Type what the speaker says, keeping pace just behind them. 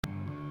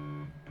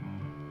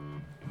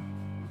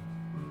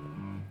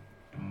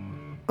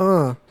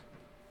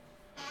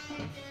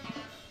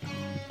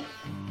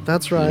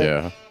That's right.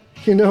 Yeah.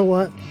 You know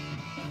what?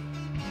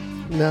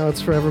 Now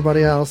it's for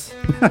everybody else.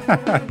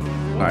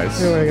 Nice.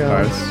 Here we go.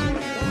 Nice.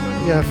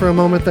 Yeah, for a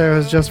moment there, it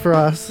was just for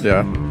us.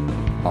 Yeah.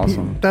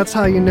 Awesome. That's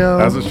how you know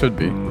As it should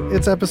be.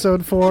 it's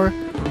episode 4.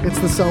 It's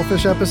the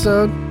selfish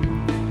episode.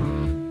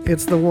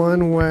 It's the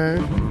one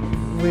where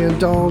we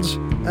indulge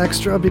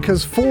extra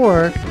because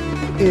 4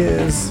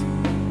 is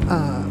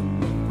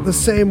the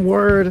same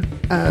word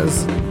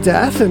as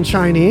death in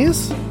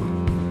Chinese.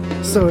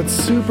 So it's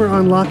super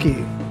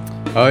unlucky.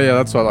 Oh, yeah,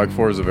 that's why,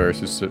 4 is a very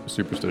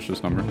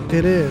superstitious number.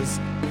 It is.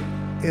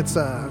 It's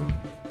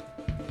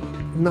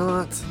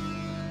not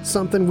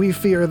something we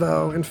fear,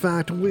 though. In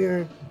fact,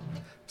 we're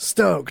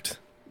stoked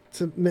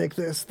to make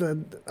this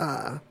the,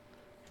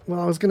 well,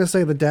 I was going to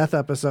say the death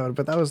episode,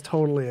 but that was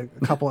totally a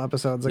couple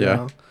episodes ago.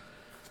 Yeah.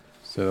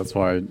 So that's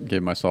why I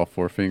gave myself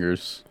 4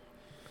 fingers.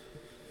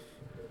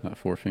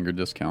 That 4-finger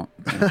discount.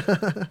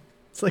 Yeah.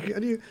 It's like, how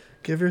do you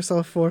give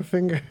yourself 4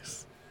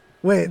 fingers?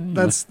 Wait,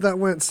 that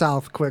went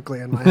south quickly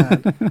in my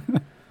head.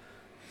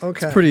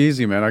 Okay. It's pretty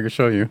easy, man. I can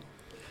show you.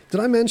 Did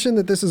I mention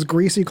that this is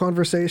Greasy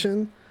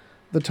Conversation,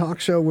 the talk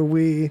show where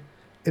we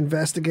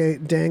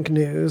investigate dank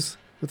news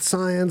with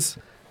science,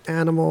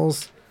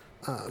 animals,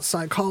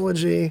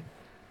 psychology,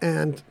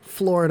 and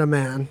Florida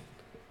man,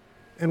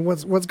 and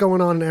what's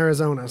going on in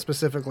Arizona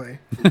specifically?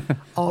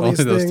 All Only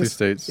these those things. 2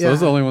 states. Yeah. Those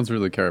are the only ones we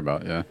really care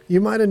about, yeah. You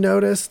might have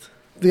noticed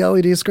the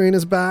LED screen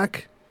is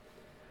back.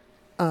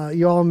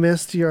 You all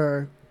missed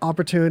your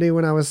opportunity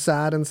when I was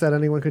sad and said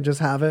anyone could just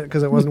have it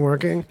because it wasn't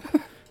working.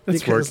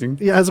 It's working.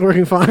 Yeah, it's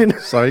working fine.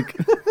 Psych.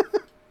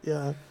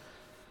 Yeah.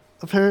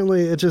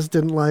 Apparently, it just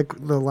didn't like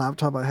the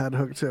laptop I had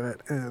hooked to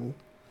it, and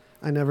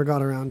I never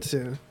got around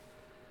to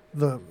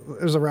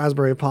there's a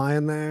Raspberry Pi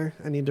in there.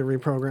 I need to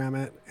reprogram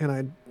it, and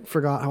I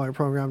forgot how I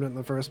programmed it in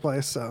the first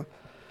place, so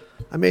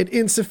I made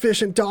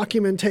insufficient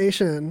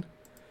documentation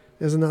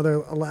is another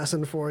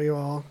lesson for you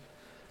all.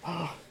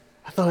 Oh,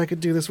 I thought I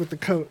could do this with the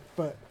coat,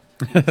 but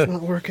it's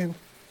not working.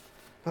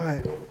 All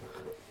right.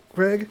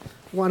 Greg,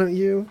 why don't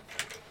you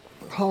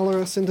holler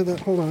us into the...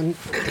 Hold on.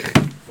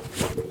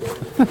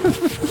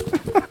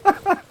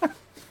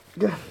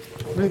 Yeah.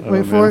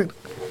 Wait for it.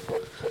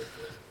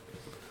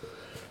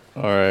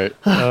 All right.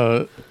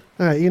 All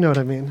right, you know what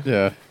I mean.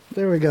 Yeah.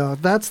 There we go.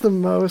 That's the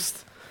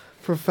most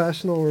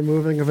professional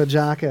removing of a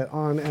jacket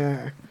on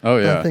air Oh,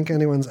 yeah. I think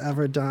anyone's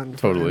ever done.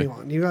 Totally. For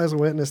anyone. You guys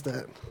witnessed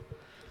it.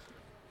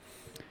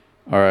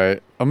 All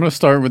right. I'm going to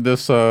start with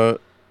this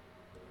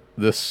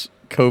this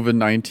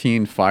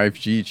COVID-19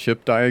 5G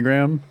chip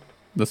diagram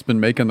that's been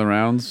making the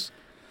rounds.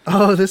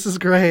 Oh, this is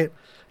great.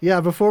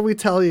 Yeah, before we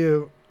tell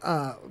you,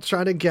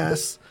 try to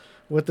guess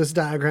what this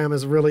diagram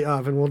is really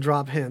of, and we'll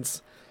drop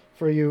hints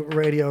for you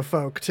radio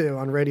folk, too,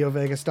 on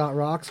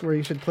radiovegas.rocks, where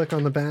you should click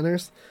on the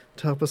banners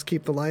to help us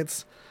keep the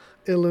lights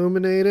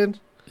illuminated.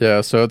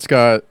 Yeah, so it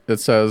says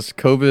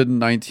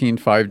COVID-19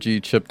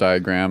 5G chip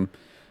diagram,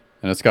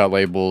 and it's got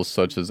labels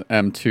such as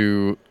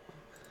M2,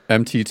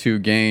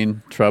 MT2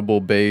 gain, treble,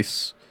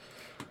 bass,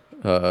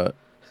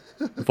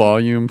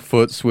 volume,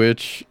 foot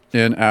switch,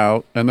 in,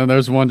 out, and then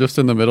there's one just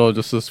in the middle,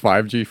 just this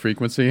 5G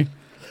frequency.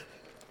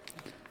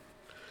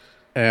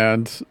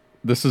 And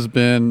this has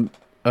been,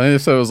 I think it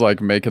said it was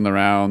making the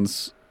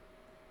rounds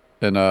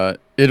in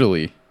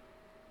Italy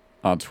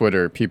on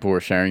Twitter. People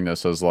were sharing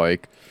this as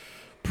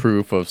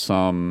proof of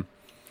some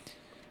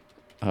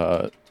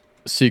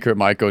secret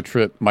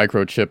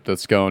microchip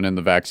that's going in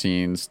the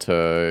vaccines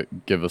to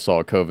give us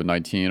all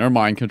COVID-19 or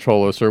mind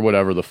control us or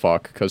whatever the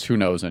fuck, because who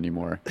knows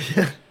anymore.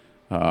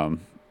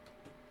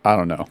 I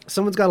don't know.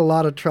 Someone's got a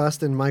lot of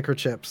trust in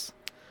microchips.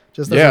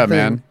 Just as Yeah, a thing.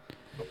 man.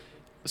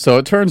 So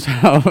it turns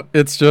out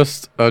it's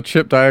just a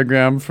chip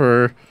diagram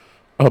for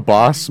a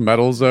Boss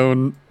Metal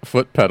Zone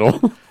foot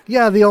pedal.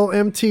 Yeah, the old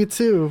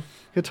MT2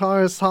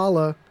 guitarist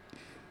holla.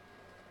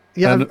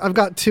 Yeah, And- I've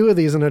got 2 of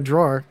these in a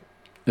drawer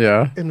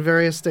Yeah. in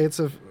various states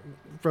of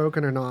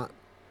broken or not.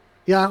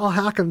 Yeah, I'll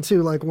hack them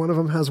too. One of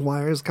them has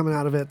wires coming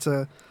out of it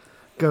to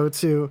go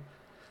to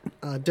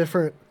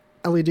different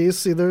LEDs.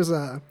 See, there's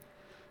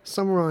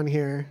somewhere on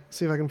here.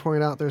 See if I can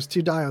point out. There's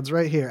 2 diodes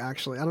right here,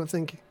 actually. I don't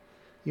think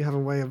you have a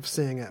way of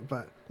seeing it,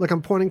 but look,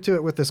 I'm pointing to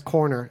it with this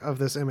corner of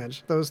this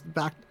image. Those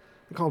they're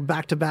called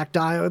back-to-back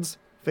diodes,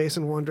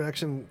 facing one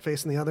direction,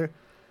 facing the other.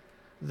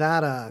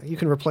 That you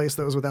can replace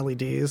those with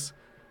LEDs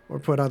or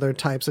put other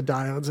types of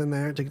diodes in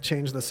there to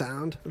change the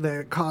sound.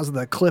 They cause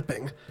the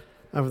clipping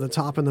of the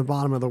top and the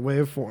bottom of the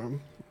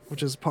waveform,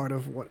 which is part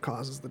of what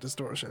causes the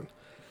distortion.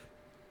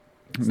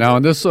 Now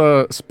in this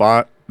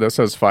spot that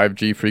says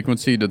 5G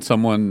frequency, did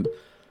someone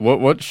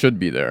what should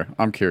be there?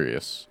 I'm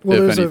curious. Well,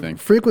 if there's anything. a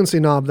frequency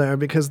knob there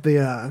because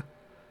the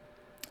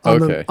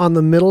Okay. on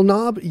the middle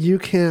knob you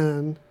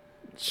can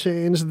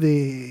change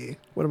the,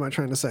 what am I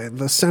trying to say?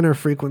 The center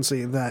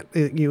frequency that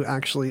you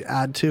actually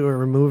add to or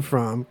remove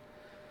from,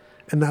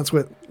 and that's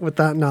what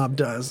that knob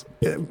does.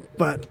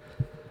 But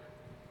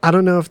I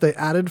don't know if they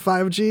added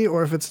 5G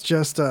or if it's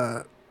just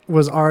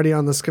was already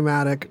on the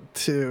schematic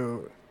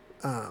to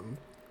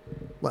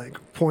like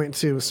point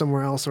to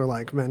somewhere else or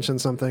like mention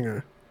something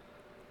or.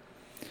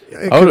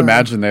 I would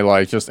imagine they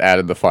like just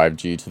added the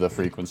 5G to the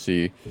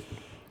frequency.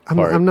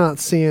 I'm not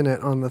seeing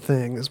it on the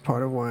thing is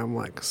part of why I'm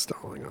like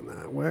stalling on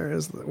that.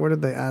 Where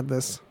did they add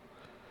this?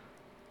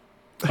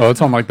 Oh,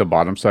 it's on like the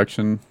bottom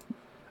section.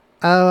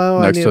 Oh,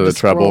 next to the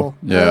treble.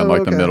 Yeah,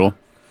 like the middle.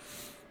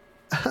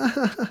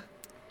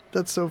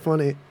 That's so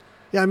funny.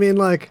 Yeah, I mean,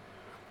 like,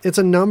 it's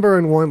a number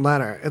and one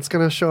letter. It's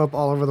going to show up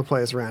all over the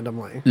place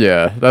randomly.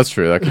 Yeah, that's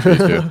true. That could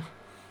be too.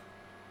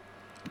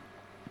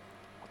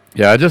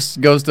 Yeah, it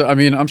just goes to, I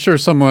mean, I'm sure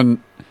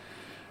someone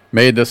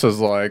made this as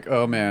like,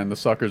 oh man, the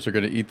suckers are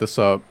going to eat this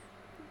up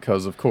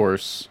because of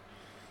course.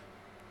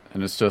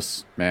 And it's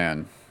just,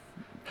 man.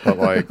 But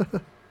like.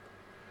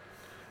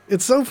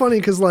 It's so funny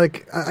because,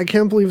 like, I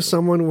can't believe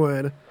someone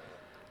would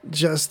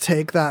just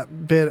take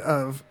that bit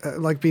of,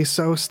 like, be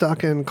so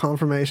stuck in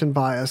confirmation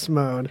bias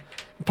mode.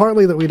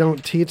 Partly that we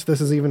don't teach this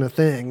is even a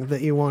thing,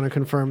 that you want to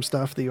confirm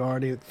stuff that you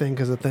already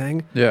think is a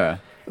thing. Yeah.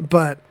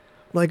 But,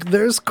 like,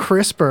 there's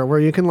CRISPR where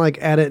you can, like,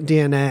 edit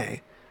DNA.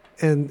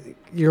 And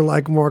you're,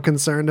 like, more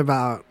concerned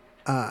about,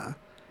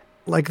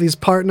 like, these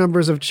part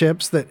numbers of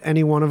chips that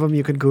any one of them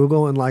you could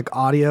Google and, like,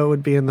 audio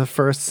would be in the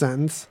first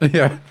sentence.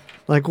 Yeah.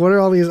 Like, what are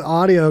all these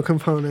audio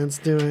components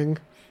doing?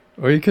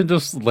 Or you could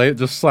just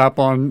slap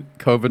on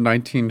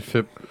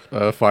COVID-19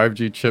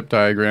 5G chip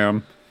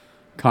diagram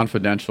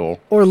confidential.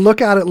 Or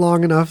look at it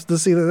long enough to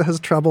see that it has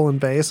treble and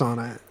bass on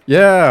it.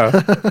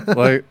 Yeah.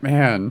 Like,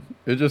 man,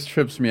 it just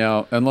trips me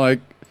out. And, like,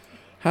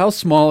 how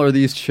small are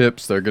these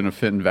chips that are going to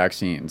fit in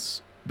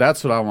vaccines?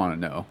 That's what I want to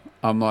know.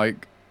 I'm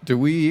like, do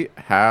we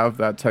have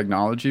that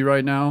technology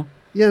right now?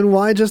 Yeah, and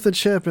why just a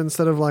chip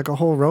instead of like a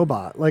whole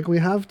robot? Like we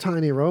have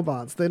tiny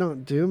robots. They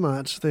don't do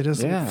much. They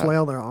just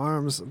flail their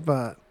arms,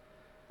 but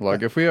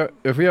like if we have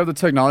the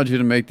technology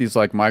to make these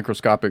like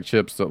microscopic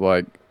chips that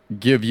like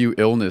give you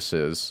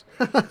illnesses,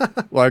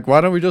 like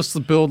why don't we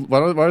just build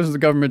why does the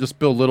government just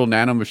build little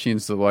nano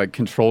machines that like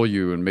control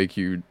you and make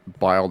you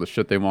buy all the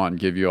shit they want and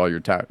give you all your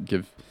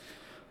give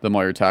them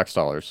all your tax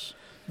dollars?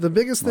 The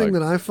biggest thing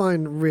that I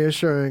find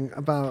reassuring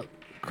about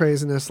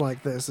craziness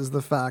like this is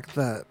the fact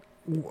that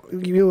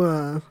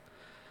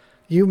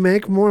you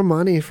make more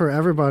money for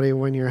everybody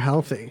when you're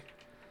healthy.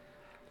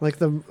 Like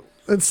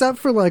except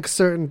for like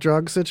certain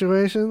drug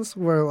situations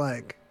where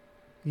like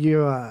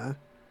you are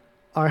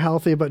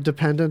healthy but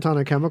dependent on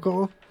a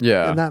chemical.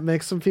 Yeah. And that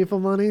makes some people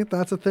money.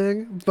 That's a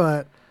thing.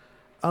 But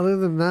other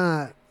than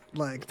that,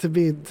 like to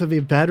be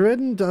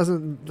bedridden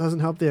doesn't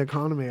help the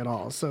economy at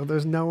all. So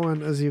there's no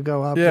one as you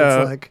go up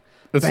that's like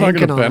it's not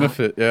going to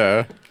benefit.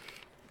 That.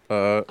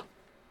 Yeah.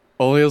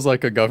 Only as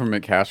like a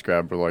government cash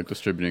grab or like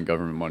distributing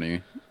government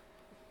money.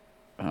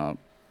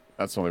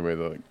 That's the only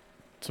way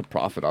to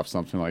profit off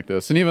something like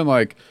this. And even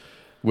like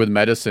with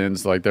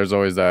medicines, like there's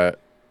always that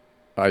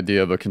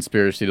idea of a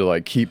conspiracy to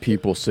like keep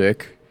people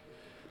sick.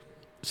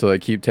 So they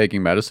keep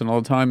taking medicine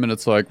all the time. And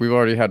it's like, we've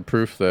already had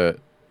proof that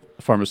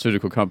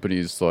pharmaceutical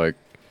companies like,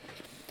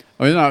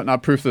 I mean,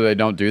 not proof that they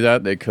don't do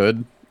that. They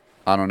could,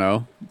 I don't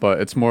know, but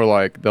it's more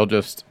like they'll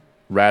just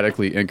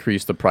radically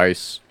increase the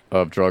price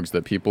of drugs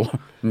that people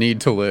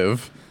need to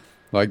live.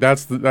 Like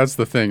that's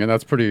the thing, and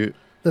that's pretty.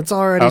 That's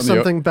already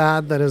something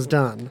bad that is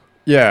done.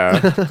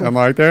 Yeah, I'm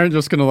like they're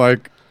just gonna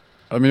like.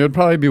 I mean, it'd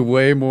probably be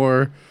way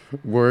more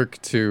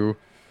work to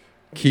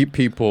keep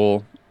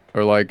people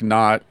or like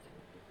not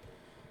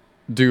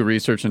do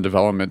research and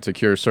development to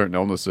cure certain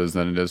illnesses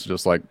than it is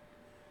just like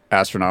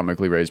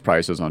astronomically raise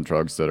prices on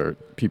drugs that are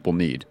people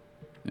need.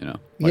 You know,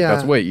 like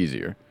that's way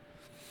easier.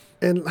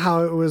 And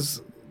how it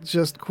was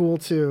just cool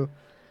to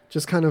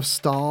just kind of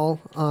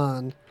stall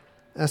on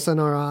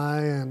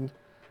SNRI and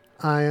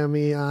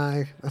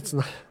IMEI. That's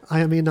not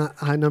IME, not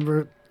high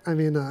number. I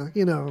mean,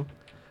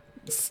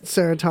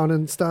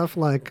 serotonin stuff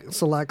like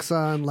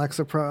Celexa and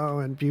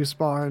Lexapro and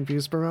Buspar and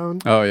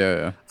Buspirone. Oh,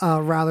 yeah.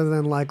 Rather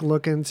than like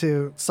look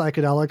into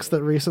psychedelics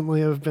that recently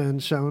have been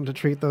shown to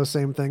treat those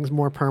same things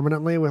more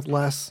permanently with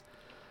less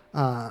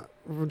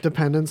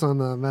dependence on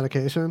the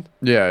medication.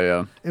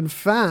 Yeah. In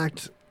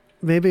fact,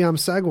 maybe I'm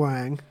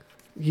segueing.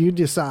 You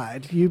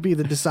decide. You be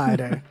the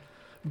decider.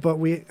 But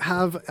we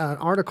have an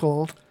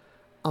article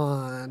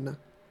on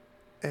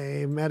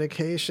a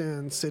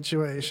medication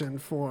situation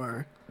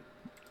for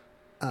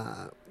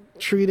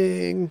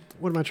treating,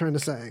 what am I trying to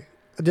say?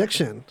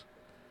 Addiction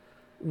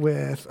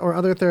with, or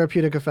other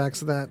therapeutic effects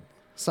that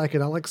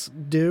psychedelics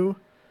do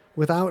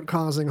without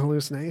causing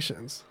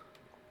hallucinations.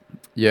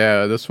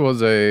 Yeah, this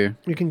was a...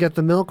 You can get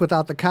the milk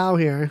without the cow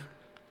here,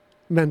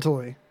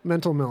 mental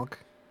milk.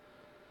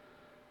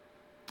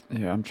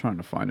 Yeah, I'm trying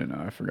to find it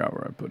now. I forgot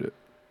where I put it.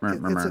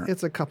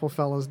 It's a couple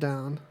fellows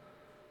down.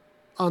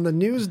 On the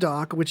news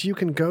doc, which you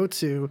can go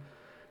to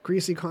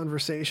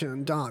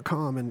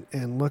greasyconversation.com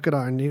and look at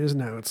our news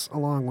notes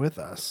along with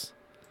us.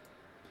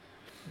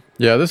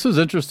 Yeah, this is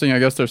interesting. I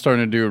guess they're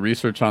starting to do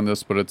research on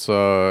this, but it's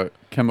a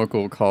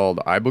chemical called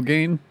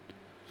ibogaine.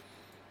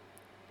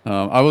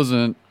 I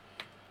wasn't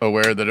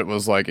aware that it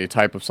was like a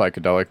type of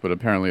psychedelic, but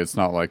apparently it's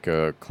not like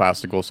a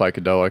classical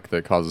psychedelic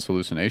that causes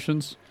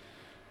hallucinations.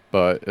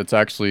 But it's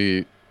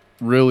actually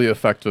really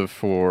effective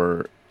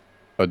for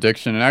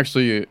addiction. And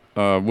actually,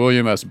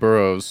 William S.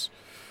 Burroughs,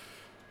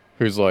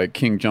 who's like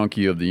King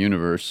Junkie of the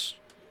universe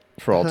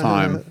for all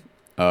time,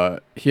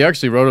 he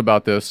actually wrote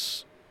about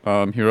this.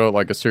 He wrote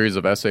like a series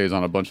of essays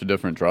on a bunch of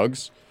different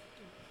drugs,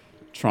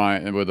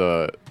 trying with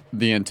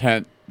the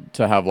intent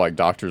to have like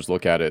doctors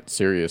look at it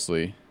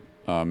seriously.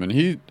 And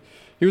he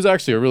was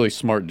actually a really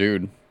smart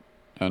dude,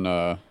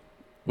 and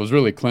was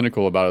really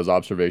clinical about his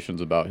observations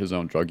about his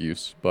own drug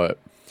use. But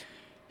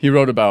he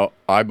wrote about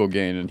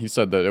ibogaine, and he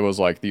said that it was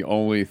like the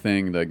only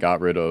thing that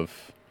got rid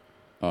of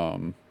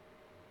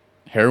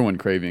heroin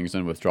cravings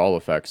and withdrawal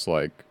effects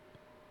like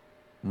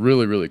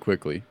really, really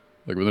quickly,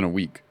 like within a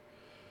week.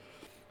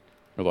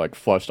 Or like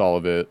flushed all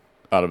of it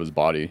out of his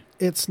body.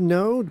 It's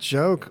no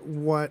joke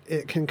what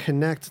it can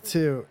connect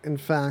to. In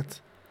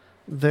fact,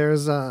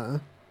 there's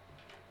a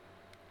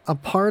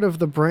part of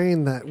the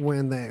brain that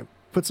when they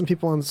put some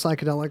people on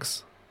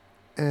psychedelics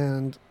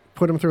and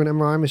put them through an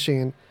MRI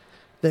machine,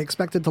 they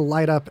expect it to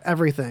light up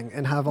everything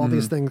and have all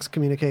these things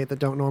communicate that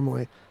don't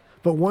normally.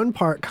 But one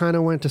part kind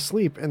of went to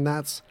sleep, and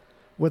that's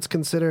what's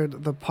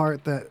considered the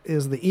part that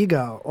is the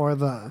ego, or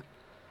the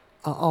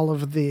all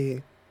of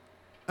the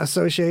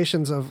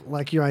associations of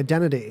like your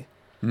identity,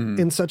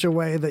 in such a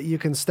way that you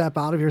can step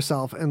out of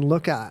yourself and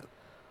look at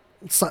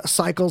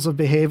cycles of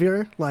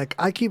behavior. Like,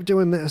 I keep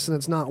doing this and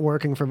it's not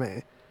working for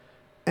me,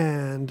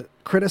 and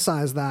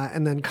criticize that,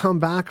 and then come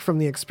back from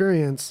the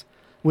experience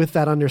with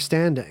that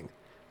understanding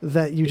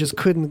that you just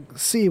couldn't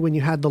see when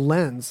you had the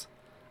lens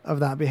of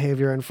that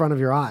behavior in front of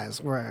your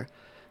eyes, where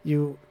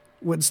you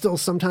would still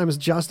sometimes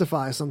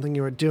justify something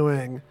you were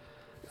doing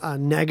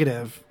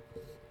negative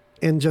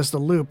in just a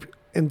loop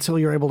until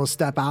you're able to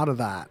step out of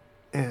that.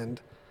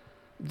 And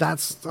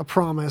that's a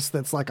promise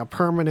that's like a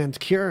permanent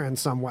cure in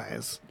some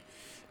ways.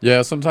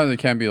 Yeah, sometimes it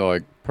can be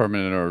like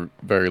permanent or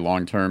very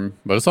long term,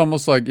 but it's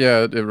almost like,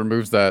 yeah, it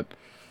removes that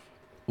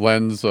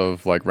lens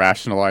of like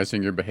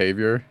rationalizing your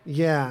behavior.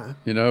 Yeah.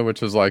 You know,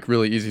 which is like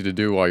really easy to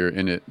do while you're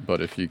in it,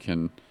 but if you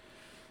can...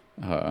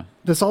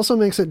 This also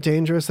makes it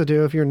dangerous to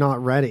do if you're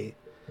not ready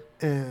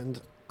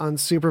and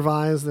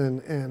unsupervised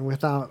and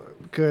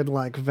without good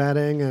like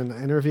vetting and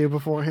interview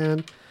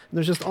beforehand.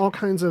 There's just all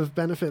kinds of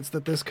benefits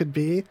that this could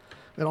be,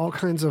 and all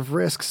kinds of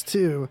risks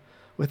too,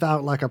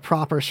 without like a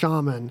proper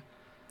shaman.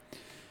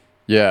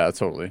 Yeah,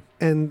 totally.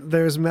 And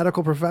there's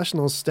medical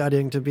professionals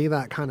studying to be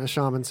that kind of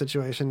shaman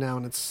situation now,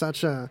 and it's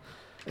such a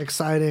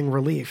exciting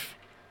relief,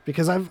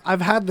 because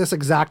I've had this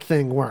exact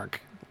thing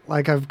work.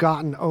 Like, I've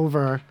gotten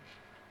over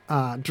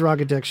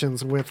drug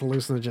addictions with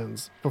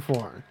hallucinogens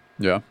before.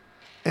 Yeah.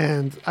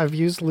 And I've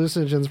used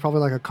hallucinogens probably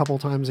like a couple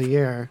times a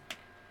year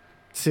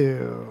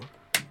to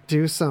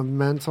do some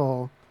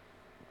mental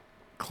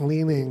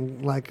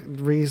cleaning, like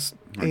aiming,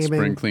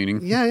 spring cleaning.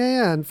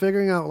 Yeah, and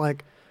figuring out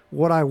like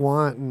what I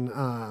want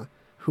and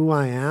who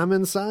I am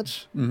and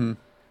such. Mm-hmm.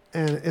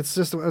 And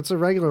it's a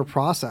regular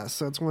process,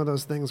 so it's one of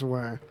those things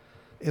where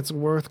it's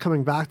worth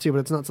coming back to, but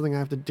it's not something I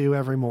have to do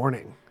every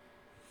morning.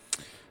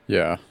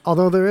 Yeah.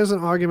 Although there is an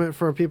argument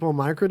for people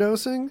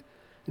microdosing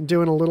and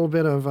doing a little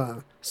bit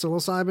of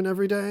psilocybin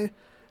every day,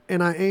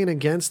 and I ain't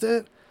against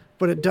it,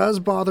 but it does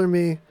bother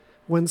me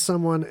when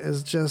someone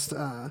is just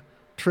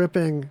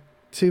tripping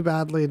too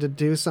badly to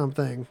do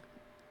something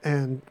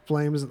and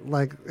blames,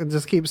 like, and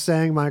just keeps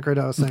saying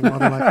microdosing while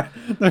they're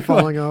like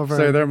falling over.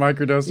 Say they're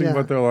microdosing, Yeah.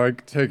 but they're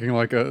like taking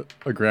like a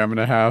gram and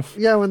a half.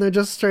 Yeah, when they're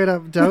just straight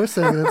up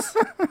dosing.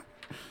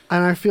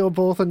 And I feel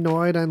both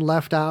annoyed and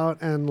left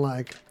out, and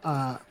like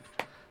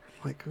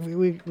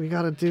we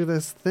got to do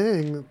this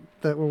thing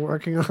that we're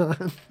working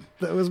on.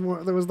 That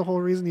was the whole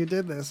reason you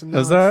did this. And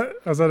Has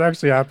that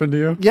actually happened to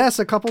you? Yes,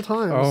 a couple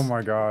times. Oh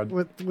my God.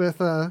 With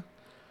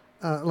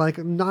like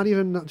not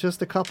even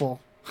just a couple.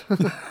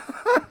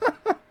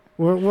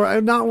 Where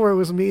not where it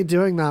was me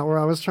doing that, where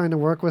I was trying to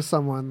work with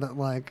someone that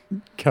like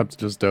kept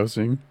just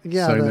dosing.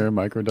 Yeah, saying they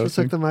were just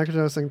took microdosing. the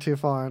microdosing too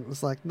far, and it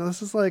was like, no,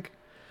 this is like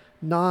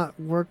not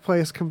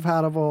workplace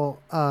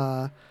compatible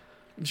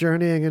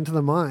journeying into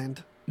the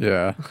mind.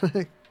 Yeah.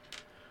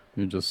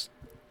 You just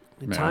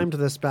timed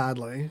this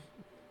badly.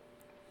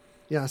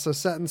 Yeah, so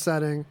set and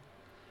setting.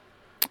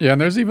 Yeah,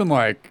 and there's even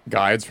like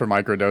guides for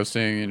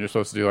microdosing, and you're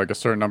supposed to do like a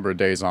certain number of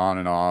days on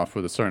and off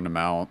with a certain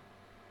amount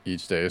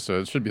each day. So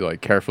it should be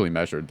like carefully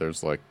measured.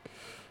 There's like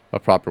a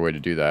proper way to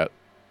do that.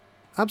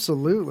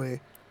 Absolutely.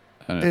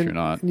 And if you're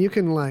not, you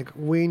can like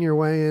wean your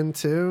way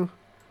into.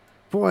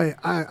 Boy,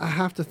 I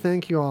have to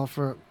thank you all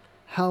for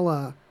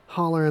hella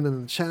hollering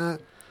in the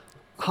chat.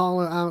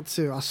 Holler out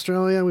to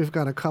Australia. We've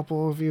got a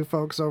couple of you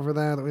folks over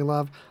there that we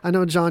love. I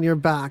know, John, you're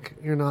back.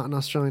 You're not in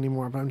Australia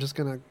anymore, but I'm just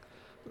going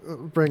to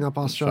bring up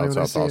Australia.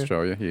 Shouts out to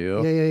Australia.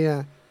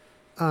 Yeah.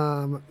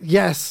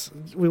 Yes,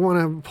 we want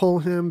to pull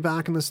him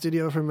back in the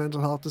studio for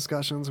mental health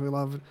discussions. We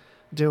love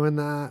doing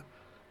that.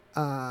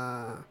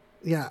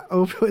 Yeah,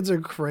 opioids are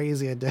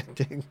crazy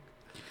addicting.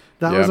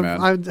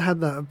 Man. I had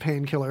the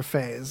painkiller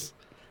phase,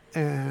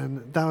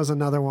 and that was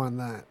another one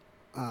that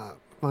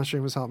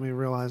mushrooms helped me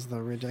realize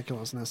the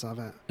ridiculousness of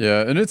it.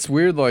 Yeah, and it's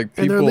weird, like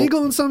people... And they're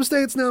legal in some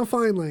states now,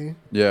 finally.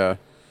 Yeah.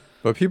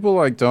 But people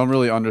like don't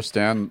really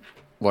understand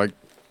like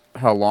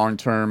how long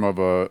term of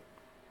a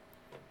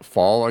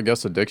fall I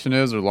guess addiction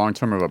is, or long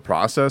term of a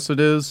process it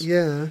is.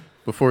 Yeah.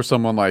 Before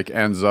someone like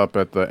ends up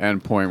at the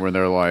end point where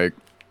they're like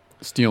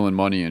stealing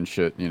money and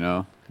shit, you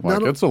know?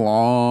 Like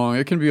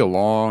it can be a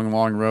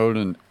long road,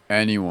 and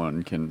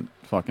anyone can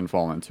fucking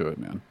fall into it,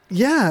 man.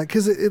 Yeah,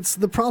 because it's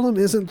the problem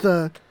isn't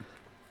the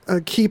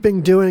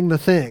keeping doing the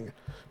thing.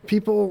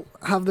 People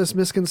have this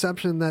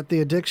misconception that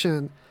the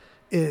addiction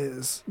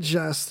is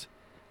just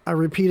a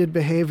repeated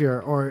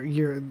behavior, or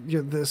you're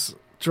this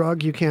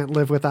drug, you can't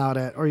live without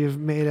it, or you've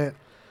made it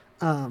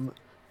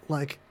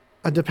like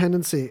a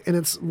dependency. And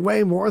it's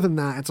way more than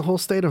that. It's a whole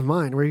state of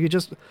mind where you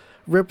just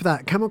rip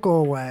that chemical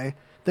away,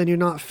 then you're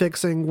not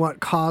fixing what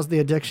caused the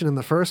addiction in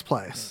the first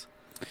place.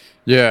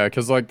 Yeah,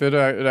 because like it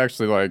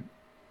actually like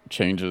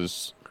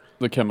changes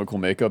the chemical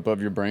makeup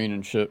of your brain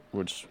and shit,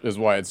 which is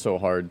why it's so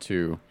hard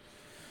to.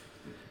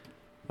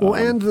 Well,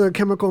 and the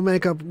chemical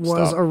makeup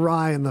was stop.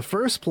 awry in the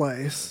first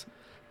place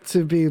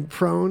to be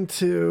prone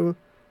to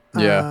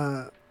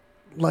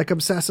like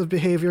obsessive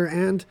behavior,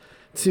 and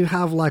to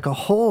have like a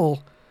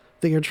hole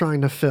that you're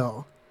trying to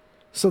fill.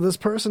 So this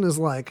person is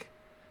like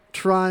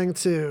trying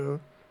to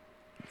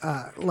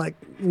like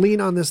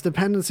lean on this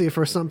dependency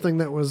for something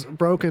that was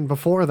broken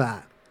before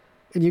that.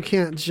 And you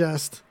can't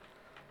just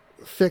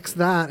fix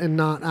that and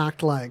not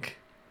act like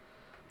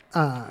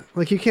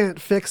you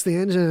can't fix the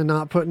engine and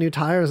not put new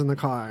tires in the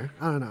car.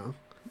 I don't know.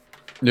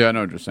 Yeah, I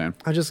know what you're saying.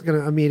 I'm just going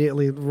to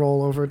immediately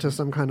roll over to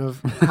some kind of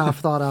half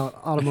thought out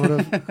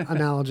automotive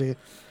analogy.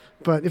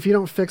 But if you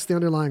don't fix the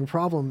underlying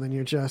problem, then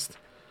you're just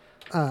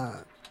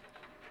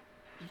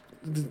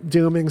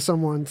dooming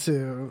someone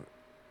to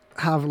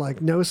have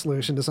like no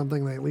solution to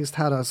something they at least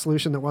had a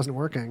solution that wasn't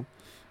working.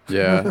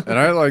 Yeah, and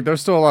I like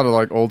there's still a lot of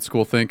like old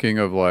school thinking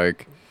of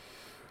like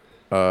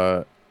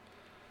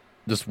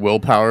just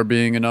willpower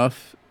being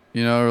enough,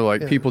 you know, or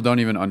like people don't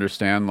even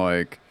understand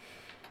like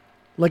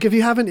if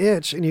you have an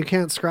itch and you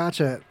can't scratch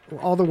it,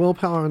 all the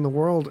willpower in the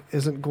world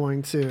isn't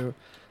going to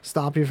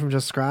stop you from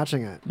just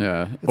scratching it.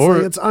 Yeah.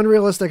 It's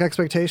unrealistic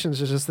expectations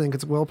to just think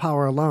it's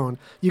willpower alone.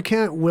 You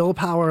can't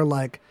willpower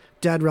like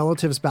dead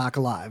relatives back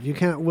alive. You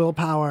can't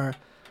willpower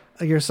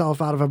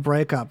yourself out of a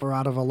breakup or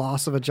out of a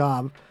loss of a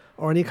job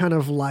or any kind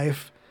of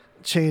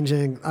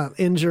life-changing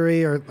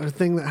injury or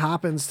thing that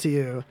happens to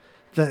you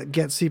that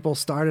gets people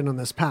started on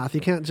this path.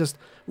 You can't just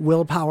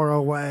willpower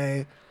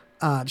away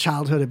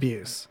childhood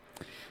abuse.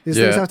 These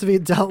things have to be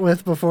dealt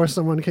with before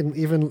someone can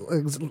even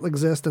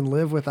exist and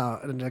live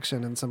without an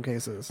addiction in some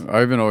cases.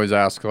 I even always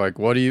ask, like,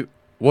 what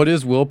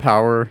is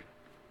willpower,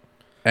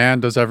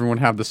 and does everyone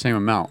have the same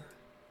amount?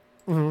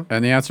 Mm-hmm.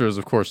 And the answer is,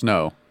 of course,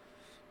 no.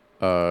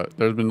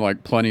 There's been,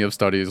 like, plenty of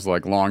studies,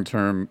 like,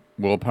 long-term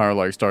willpower,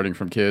 like, starting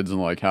from kids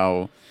and, like,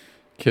 how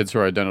kids who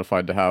are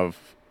identified to have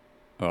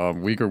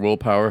weaker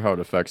willpower, how it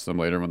affects them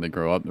later when they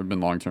grow up. There have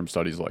been long-term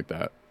studies like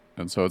that.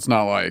 And so it's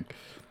not like,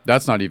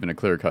 that's not even a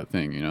clear-cut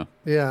thing, you know?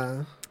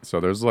 Yeah. So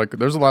there's a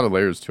lot of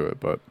layers to it,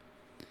 but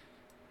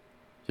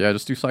yeah,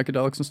 just do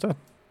psychedelics instead.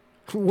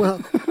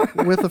 Well,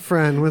 with a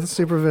friend, with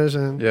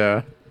supervision.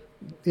 Yeah.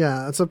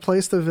 Yeah, it's a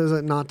place to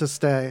visit, not to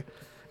stay.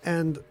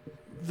 And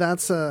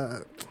that's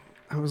I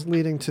was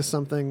leading to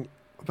something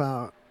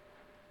about,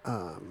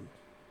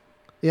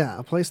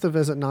 a place to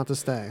visit, not to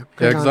stay.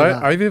 Yeah, because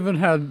I've even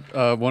had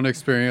one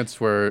experience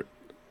where,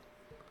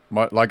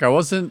 I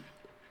wasn't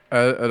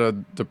at a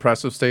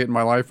depressive state in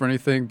my life or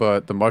anything,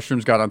 but the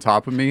mushrooms got on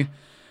top of me.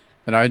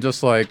 And I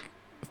just, like,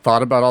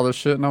 thought about all this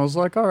shit, and I was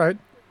like, all right,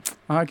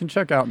 I can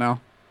check out now.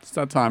 It's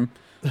that time.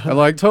 And,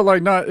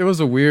 it was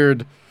a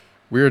weird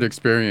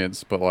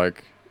experience, but,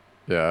 like,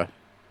 yeah,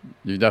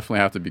 you definitely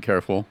have to be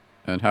careful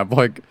and have,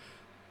 like,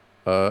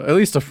 at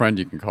least a friend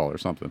you can call or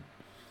something.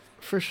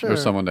 For sure. Or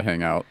someone to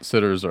hang out.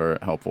 Sitters are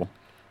helpful.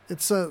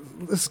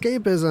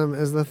 Escapism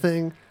is the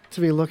thing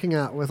to be looking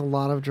at with a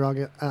lot of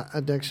drug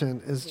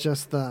addiction, is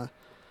just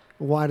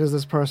why does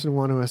this person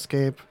want to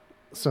escape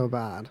so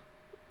bad?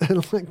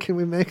 And like, can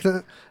we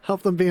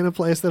help them be in a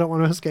place they don't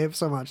want to escape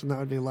so much, and that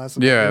would be less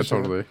of an issue.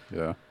 Totally.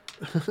 Yeah.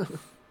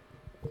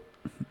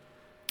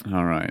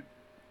 All right.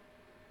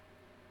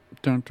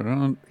 Dun, dun,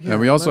 dun. Yeah,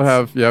 and we also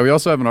have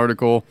an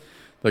article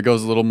that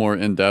goes a little more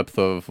in depth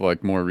of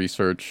like more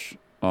research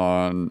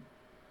on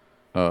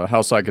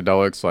how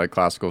psychedelics, like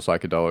classical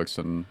psychedelics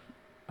and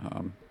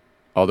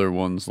other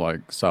ones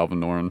like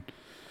Salvinorin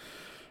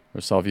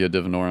or Salvia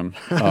divinorum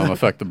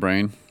affect the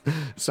brain.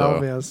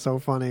 Salvia is so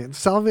funny.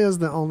 Salvia is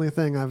the only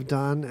thing I've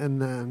done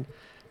and then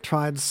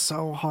tried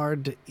so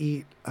hard to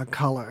eat a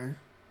color.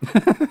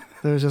 That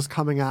was just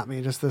coming at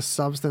me, just this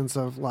substance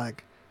of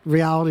like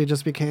reality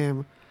just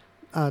became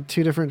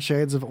two different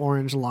shades of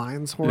orange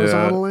lines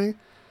horizontally. Yeah.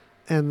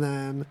 And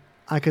then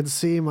I could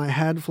see my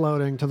head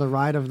floating to the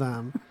right of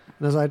them.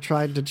 And as I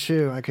tried to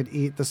chew, I could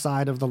eat the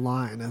side of the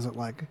line as it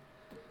like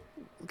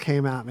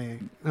came at me.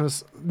 I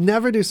was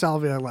never do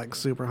salvia like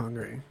super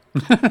hungry.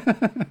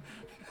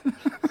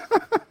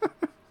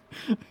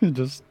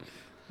 Just,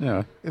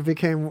 yeah. It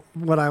became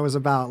what I was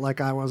about,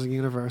 like I was a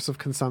universe of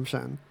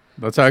consumption.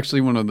 That's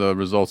actually one of the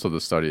results of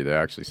the study. They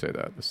actually say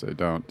that. They say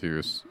don't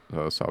do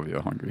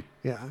salvia hungry.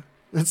 Yeah.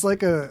 It's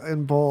like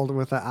in bold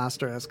with an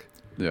asterisk.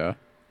 Yeah.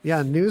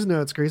 Yeah, news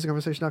notes,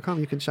 greasyconversation.com.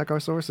 You can check our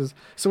sources.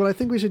 So what I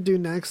think we should do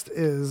next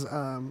is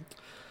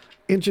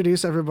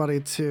introduce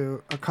everybody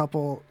to a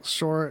couple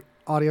short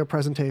audio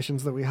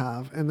presentations that we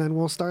have, and then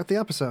we'll start the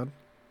episode.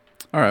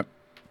 All right.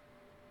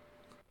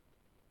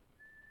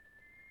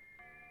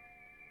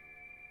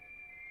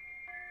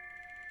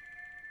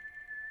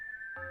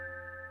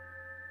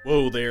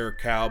 Whoa there,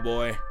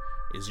 cowboy.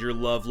 Is your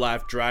love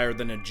life drier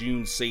than a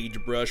June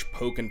sagebrush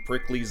poking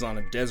pricklies on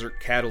a desert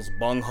cattle's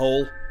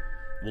bunghole?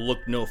 Well,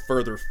 look no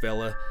further,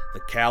 fella. The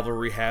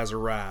cavalry has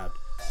arrived.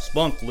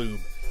 Spunk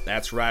Lube.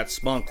 That's right,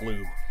 Spunk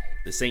Lube.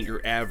 This ain't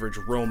your average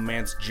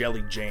romance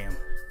jelly jam.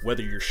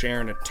 Whether you're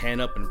sharing a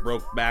 10-up and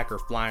broke back or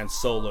flying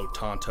solo,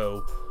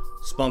 Tonto,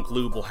 Spunk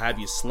Lube will have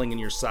you slinging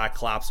your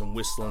Cyclops and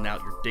whistling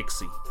out your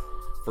Dixie.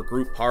 For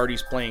group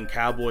parties playing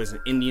cowboys and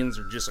Indians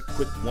or just a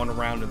quick one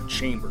around in the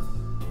chamber,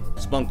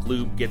 Spunk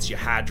Lube gets you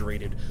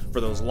hydrated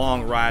for those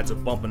long rides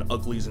of bumping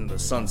uglies into the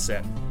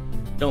sunset.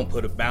 Don't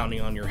put a bounty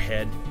on your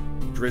head.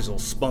 Drizzle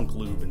Spunk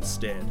Lube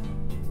instead.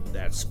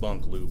 That's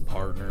Spunk Lube,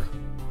 partner.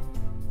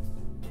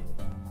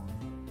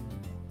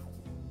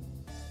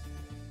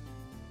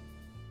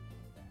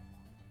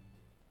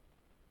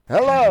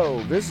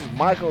 Hello, this is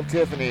Michael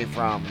Tiffany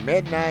from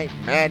Midnight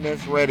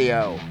Madness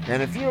Radio.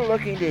 And if you're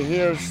looking to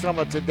hear some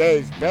of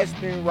today's best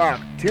new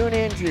rock, tune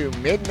into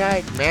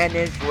Midnight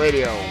Madness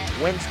Radio,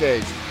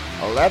 Wednesdays,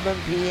 11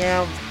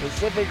 p.m.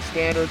 Pacific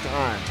Standard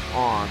Time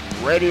on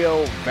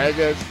Radio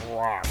Vegas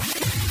Rock.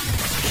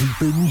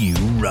 Keeping you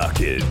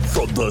rocking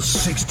from the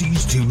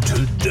 60s to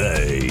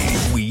today.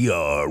 We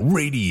are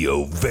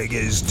Radio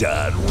Vegas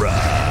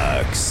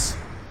Rocks.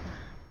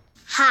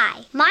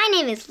 Hi, my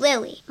name is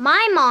Lily.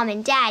 My mom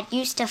and dad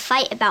used to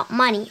fight about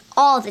money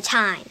all the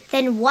time.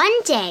 Then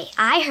one day,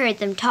 I heard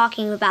them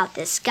talking about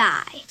this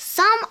guy,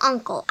 some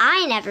uncle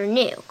I never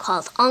knew,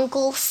 called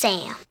Uncle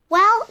Sam.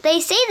 Well, they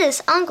say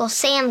this Uncle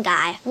Sam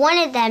guy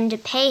wanted them to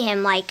pay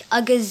him like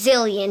 $1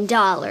 gazillion,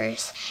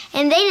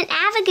 and they didn't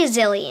have $1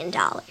 gazillion.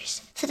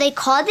 So they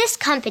called this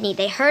company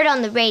they heard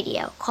on the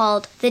radio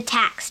called the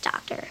Tax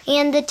Doctor.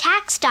 And the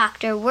Tax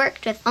Doctor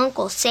worked with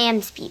Uncle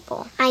Sam's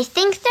people. I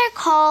think they're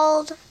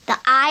called the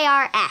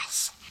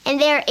IRS.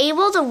 And they were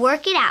able to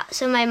work it out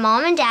so my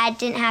mom and dad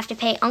didn't have to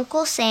pay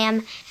Uncle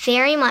Sam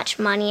very much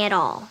money at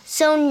all.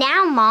 So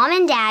now mom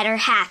and dad are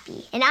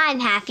happy, and I'm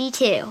happy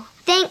too.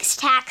 Thanks,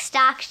 Tax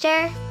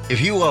Doctor.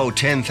 If you owe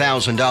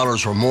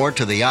 $10,000 or more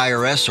to the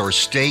IRS or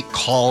state,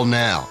 call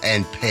now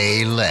and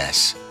pay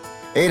less.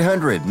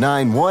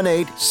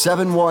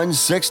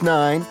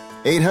 800-918-7169.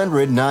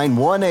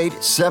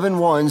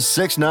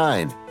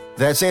 800-918-7169.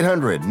 That's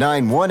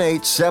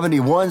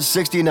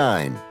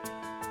 800-918-7169.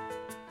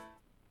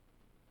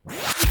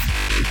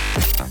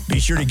 Be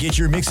sure to get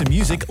your mix of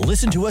music.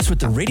 Listen to us with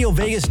the Radio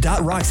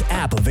Vegas.rocks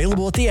app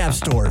available at the App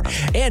Store.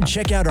 And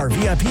check out our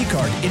VIP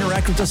card,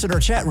 interact with us in our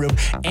chat room,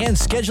 and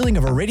scheduling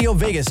of our Radio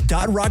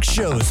Vegas.rocks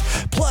shows,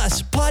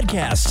 plus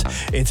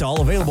podcasts. It's all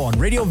available on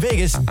Radio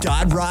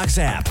Vegas.rocks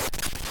app.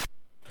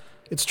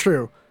 It's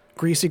true.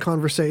 Greasy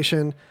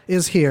Conversation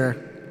is here.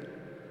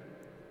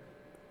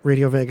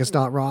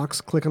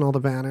 RadioVegas.rocks. Click on all the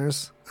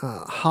banners.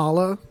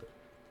 Holla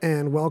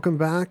and welcome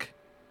back.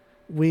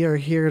 We are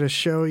here to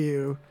show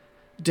you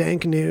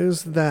dank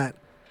news that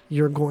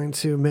you're going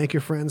to make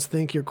your friends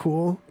think you're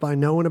cool by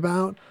knowing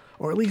about,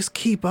 or at least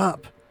keep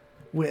up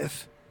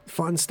with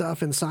fun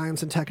stuff in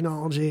science and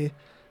technology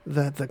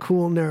that the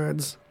cool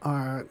nerds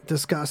are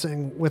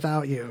discussing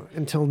without you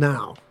until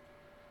now.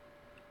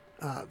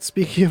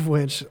 Speaking of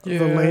which,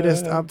 the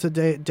latest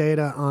up-to-date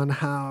data on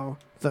how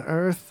the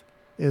Earth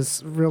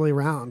is really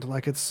round,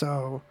 like we're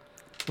so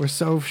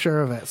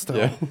sure of it still.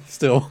 Yeah,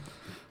 still.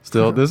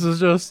 This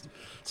is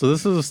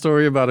a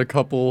story about a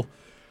couple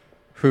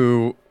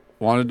who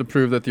wanted to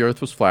prove that the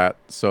Earth was flat,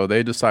 so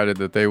they decided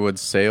that they would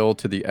sail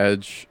to the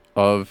edge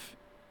of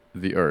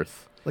the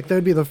Earth. Like,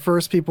 they'd be the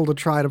first people to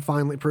try to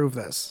finally prove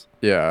this.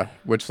 Yeah,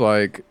 which,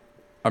 that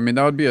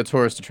would be a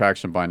tourist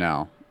attraction by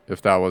now,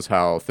 if that was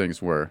how things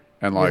were.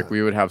 And,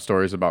 we would have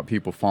stories about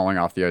people falling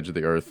off the edge of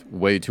the Earth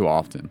way too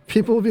often.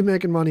 People will be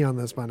making money on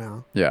this by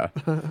now. Yeah.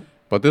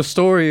 But this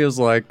story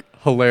is,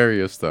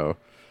 hilarious, though.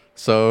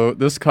 So,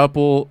 this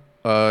couple,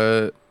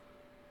 an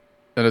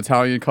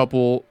Italian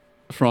couple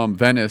from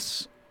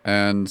Venice,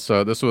 and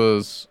so this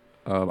was,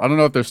 I don't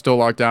know if they're still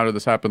locked down or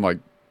this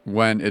happened,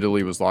 when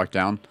Italy was locked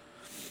down.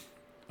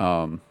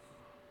 And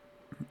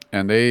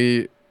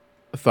they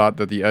thought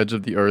that the edge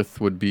of the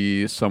Earth would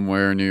be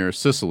somewhere near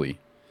Sicily.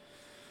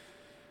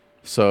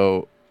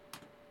 So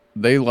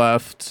they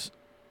left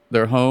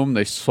their home,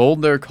 they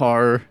sold their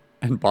car,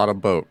 and bought a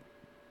boat.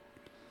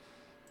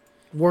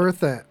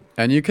 Worth it.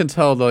 And you can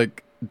tell,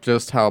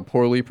 just how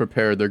poorly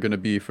prepared they're going to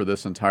be for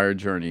this entire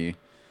journey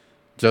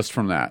just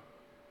from that,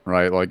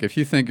 right? If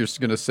you think you're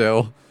just going to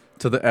sail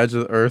to the edge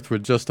of the Earth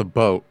with just a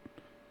boat,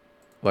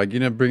 you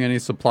didn't bring any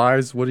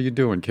supplies, what are you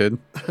doing, kid?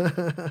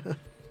 And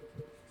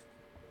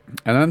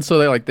then so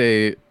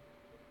they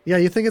Yeah,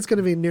 you think it's going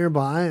to be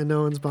nearby and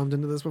no one's bumped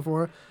into this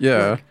before?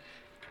 Yeah. Like,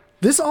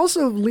 this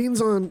also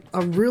leans on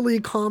a really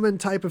common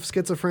type of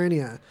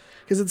schizophrenia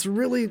because it's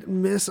really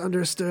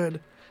misunderstood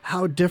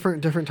how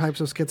different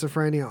types of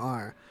schizophrenia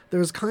are.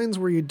 There's kinds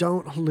where you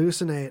don't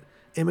hallucinate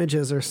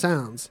images or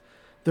sounds.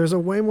 There's a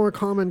way more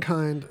common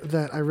kind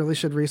that I really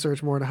should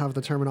research more to have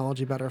the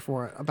terminology better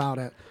for it, about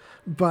it.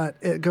 But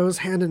it goes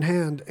hand in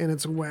hand, and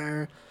it's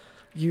where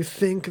you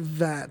think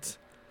that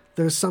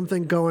there's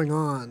something going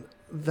on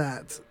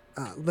that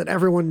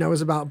everyone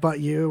knows about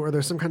but you, or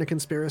there's some kind of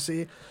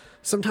conspiracy.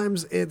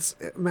 Sometimes it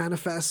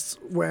manifests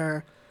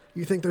where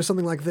you think there's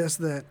something like this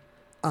that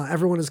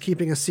everyone is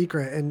keeping a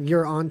secret and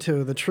you're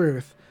onto the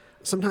truth.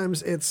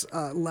 Sometimes it's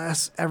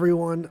less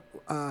everyone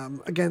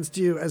against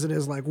you as it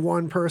is like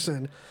one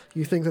person.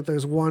 You think that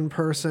there's one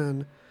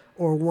person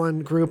or one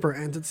group or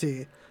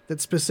entity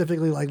that's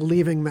specifically like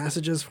leaving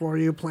messages for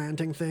you,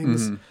 planting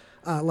things.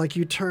 Like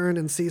you turn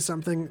and see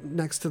something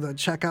next to the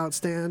checkout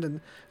stand and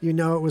you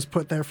know it was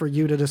put there for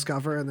you to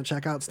discover in the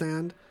checkout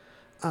stand.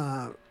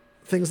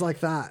 Things like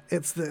that.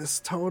 It's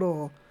this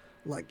total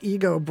like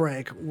ego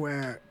break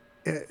where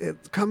it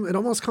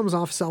almost comes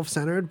off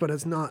self-centered, but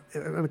it's not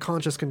in a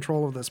conscious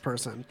control of this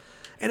person.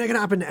 And it can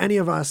happen to any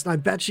of us. And I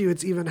bet you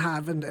it's even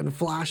happened and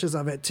flashes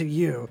of it to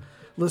you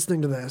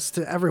listening to this,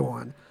 to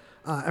everyone.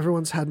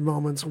 Everyone's had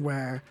moments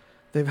where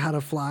they've had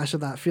a flash of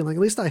that feeling.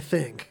 At least I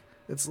think.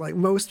 It's like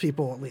most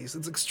people, at least.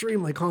 It's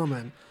extremely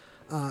common,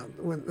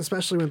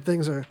 especially when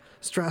things are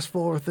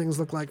stressful or things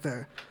look like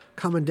they're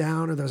coming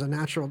down or there's a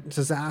natural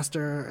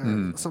disaster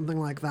or something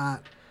like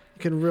that.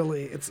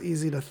 It's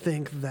easy to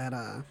think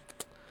that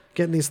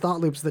get in these thought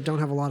loops that don't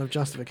have a lot of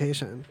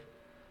justification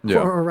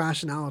or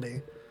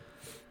rationality.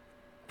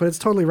 But it's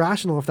totally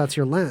rational if that's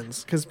your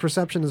lens, because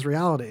perception is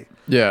reality.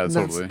 Yeah, and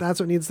totally. That's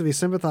what needs to be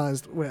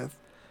sympathized with.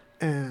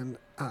 And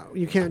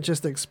you can't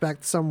just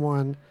expect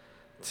someone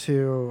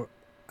to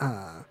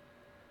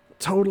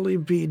totally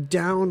be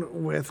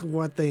down with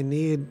what they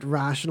need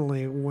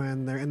rationally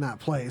when they're in that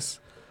place.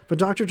 But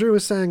Dr. Drew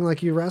was saying,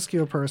 like, you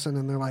rescue a person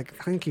and they're like,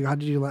 thank you. How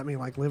did you let me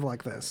like live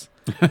like this?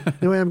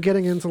 Anyway, I'm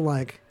getting into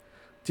like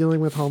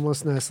dealing with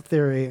homelessness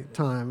theory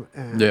time.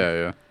 And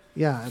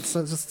yeah, it's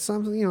just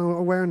some,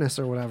 awareness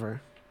or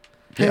whatever.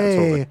 Yeah, hey,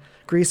 totally.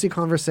 Greasy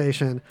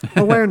conversation,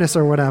 awareness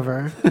or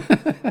whatever.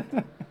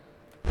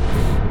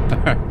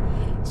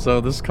 So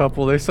this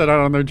couple, they set out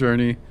on their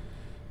journey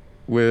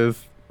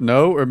with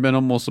no or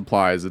minimal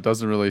supplies. It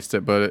doesn't really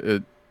state, but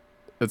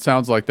it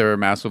sounds like they were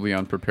massively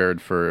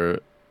unprepared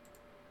for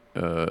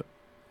a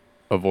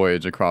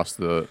voyage across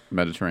the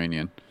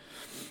Mediterranean.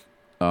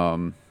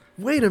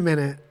 Wait a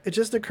minute. It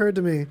just occurred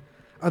to me.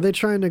 Are they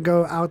trying to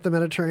go out the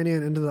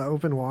Mediterranean into the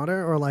open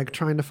water, or like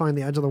trying to find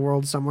the edge of the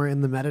world somewhere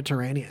in the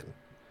Mediterranean?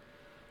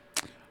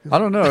 I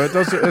don't know. It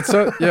does.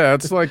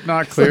 It's like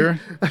not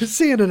clear. I'm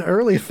seeing an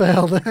early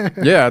fail there.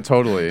 Yeah,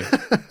 totally.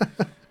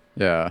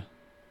 Yeah.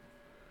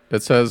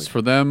 It says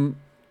for them,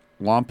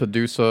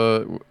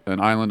 Lampedusa,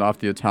 an island off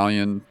the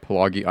Italian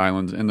Pelagi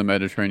Islands in the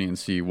Mediterranean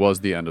Sea,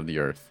 was the end of the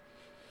earth.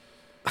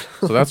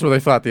 So that's where they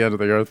thought the end of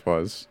the earth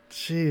was.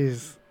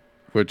 Jeez.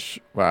 Which,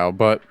 wow.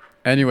 But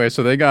anyway,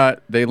 so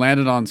they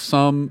landed on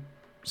some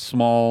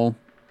small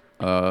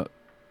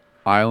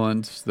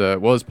island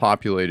that was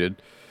populated,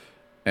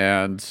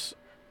 and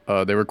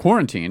they were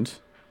quarantined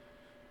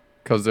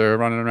because they were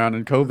running around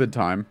in COVID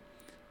time.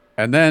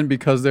 And then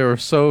because they were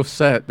so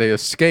set, they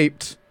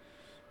escaped,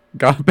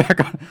 got back,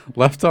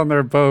 left on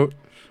their boat,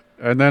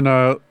 and then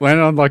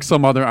landed on like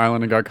some other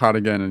island and got caught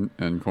again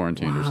and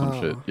quarantined or some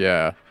shit.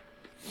 Yeah.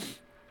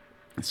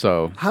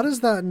 So how does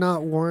that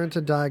not warrant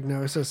a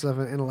diagnosis of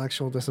an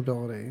intellectual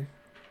disability?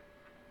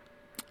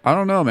 I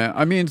don't know, man.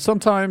 I mean,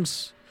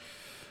 sometimes,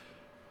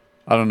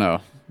 I don't know.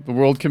 The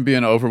world can be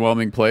an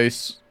overwhelming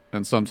place,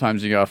 and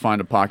sometimes you gotta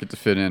find a pocket to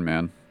fit in,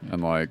 man.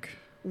 And like,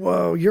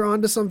 whoa, you're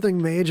onto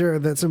something major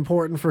that's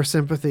important for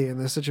sympathy in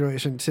this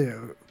situation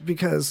too,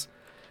 because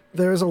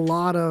there's a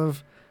lot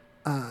of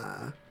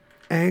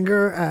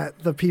anger at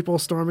the people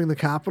storming the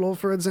Capitol,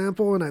 for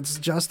example, and it's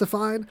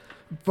justified,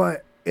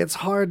 but it's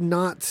hard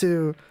not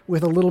to,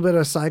 with a little bit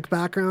of psych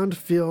background,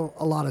 feel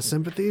a lot of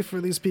sympathy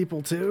for these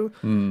people too,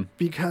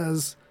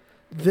 because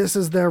this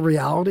is their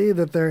reality,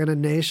 that they're in a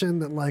nation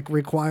that like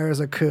requires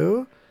a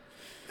coup,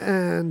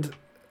 and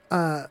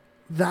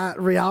that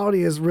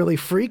reality is really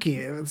freaky.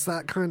 It's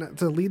that kind of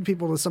to lead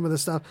people to some of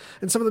this stuff,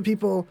 and some of the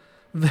people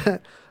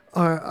that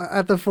are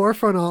at the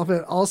forefront of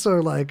it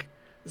also like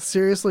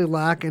seriously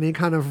lack any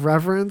kind of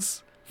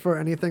reverence for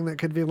anything that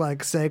could be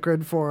like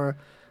sacred for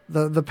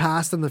the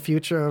past and the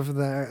future of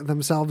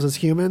themselves as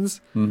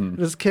humans.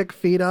 Just kick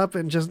feet up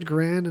and just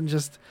grin and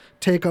just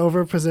take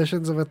over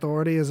positions of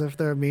authority as if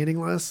they're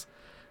meaningless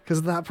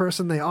because that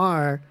person they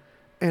are.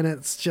 And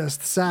it's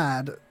just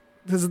sad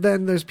because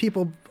then there's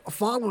people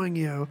following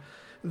you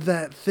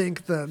that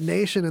think the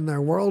nation and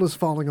their world is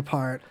falling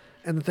apart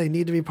and that they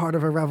need to be part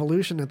of a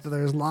revolution, that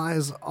there's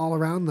lies all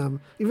around them,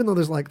 even though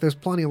there's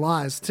plenty of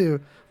lies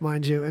too,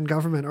 mind you, in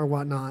government or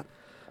whatnot.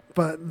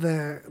 but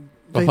they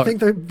But- think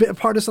they're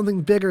part of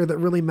something bigger that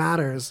really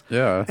matters.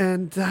 Yeah.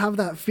 And to have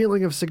that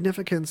feeling of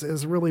significance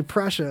is really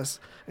precious,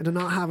 and to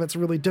not have it's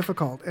really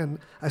difficult. And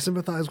I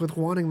sympathize with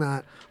wanting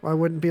that, or I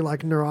wouldn't be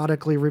like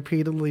neurotically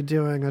repeatedly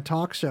doing a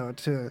talk show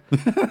to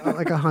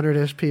like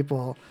 100-ish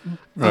people.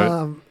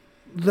 Right.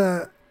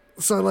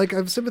 So like I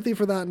have sympathy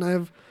for that, and I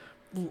have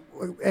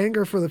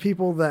anger for the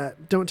people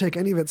that don't take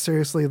any of it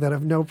seriously, that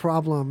have no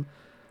problem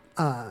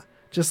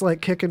just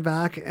like kicking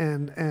back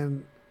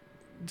and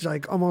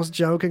like almost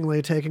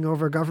jokingly taking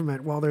over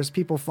government while there's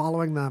people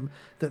following them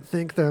that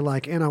think they're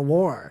like in a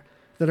war,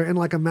 that are in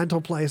like a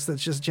mental place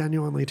that's just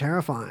genuinely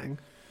terrifying.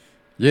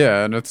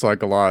 Yeah, and it's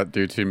like a lot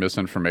due to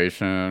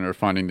misinformation or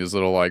finding these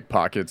little like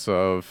pockets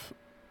of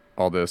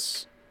all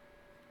this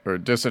or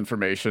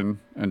disinformation,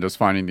 and just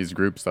finding these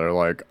groups that are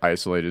like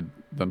isolated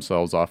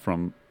themselves off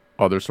from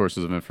other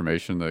sources of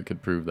information that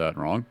could prove that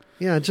wrong.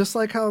 Yeah, just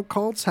like how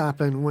cults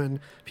happen when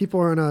people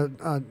are in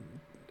a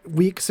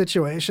weak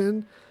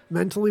situation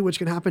mentally, which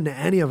can happen to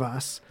any of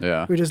us.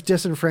 Yeah. We're just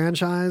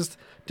disenfranchised,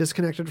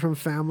 disconnected from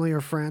family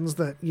or friends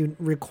that you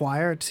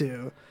require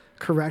to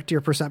correct your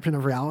perception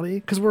of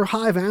reality. Because we're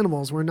hive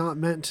animals. We're not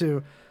meant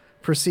to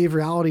perceive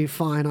reality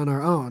fine on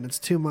our own. It's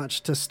too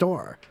much to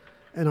store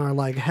in our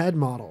like head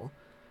model.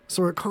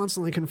 So we're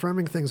constantly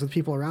confirming things with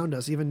people around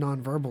us, even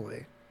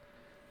non-verbally.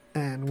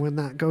 And when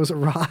that goes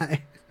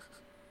awry,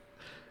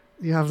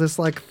 you have this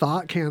like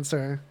thought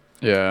cancer.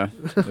 Yeah.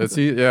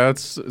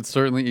 It's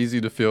certainly easy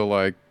to feel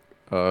like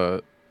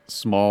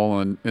small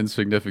and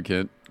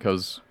insignificant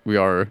because we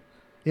are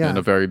in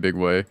a very big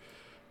way.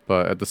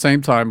 But at the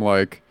same time,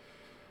 like,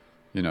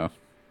 you know,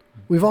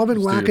 we've all been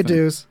just do your thing.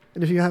 wackadoos.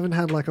 And if you haven't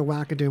had like a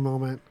wackadoo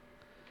moment,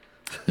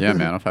 Yeah,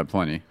 man, I've had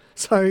plenty.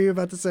 sorry, you're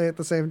about to say at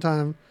the same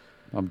time,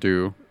 I'm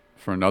due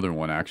for another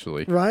one,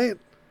 actually. right?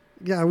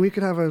 Yeah, we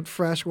could have a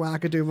fresh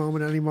wackadoo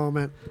moment any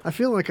moment. I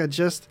feel like I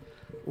just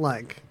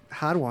like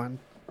had one.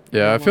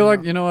 Yeah, I feel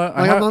like, you know what?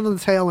 Like I'm on the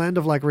tail end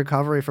of like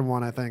recovery from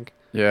one, I think.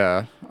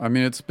 Yeah, I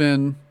mean, it's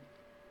been,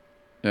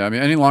 yeah, I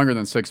mean, any longer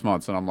than 6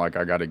 months, and I'm like,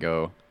 I gotta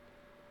go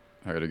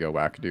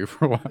wackadoo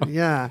for a while.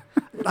 Yeah.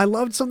 I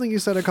loved something you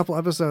said a couple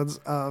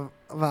episodes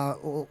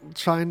about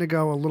trying to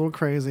go a little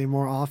crazy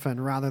more often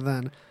rather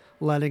than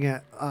letting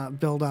it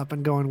build up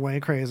and going way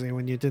crazy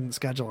when you didn't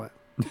schedule it.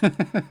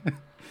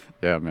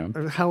 Yeah, man.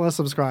 Hella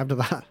subscribe to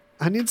that.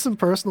 I need some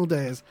personal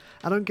days.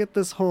 I don't get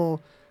this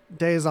whole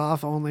days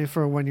off only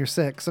for when you're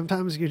sick.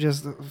 Sometimes you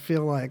just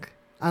feel like,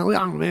 I don't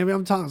know,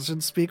 maybe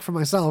should speak for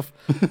myself.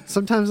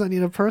 Sometimes I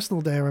need a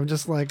personal day where I'm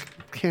just like,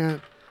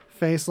 can't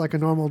face like a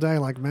normal day,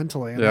 like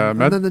mentally. And, Yeah,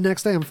 then the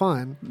next day I'm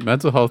fine.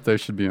 Mental health day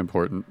should be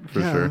important for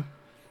Yeah. sure.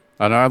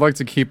 I know I'd like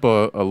to keep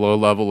a low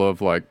level of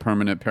like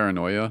permanent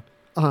paranoia,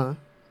 Uh-huh.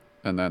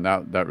 and then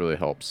that really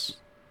helps.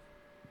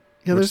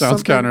 Yeah, Which there's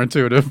sounds something-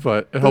 counterintuitive,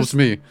 but it helps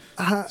me.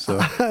 So.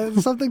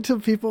 something to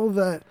people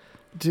that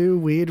do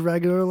weed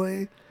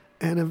regularly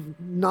and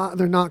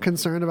they're not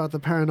concerned about the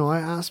paranoia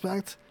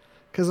aspect.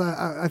 Because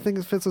I think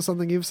it fits with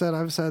something you've said.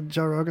 I've said,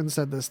 Joe Rogan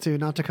said this too,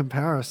 not to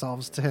compare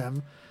ourselves to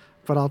him,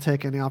 but I'll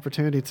take any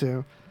opportunity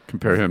to.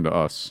 Compare him to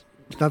us.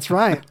 That's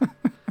right.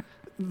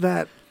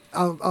 That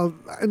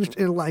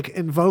like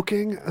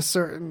invoking a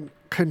certain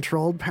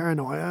controlled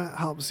paranoia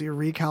helps you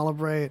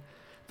recalibrate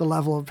the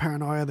level of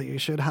paranoia that you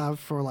should have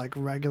for like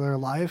regular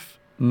life.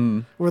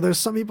 Where there's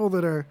some people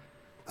that are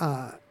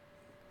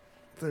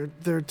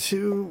they're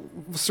too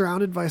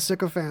surrounded by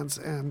sycophants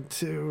and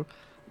too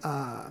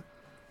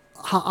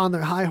on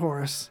their high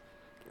horse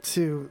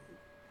to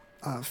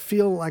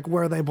feel like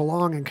where they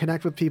belong and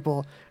connect with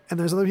people. And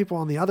there's other people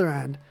on the other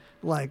end,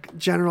 like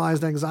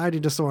generalized anxiety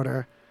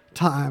disorder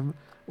time,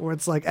 where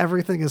it's like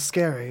everything is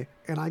scary.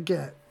 And I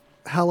get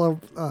hella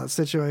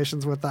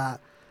situations with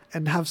that,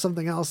 and have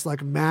something else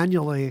like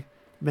manually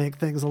make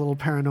things a little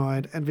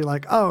paranoid and be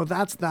like, oh,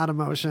 that's that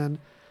emotion.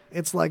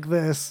 It's like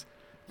this.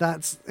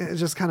 It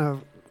just kind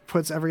of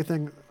puts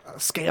everything,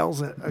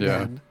 scales it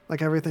again. Yeah.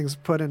 Like everything's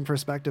put in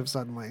perspective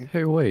suddenly.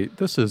 Hey, wait,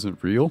 this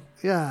isn't real.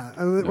 Yeah.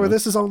 Or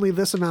this is only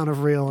this amount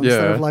of real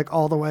instead of like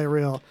all the way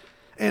real.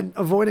 And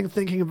avoiding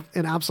thinking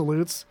in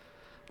absolutes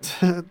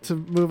to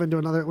move into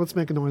another. Let's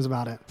make a noise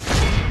about it.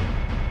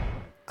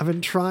 I've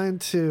been trying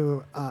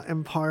to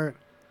impart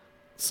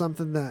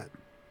something that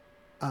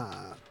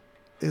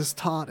is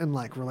taught in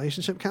like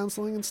relationship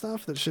counseling and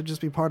stuff that should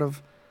just be part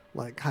of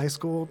like high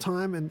school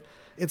time. And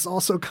it's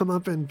also come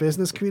up in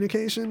business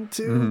communication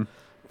too,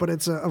 but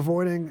it's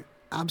avoiding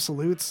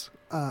absolutes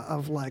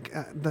of like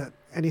that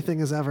anything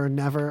is ever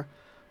never.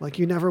 Like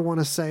you never want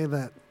to say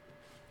that.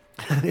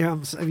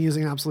 I'm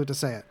using an absolute to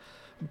say it,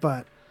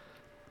 but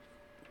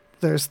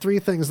there's 3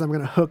 things that I'm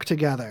going to hook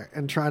together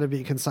and try to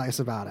be concise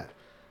about it.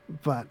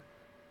 But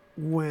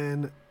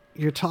when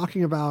you're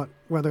talking about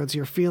whether it's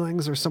your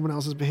feelings or someone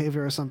else's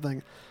behavior or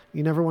something,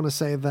 you never want to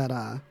say that,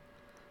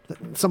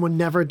 that someone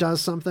never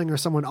does something or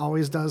someone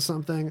always does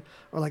something,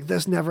 or like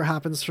this never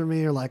happens for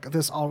me, or like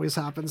this always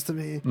happens to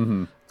me.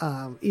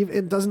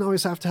 It doesn't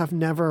always have to have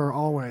never or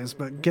always,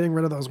 but getting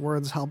rid of those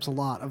words helps a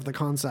lot of the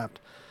concept.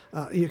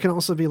 You can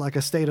also be like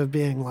a state of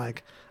being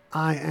like,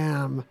 I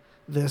am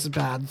this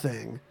bad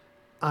thing.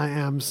 I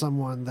am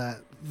someone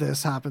that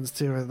this happens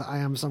to, or I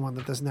am someone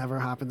that this never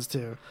happens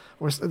to.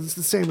 Or it's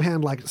the same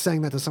hand, like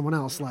saying that to someone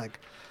else, like,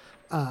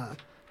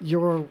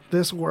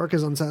 this work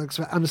is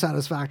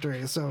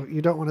unsatisfactory. So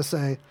you don't want to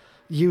say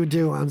you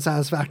do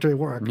unsatisfactory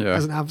work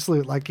as an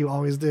absolute, like you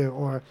always do,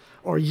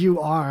 or you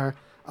are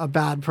a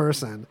bad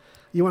person.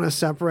 You want to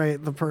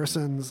separate the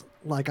person's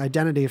like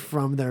identity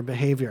from their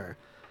behavior.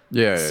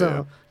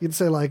 So you'd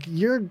say like,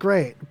 you're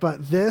great,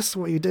 but this,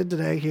 what you did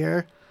today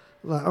here,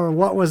 or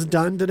what was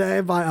done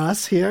today by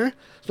us here,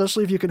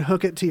 especially if you can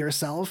hook it to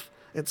yourself,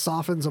 it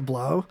softens a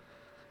blow.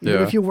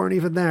 Even if you weren't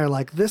even there,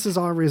 like, this is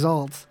our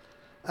result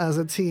as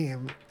a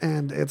team,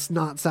 and it's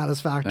not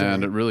satisfactory.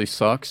 And it really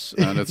sucks,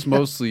 and it's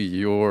mostly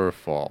your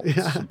fault.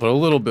 But a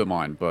little bit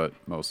mine, but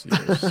mostly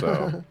yours.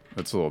 So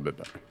it's a little bit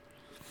better.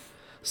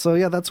 So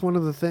yeah, that's one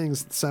of the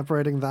things,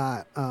 separating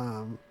that,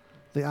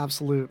 the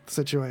absolute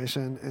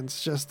situation. And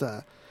it's just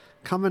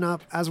coming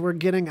up as we're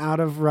getting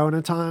out of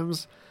Rona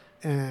times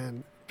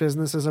and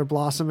businesses are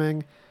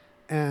blossoming,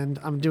 and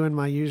I'm doing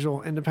my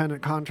usual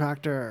independent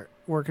contractor,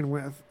 working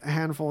with a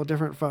handful of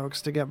different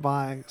folks to get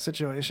by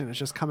situation. It's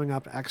just coming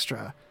up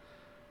extra.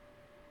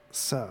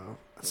 So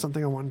that's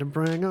something I wanted to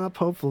bring up.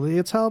 Hopefully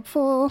it's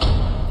helpful.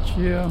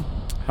 Yeah.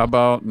 How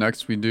about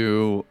next we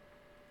do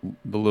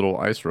the little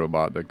ice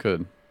robot that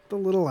could? The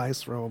little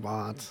ice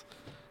robot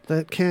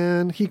that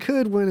he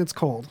could when it's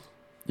cold.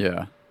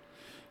 Yeah.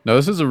 No,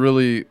 this is a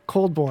really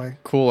cold boy.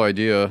 Cool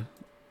idea.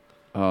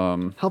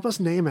 Help us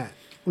name it.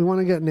 We want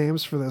to get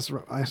names for this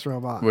ice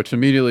robot. Which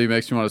immediately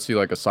makes me want to see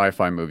like a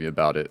sci-fi movie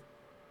about it.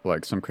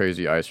 Like some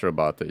crazy ice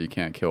robot that you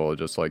can't kill. It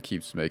just like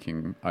keeps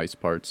making ice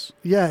parts.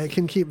 Yeah, it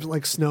can keep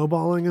like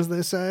snowballing, as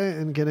they say,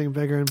 and getting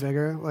bigger and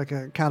bigger, like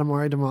a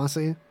Katamari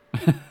Damacy.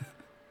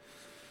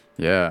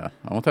 Yeah,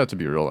 I want that to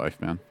be real life,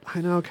 man.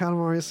 I know,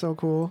 Katamari is so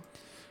cool.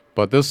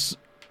 But this,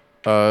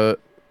 they're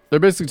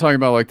basically talking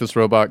about like this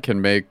robot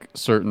can make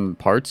certain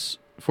parts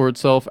for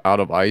itself out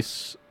of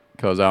ice,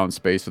 because out in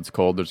space it's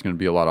cold, there's going to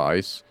be a lot of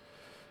ice.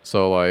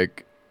 So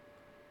like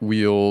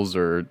wheels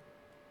or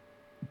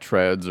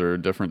treads or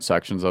different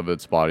sections of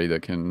its body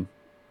that can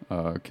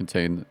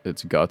contain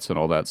its guts and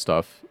all that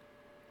stuff,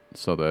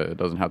 so that it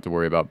doesn't have to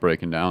worry about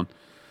breaking down,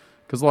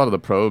 because a lot of the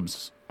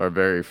probes are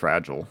very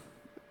fragile.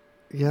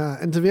 Yeah,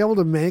 and to be able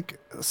to make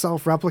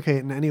self-replicate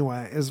in any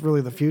way is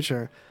really the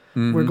future.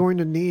 Mm-hmm. We're going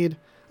to need...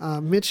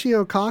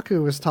 Michio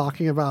Kaku was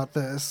talking about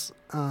this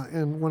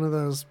in one of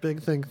those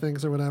big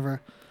things or whatever.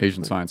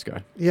 Asian science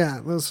guy. Yeah,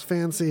 those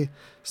fancy,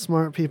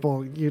 smart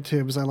people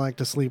YouTubes I like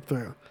to sleep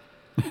through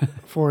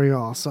for you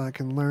all, so I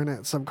can learn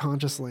it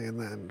subconsciously and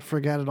then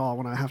forget it all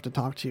when I have to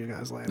talk to you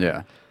guys later.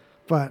 Yeah.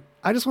 But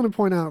I just want to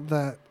point out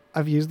that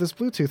I've used this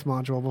Bluetooth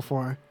module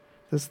before.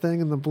 This thing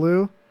in the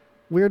blue.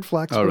 Weird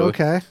flex, but really?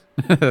 Okay.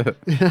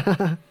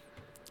 Yeah.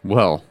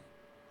 Well.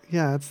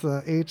 Yeah, it's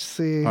the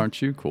HC...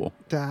 Aren't you cool?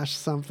 ...dash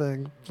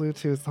something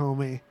Bluetooth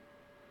homie.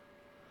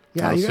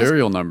 Yeah,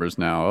 serial numbers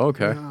now.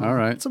 Okay, all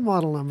right. It's a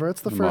model number. It's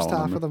the first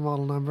half of the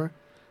model number.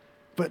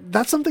 But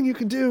that's something you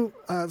can do.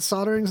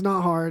 Soldering's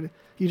not hard.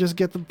 You just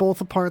get both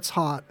the parts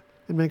hot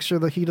and make sure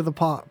the heat of the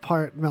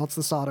part melts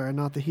the solder and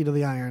not the heat of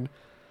the iron.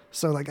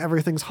 So like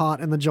everything's hot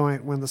in the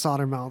joint when the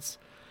solder melts.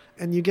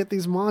 And you get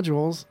these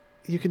modules.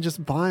 You can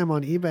just buy them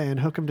on eBay and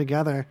hook them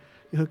together.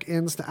 You hook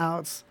ins to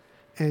outs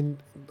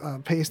and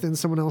paste in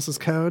someone else's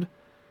code.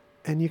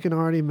 And you can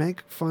already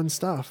make fun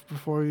stuff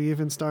before you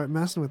even start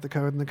messing with the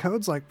code. And the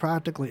code's like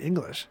practically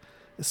English.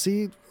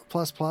 C++ and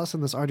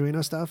this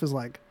Arduino stuff is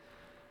like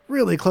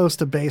really close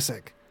to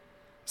basic.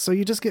 So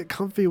you just get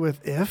comfy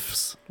with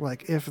ifs,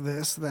 like if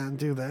this, then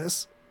do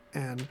this,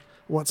 and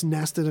what's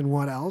nested and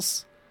what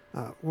else.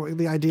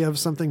 The idea of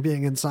something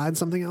being inside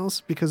something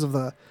else because of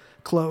the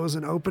close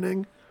and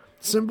opening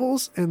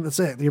symbols, and that's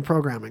it. You're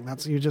programming.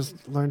 You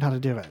just learned how to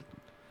do it.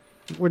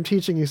 We're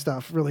teaching you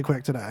stuff really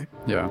quick today.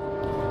 Yeah.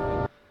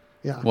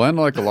 Yeah. Well, and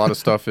like a lot of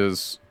stuff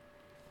is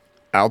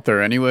out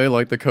there anyway.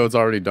 Like the code's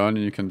already done,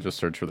 and you can just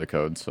search for the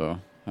code. So,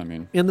 I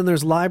mean. And then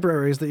there's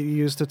libraries that you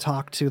use to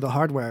talk to the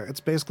hardware.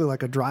 It's basically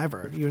like a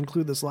driver. You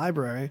include this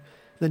library,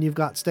 then you've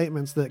got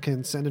statements that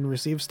can send and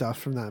receive stuff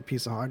from that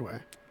piece of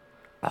hardware.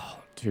 Oh,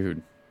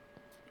 dude.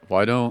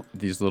 Why don't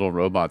these little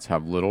robots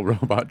have little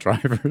robot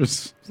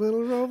drivers?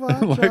 Little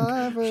robot like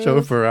drivers.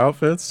 Chauffeur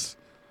outfits?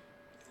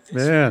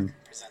 Man.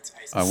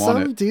 I want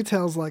Some it.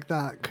 details like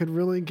that could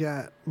really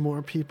get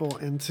more people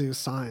into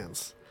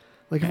science.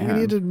 Like, if we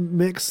need to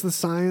mix the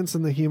science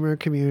and the humor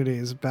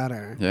communities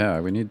better. Yeah,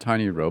 we need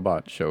tiny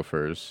robot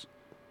chauffeurs.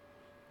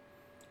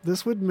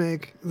 This would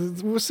make...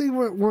 We'll see,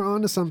 we're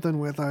onto something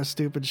with our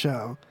stupid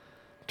show.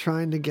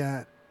 Trying to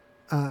get...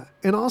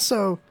 and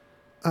also,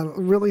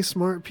 really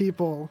smart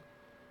people...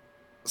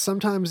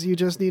 Sometimes you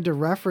just need to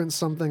reference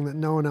something that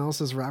no one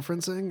else is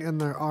referencing, and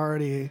they're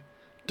already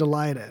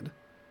delighted.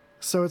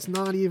 So it's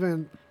not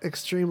even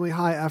extremely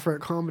high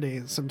effort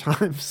comedy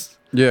sometimes.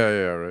 Yeah,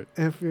 right.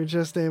 If you're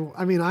just able...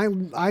 I mean,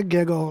 I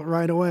giggle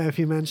right away if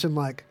you mention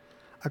like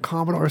a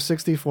Commodore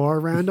 64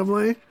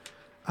 randomly.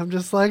 I'm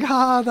just like,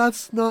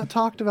 that's not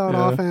talked about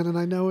Yeah. often, and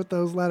I know what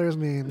those letters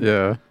mean.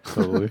 Yeah,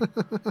 totally.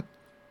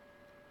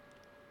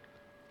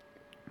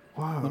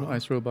 Wow. Little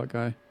ice robot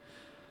guy.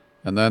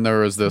 And then there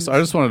was this. I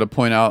just wanted to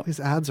point out These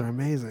ads are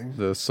amazing.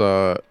 this.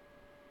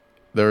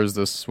 There's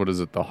this. What is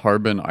it? The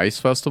Harbin Ice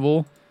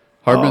Festival,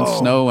 Harbin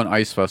Snow and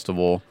Ice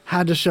Festival,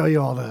 Had to show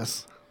you all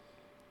this.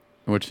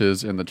 which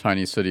is in the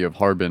Chinese city of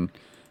Harbin.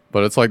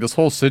 But it's like this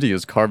whole city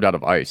is carved out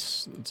of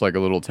ice. It's like a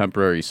little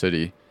temporary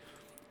city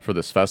for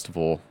this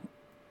festival,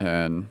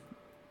 and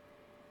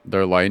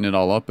they're lighting it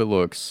all up. It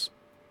looks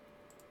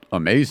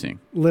amazing.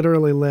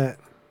 Literally lit.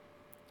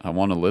 I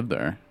want to live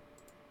there,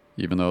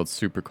 even though it's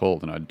super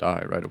cold and I'd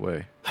die right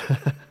away.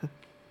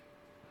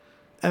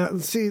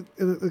 See,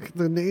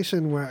 the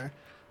nation where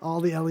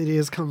all the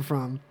LEDs come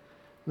from,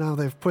 now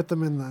they've put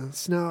them in the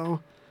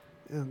snow,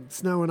 and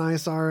snow and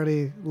ice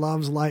already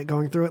loves light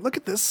going through it. Look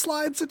at this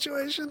slide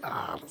situation.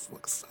 This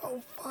looks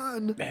so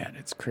fun. Man,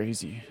 it's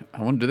crazy.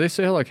 I wonder, do they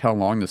say how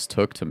long this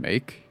took to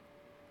make?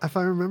 If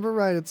I remember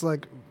right, it's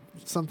like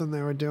something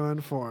they were doing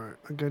for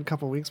a good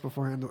couple weeks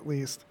beforehand at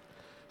least.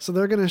 So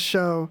they're going to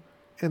show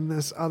in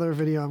this other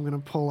video I'm going to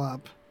pull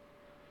up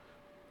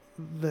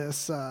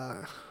this,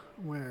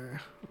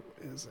 where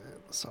is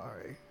it?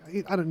 Sorry.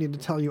 I don't need to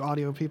tell you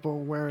audio people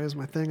where is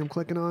my thing I'm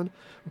clicking on.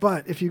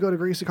 But if you go to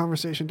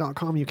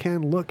greasyconversation.com, you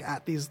can look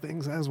at these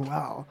things as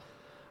well.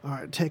 All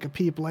right, take a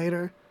peep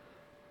later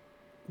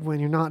when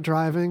you're not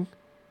driving.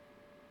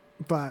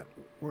 But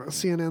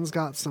CNN's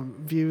got some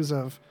views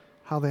of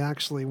how they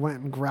actually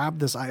went and grabbed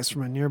this ice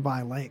from a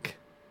nearby lake.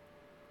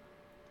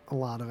 A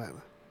lot of it.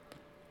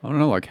 I don't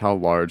know how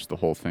large the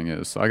whole thing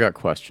is. I got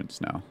questions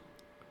now.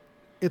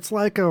 It's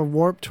like a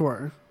Warp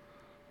Tour.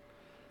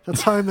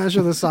 That's how I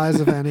measure the size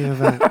of any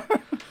event.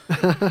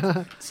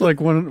 It's like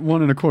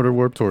 1.25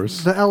 Warp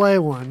Tours. The LA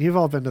one. You've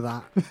all been to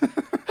that.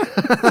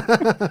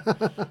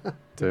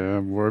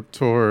 Damn, Warp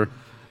Tour.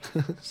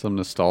 Some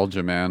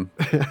nostalgia, man.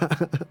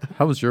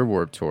 How was your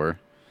Warp Tour?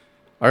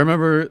 I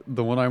remember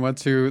the one I went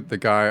to, the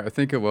guy, I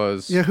think it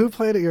was... Yeah, who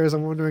played at yours?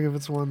 I'm wondering if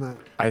it's one that...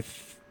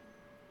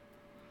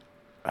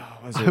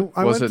 Was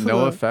went it to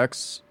No the-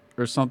 Effects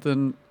or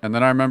something? And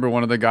then I remember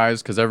one of the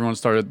guys, because everyone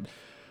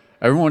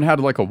had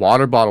a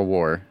water bottle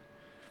war.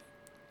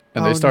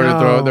 And they started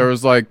throwing, there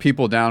was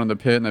people down in the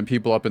pit and then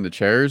people up in the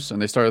chairs,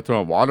 and they started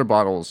throwing water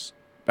bottles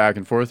back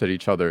and forth at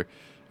each other.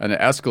 And it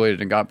escalated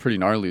and got pretty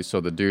gnarly, so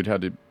the dude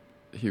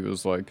he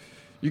was like,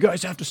 "You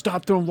guys have to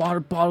stop throwing water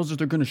bottles or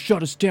they're going to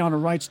shut us down, all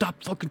right?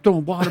 Stop fucking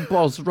throwing water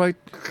bottles, all right?"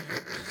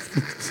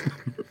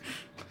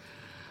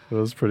 It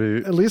was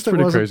pretty. At least it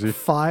pretty wasn't crazy.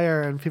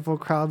 fire and people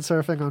crowd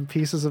surfing on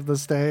pieces of the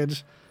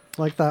stage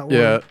like that one.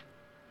 Yeah.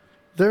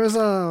 There's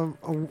a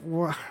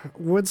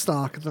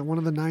Woodstock, one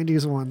of the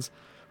 90s ones,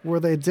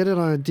 where they did it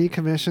on a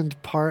decommissioned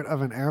part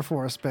of an Air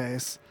Force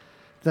base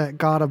that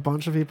got a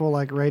bunch of people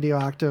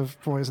radioactive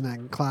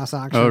poisoning, class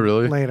action. Oh,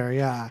 really? Later,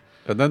 yeah.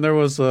 And then there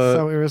was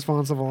So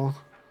irresponsible.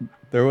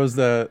 there was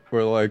that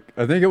where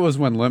I think it was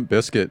when Limp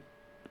Bizkit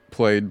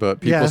played, but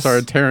people Yes.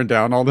 started tearing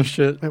down all the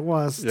shit. It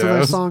was. Yeah, to it their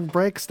was- song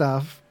Break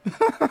Stuff.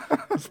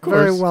 It's course.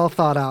 very well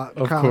thought out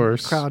Of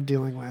course. crowd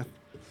dealing with.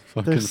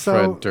 Fucking so-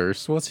 Fred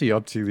Durst. What's he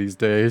up to these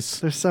days?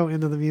 They're so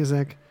into the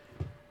music.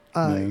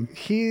 Man.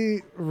 He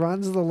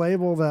runs the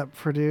label that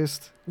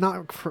produced,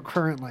 not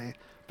currently,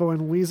 but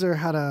when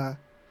Weezer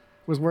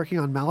was working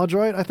on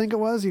Maladroit, I think it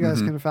was. You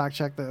guys Mhm. can fact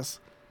check this.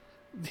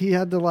 He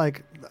had to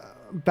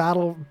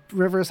battle.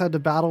 Rivers had to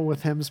battle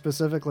with him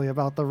specifically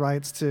about the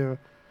rights to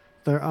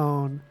their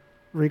own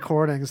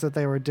recordings that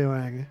they were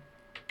doing,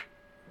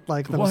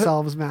 What?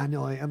 themselves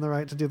manually, and the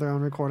right to do their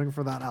own recording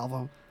for that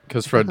album.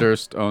 Because Fred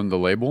Durst owned the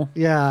label?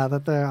 Yeah,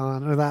 that they're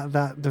on, or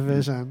that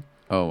division,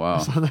 Oh, wow.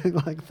 something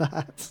like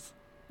that.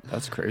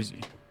 That's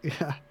crazy.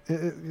 Yeah,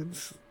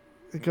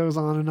 it goes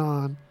on and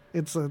on.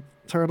 It's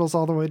turtles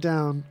all the way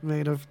down,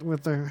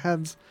 with their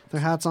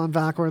hats on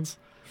backwards.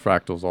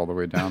 Fractals all the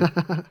way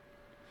down.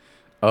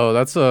 Oh,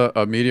 that's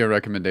a media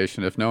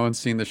recommendation. If no one's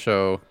seen the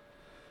show,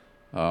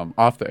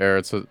 Off the Air,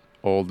 it's an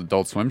old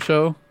Adult Swim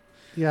show.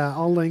 Yeah,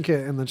 I'll link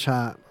it in the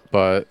chat.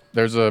 But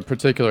there's a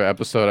particular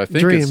episode, I think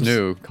Dreams. it's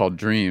new, called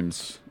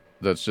Dreams,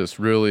 that's just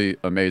really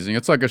amazing.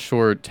 It's like a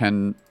short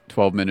 10,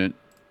 12-minute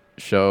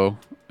show,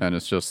 and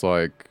it's just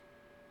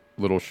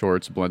little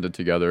shorts blended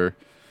together.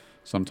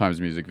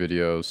 Sometimes music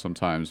videos,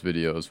 sometimes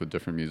videos with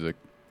different music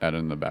added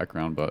in the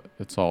background, but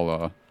it's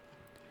all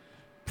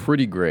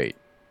pretty great.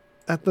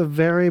 At the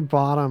very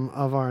bottom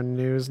of our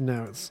news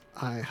notes,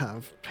 I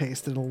have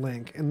pasted a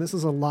link, and this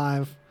is a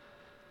live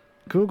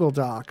Google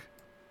Doc.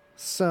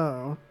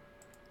 So,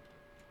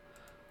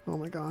 oh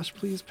my gosh,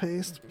 please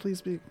paste.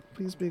 Please be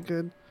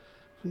good.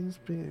 Please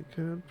be a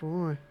good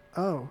boy.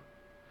 Oh,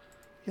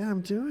 yeah,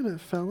 I'm doing it,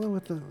 fella,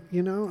 with the,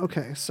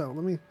 okay, so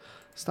let me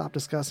stop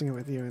discussing it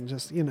with you and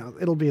just,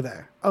 it'll be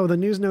there. Oh, the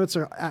news notes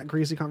are at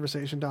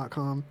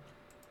greasyconversation.com,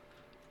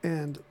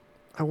 and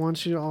I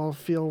want you to all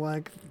feel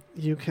like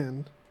you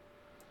can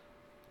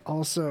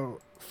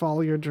also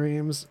follow your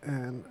dreams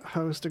and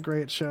host a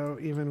great show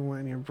even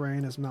when your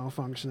brain is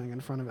malfunctioning in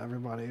front of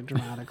everybody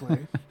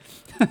dramatically.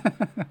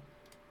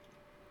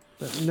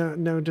 That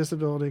no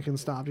disability can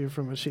stop you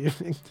from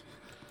achieving,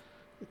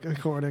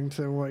 according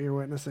to what you're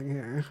witnessing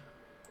here.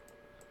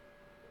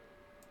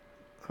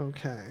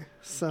 Okay,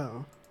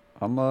 so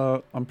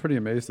I'm pretty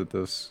amazed at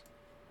this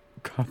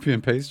copy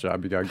and paste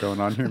job you got going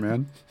on here,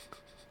 man.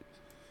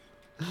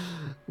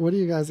 What are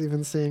you guys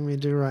even seeing me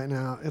do right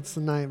now? It's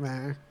a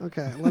nightmare.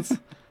 Okay, let's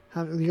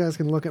have you guys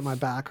can look at my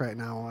back right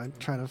now while I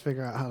try to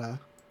figure out how to.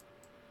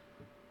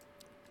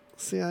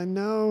 See, I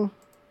know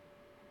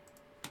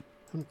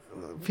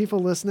people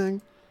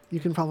listening,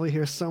 you can probably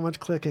hear so much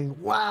clicking.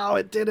 Wow,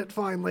 it did it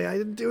finally. I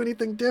didn't do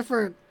anything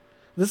different.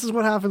 This is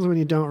what happens when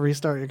you don't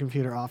restart your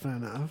computer often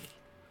enough.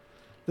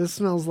 This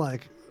smells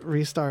like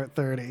restart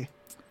 30.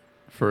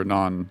 For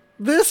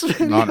This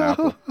video.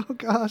 non-Apple. Oh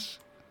gosh.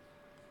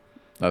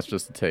 That's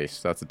just a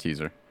taste. That's a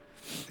teaser.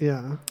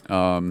 Yeah.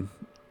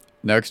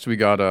 Next we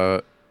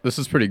got this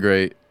is pretty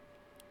great.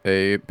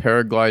 A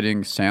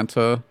paragliding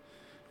Santa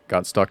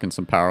got stuck in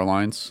some power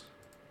lines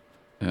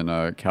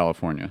in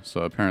California.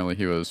 So apparently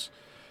he was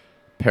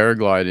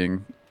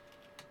paragliding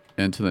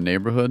into the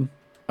neighborhood,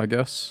 I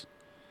guess,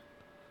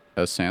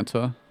 as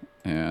Santa.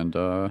 And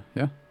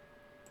yeah,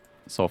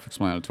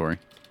 self-explanatory.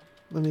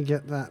 Let me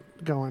get that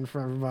going for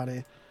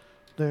everybody.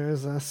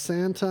 There's a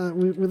Santa.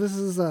 This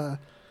is a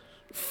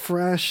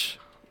fresh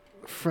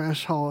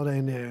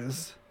holiday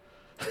news.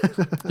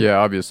 Yeah,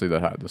 obviously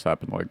this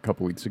happened like a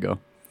couple weeks ago.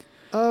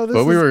 Oh, this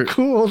is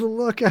cool to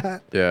look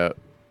at. Yeah,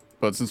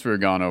 but since we were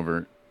gone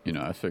over,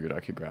 I figured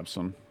I could grab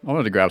some. I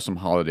wanted to grab some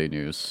holiday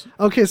news.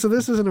 Okay, so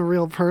this isn't a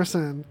real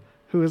person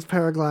who is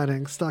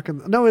paragliding stuck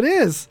in. No, it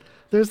is.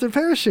 There's the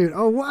parachute.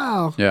 Oh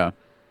wow. Yeah.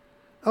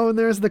 Oh, and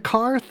there's the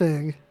car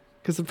thing,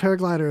 because the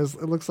paraglider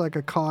it looks like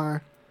a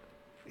car,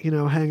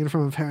 hanging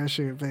from a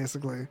parachute,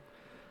 basically.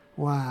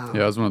 Wow.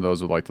 Yeah, it was one of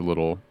those with like the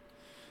little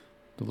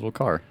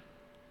car.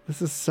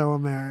 This is so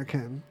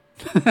American.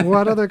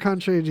 What other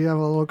country do you have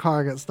a little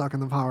car get stuck in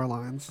the power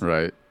lines?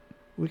 Right.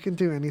 We can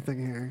do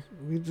anything here.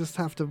 We just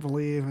have to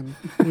believe and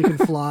we can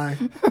fly.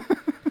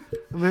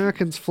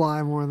 Americans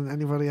fly more than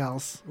anybody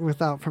else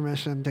without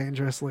permission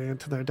dangerously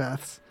into their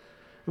deaths.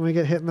 And we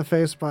get hit in the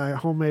face by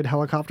homemade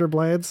helicopter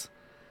blades.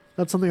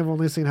 That's something I've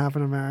only seen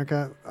happen in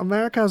America.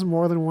 America has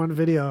more than one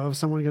video of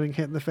someone getting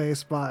hit in the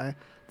face by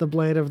the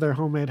blade of their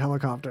homemade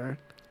helicopter.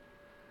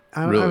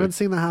 I haven't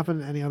seen that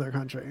happen in any other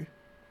country.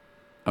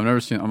 I've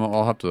never seen.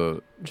 I'll have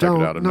to check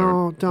it out.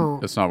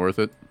 Don't. It's not worth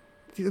it.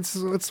 It's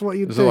what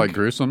you think. Is it like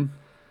gruesome?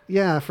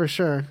 Yeah, for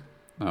sure.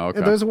 Oh,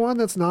 okay. There's one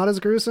that's not as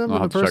gruesome,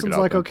 and the person's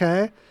like,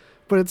 okay,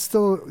 but it's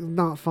still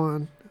not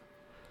fun.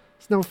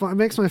 It's no fun. It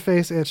makes my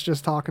face itch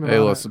just talking about it.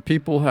 Hey, listen,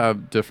 people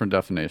have different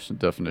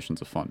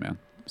definitions of fun, man.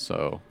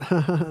 So,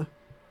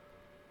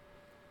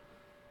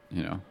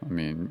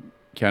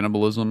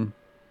 cannibalism.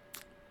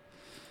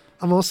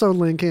 I'm also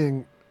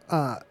linking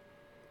a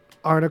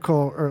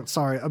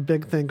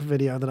Big Think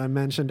video that I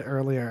mentioned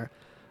earlier,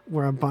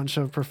 where a bunch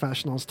of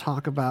professionals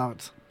talk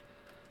about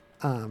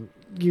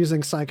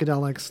using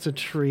psychedelics to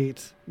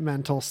treat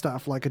mental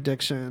stuff like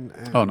addiction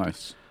and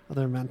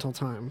other mental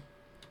time.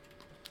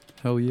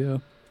 Hell yeah.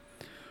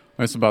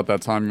 It's about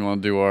that time. You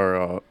want to do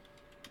our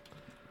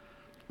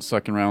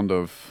second round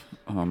of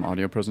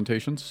audio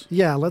presentations?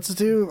 Yeah, let's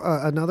do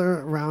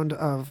another round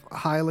of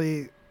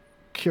highly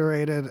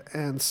curated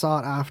and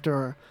sought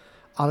after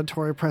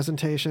auditory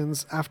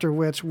presentations, during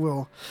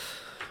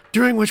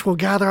which we'll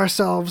gather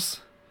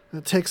ourselves,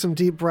 take some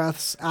deep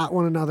breaths at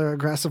one another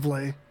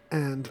aggressively,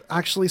 and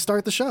actually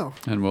start the show.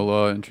 And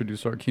we'll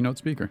introduce our keynote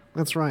speaker.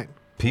 That's right.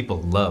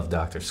 People love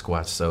Dr.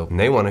 Squatch soap, and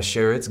they want to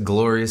share its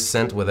glorious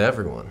scent with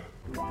everyone.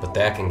 But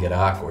that can get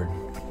awkward.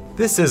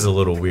 This is a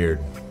little weird,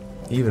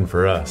 even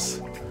for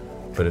us,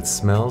 but it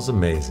smells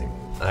amazing.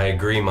 I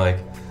agree, Mike.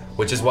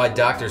 Which is why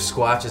Dr.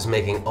 Squatch is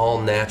making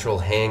all-natural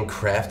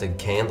handcrafted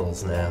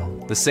candles now.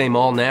 The same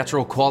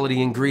all-natural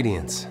quality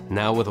ingredients,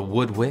 now with a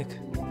wood wick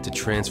to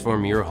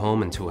transform your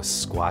home into a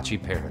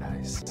squatchy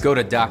paradise. Go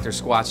to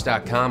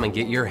drsquatch.com and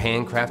get your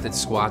handcrafted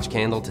Squatch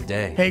candle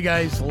today. Hey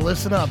guys,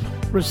 listen up.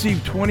 Receive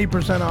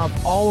 20% off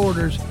all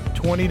orders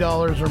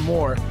 $20 or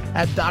more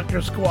at Dr.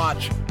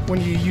 Squatch when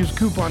you use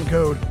coupon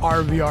code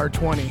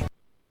RVR20.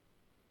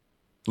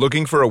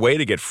 Looking for a way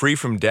to get free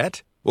from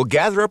debt? Well,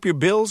 gather up your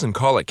bills and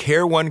call a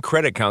Care One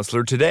credit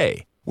counselor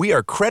today. We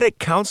are credit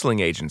counseling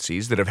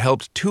agencies that have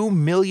helped 2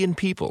 million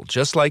people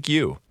just like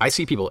you. I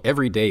see people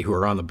every day who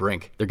are on the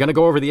brink. They're going to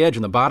go over the edge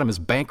and the bottom is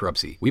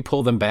bankruptcy. We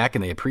pull them back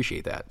and they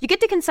appreciate that. You get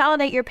to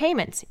consolidate your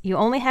payments. You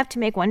only have to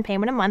make one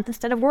payment a month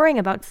instead of worrying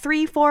about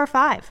 3, 4, or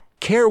 5.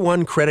 Care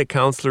One credit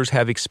counselors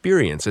have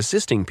experience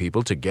assisting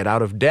people to get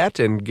out of debt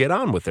and get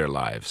on with their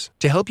lives.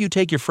 To help you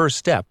take your first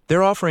step,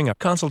 they're offering a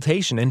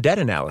consultation and debt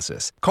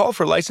analysis. Call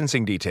for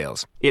licensing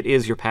details. It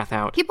is your path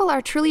out. People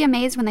are truly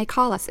amazed when they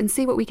call us and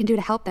see what we can do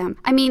to help them.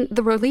 I mean,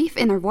 the relief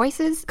in their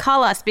voices.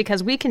 Call us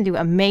because we can do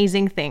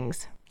amazing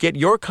things. Get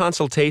your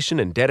consultation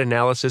and debt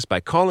analysis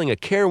by calling a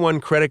Care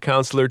One credit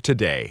counselor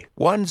today.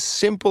 One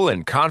simple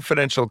and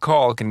confidential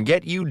call can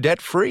get you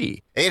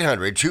debt-free.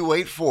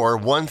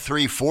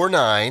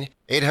 800-284-1349.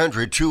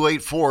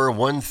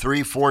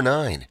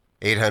 800-284-1349.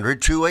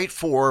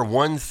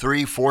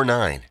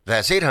 800-284-1349.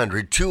 That's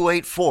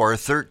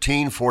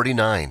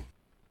 800-284-1349.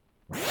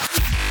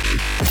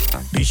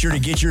 Be sure to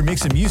get your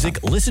mix of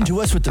music. Listen to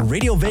us with the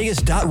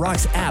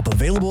RadioVegas.rocks app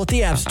available at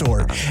the App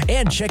Store.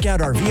 And check out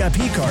our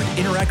VIP card,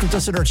 interact with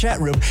us in our chat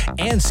room,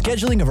 and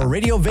scheduling of our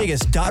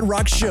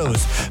RadioVegas.rocks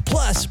shows,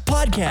 plus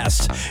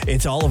podcasts.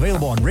 It's all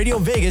available on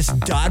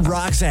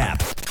RadioVegas.rocks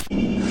app.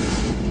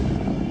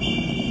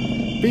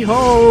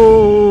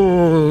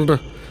 Behold!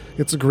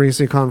 It's a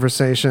greasy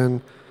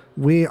conversation.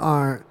 We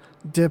are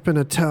dipping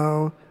a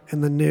toe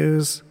in the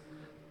news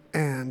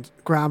and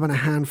grabbing a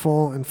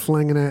handful and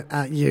flinging it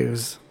at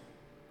yous.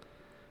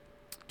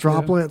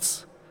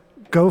 Droplets,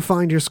 go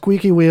find your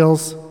squeaky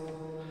wheels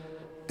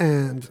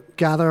and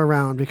gather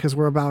around because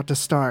we're about to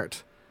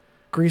start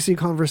Greasy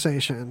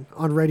Conversation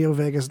on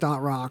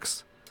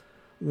RadioVegas.rocks,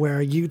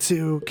 where you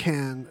two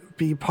can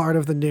be part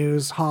of the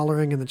news,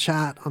 hollering in the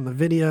chat on the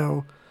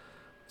video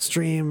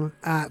stream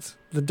at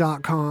the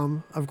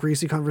 .com of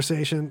Greasy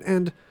Conversation.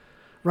 And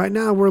right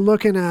now we're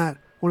looking at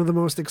one of the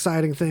most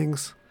exciting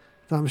things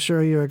that I'm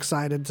sure you're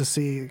excited to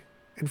see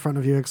in front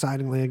of you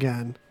excitingly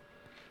again.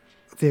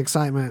 The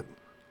excitement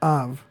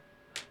of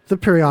the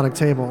periodic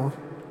table.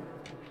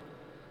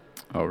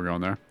 Oh, we're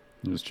going there?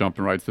 You're just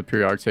jumping right to the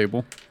periodic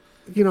table?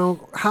 You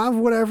know, have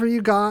whatever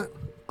you got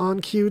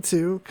on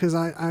Q2, because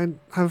I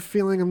have a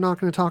feeling I'm not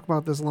going to talk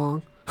about this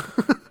long.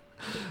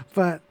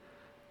 But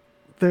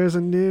there's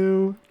a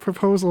new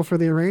proposal for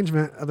the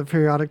arrangement of the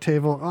periodic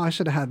table. Oh, I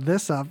should have had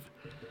this up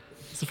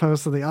as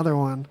opposed to the other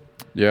one.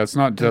 Yeah, it's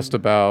not just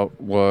about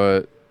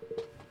what...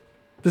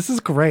 This is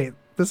great.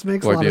 This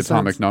makes a lot of sense. Like the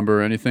atomic number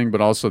or anything,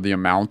 but also the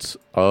amount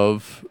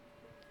of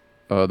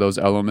those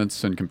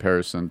elements in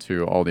comparison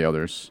to all the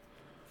others.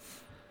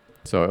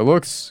 So it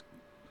looks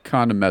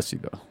kind of messy,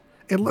 though.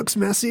 It looks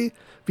messy,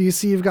 but you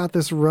see you've got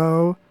this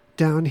row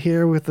down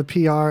here with the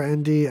PR,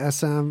 ND,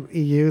 SM,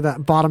 EU,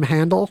 that bottom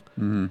handle.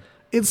 Mm-hmm.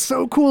 It's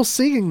so cool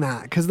seeing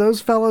that, because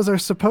those fellows are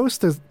supposed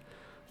to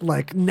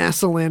like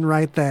nestle in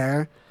right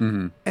there.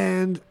 Mm-hmm.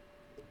 And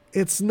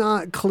it's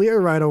not clear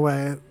right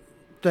away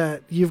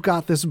that you've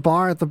got this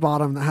bar at the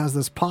bottom that has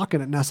this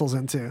pocket it nestles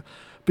into,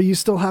 but you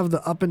still have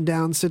the up and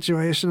down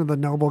situation of the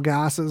noble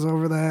gases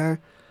over there.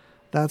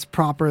 That's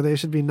proper. They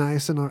should be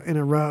nice in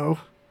a row.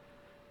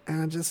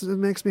 And it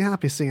makes me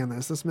happy seeing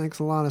this. This makes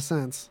a lot of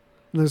sense.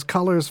 And there's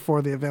colors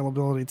for the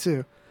availability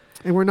too.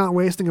 And we're not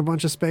wasting a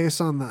bunch of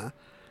space on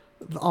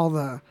all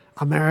the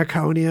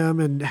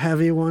Americonium and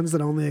heavy ones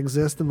that only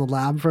exist in the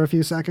lab for a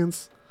few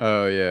seconds.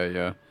 Oh,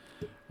 yeah.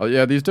 Oh,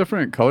 yeah, these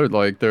different colored,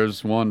 like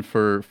there's one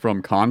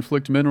from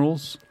Conflict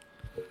Minerals.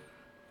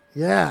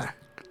 Yeah.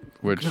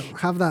 Which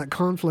have that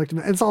conflict.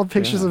 It's all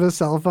pictures of a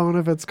cell phone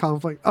if it's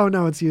conflict. Oh,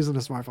 no, it's using a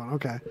smartphone.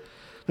 Okay.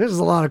 There's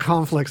a lot of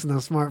conflicts in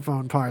those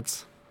smartphone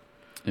parts.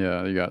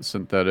 Yeah, you got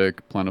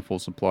synthetic, plentiful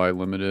supply,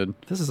 limited.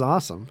 This is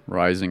awesome.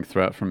 Rising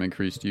threat from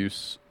increased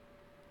use.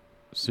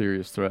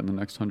 Serious threat in the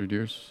next 100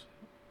 years.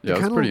 Yeah,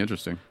 it's pretty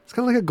interesting. It's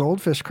kind of like a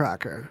goldfish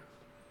cracker.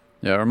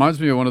 Yeah, it reminds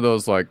me of one of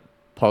those like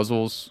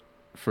puzzles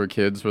for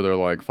kids where they're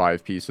like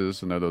 5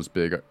 pieces and they're those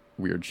big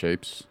weird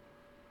shapes.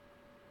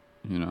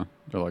 You know,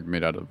 they're like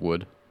made out of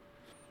wood.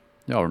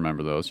 Y'all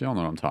remember those. Y'all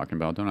know what I'm talking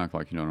about. Don't act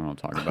like you don't know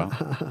what I'm talking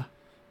about.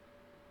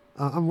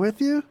 I'm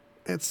with you,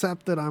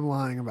 except that I'm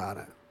lying about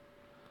it.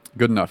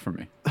 Good enough for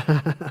me.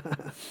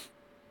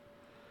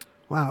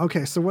 Wow,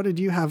 okay, so what did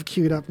you have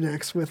queued up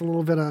next with a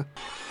little bit of...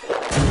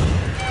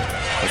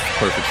 That's the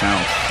perfect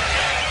sound.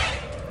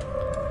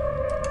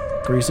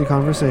 Greasy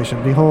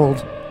Conversation.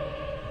 Behold.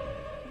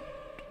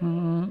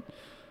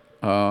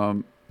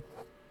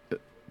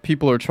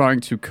 People are trying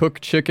to cook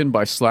chicken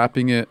by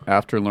slapping it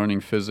after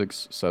learning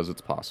physics says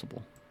it's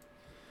possible.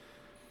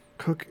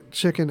 Cook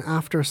chicken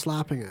after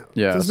slapping it?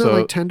 Yeah. Isn't it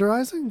like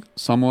tenderizing?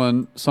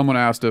 Someone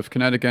asked if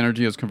kinetic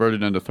energy is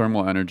converted into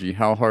thermal energy,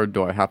 how hard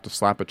do I have to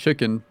slap a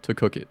chicken to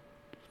cook it?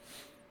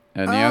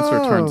 And the answer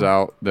turns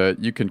out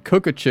that you can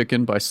cook a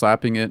chicken by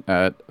slapping it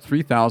at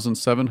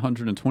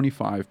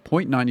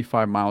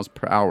 3,725.95 miles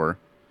per hour.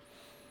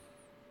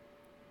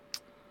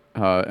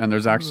 And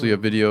there's actually a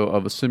video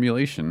of a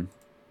simulation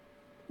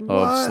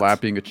of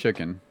slapping a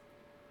chicken.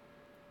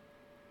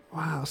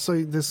 Wow.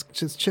 So this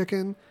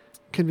chicken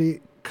can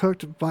be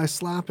cooked by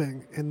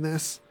slapping in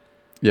this.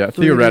 Yeah, 3D.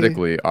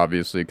 Theoretically,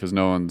 obviously, because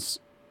no one's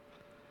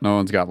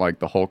got like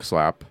the Hulk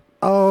slap.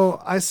 Oh,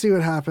 I see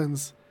what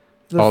happens.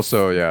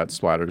 Also, yeah, it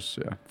splatters.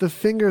 Yeah. The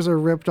fingers are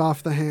ripped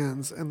off the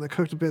hands, and the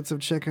cooked bits of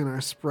chicken are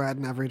spread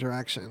in every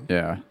direction.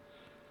 Yeah.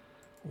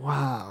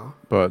 Wow.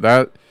 But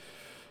that,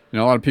 a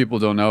lot of people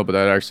don't know, but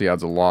that actually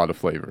adds a lot of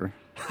flavor.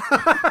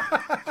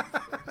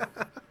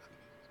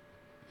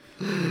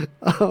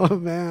 Oh,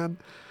 man.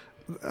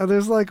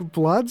 There's like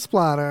blood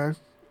splatter.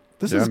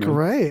 This is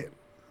great.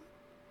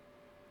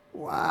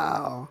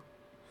 Wow.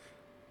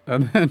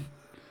 And then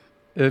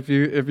if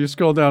you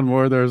scroll down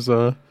more, there's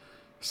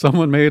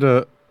someone made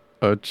a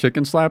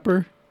chicken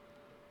slapper.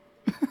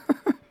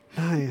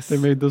 Nice. They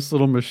made this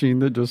little machine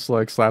that just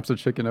like slaps a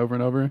chicken over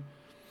and over.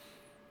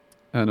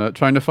 And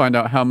trying to find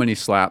out how many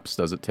slaps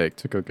does it take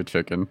to cook a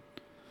chicken.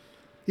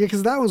 Yeah,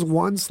 because that was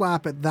one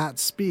slap at that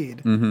speed.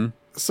 Mm-hmm.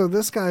 So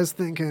this guy's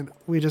thinking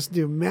we just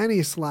do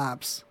many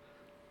slaps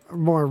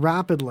more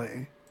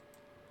rapidly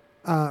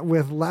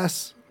with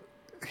less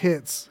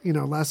hits,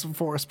 less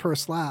force per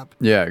slap.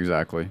 Yeah,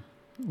 exactly.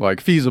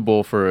 Like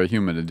feasible for a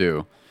human to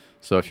do.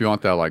 So if you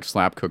want that like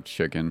slap cooked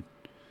chicken,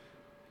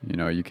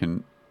 you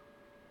can.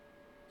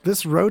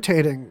 This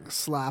rotating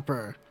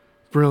slapper,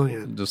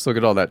 brilliant. Just look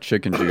at all that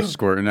chicken juice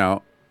squirting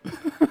out.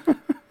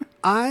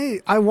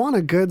 I want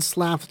a good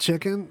slapped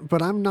chicken,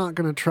 but I'm not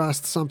going to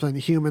trust something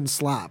human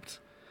slapped.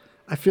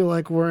 I feel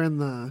like we're in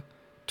the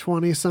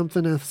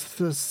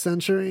 20-somethingth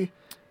century,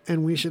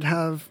 and we should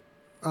have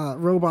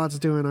robots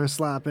doing our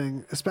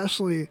slapping,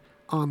 especially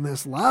on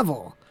this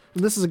level.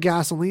 And this is a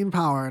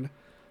gasoline-powered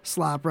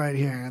slap right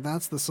here.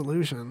 That's the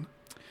solution.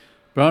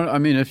 But I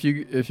mean, if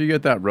you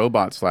get that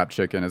robot slap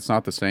chicken, it's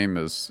not the same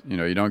as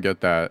you don't get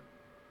that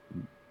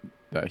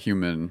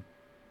human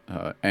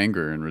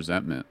anger and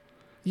resentment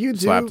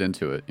slapped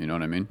into it. You know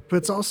what I mean? But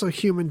it's also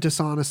human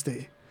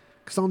dishonesty,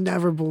 because I'll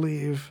never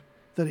believe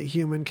that a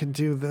human can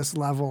do this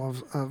level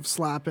of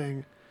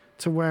slapping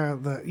to where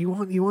you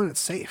want it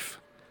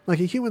safe. Like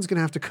a human's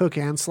gonna have to cook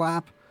and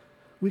slap.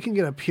 We can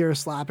get a pure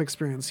slap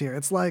experience here.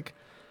 It's like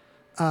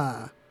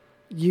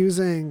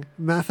using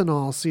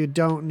methanol so you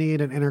don't need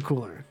an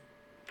intercooler.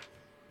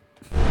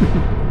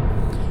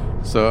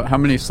 So how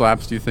many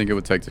slaps do you think it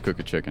would take to cook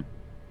a chicken,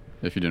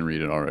 if you didn't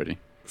read it already?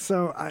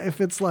 So if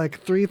it's like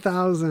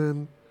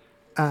 3,000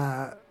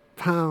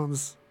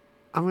 pounds,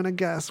 I'm going to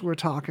guess we're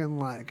talking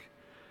like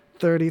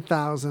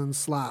 30,000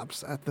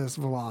 slaps at this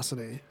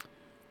velocity.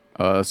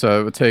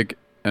 So it would take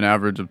an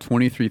average of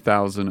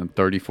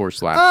 23,034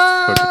 slaps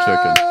to cook a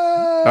chicken.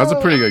 That was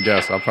a pretty good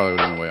guess. I probably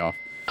would have been way off.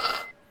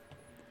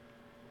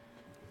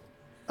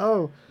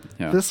 Oh,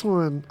 yeah. This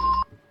one,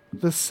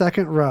 the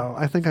second row.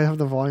 I think I have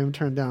the volume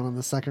turned down on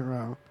the second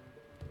row.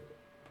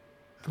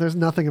 There's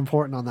nothing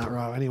important on that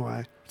row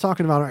anyway.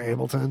 Talking about our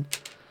Ableton.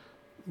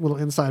 Little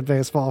inside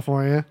baseball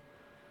for you.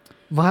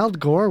 Mild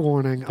gore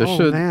warning.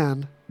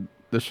 Man.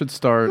 This should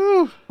start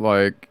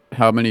like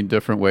how many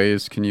different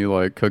ways can you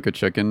like cook a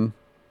chicken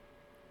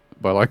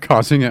by like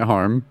causing it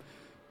harm,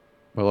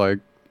 by like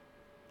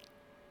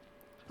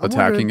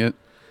attacking it.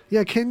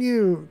 Yeah, can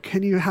you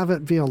have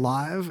it be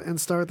alive and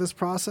start this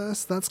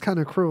process? That's kind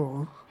of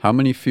cruel. How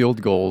many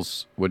field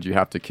goals would you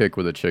have to kick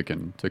with a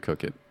chicken to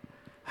cook it?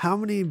 How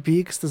many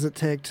beaks does it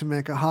take to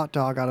make a hot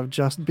dog out of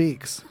just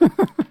beaks?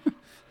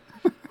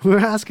 We're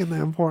asking the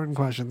important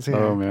questions here.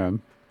 Oh,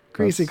 man.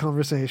 Greasy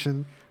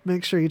conversation.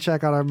 Make sure you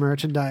check out our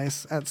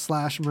merchandise at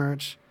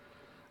 /merch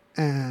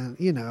and,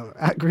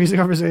 at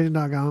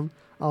greasyconversation.com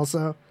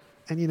also.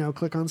 And,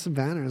 click on some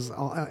banners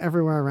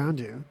everywhere around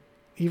you.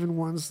 Even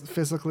ones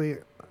physically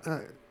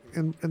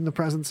in the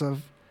presence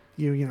of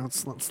you,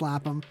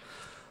 slap them.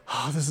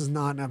 Oh, this is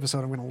not an episode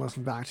I'm going to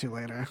listen back to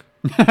later.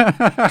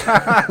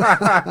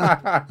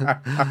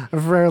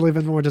 I've rarely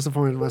been more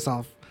disappointed in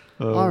myself.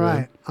 All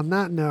right. On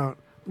that note,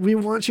 we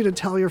want you to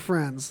tell your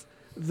friends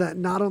that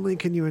not only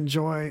can you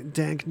enjoy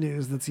dank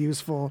news that's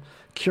useful,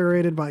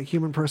 curated by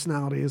human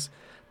personalities,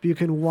 but you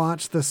can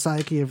watch the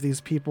psyche of these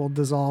people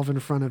dissolve in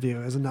front of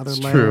you as another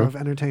layer of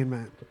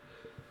entertainment.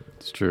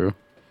 It's true.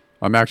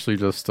 I'm actually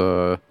just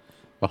a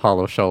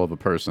hollow shell of a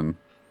person.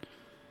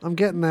 I'm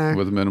getting there.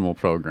 With minimal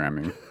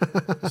programming.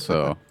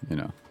 So,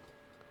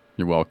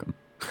 you're welcome.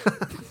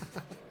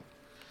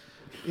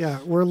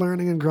 Yeah, we're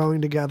learning and growing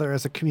together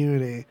as a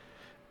community.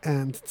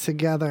 And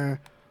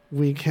together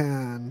we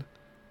can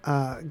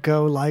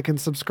go like and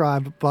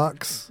subscribe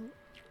Buck's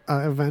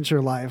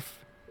Adventure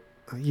Life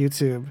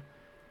YouTube.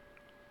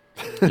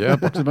 Yeah,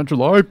 Buck's Adventure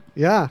Life.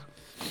 Yeah.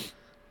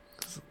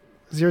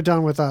 'Cause you're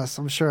done with us.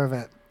 I'm sure of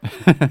it.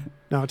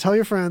 No, tell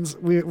your friends.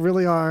 We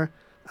really are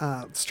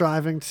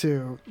striving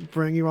to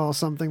bring you all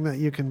something that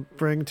you can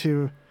bring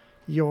to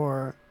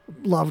your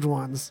loved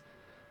ones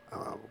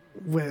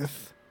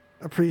with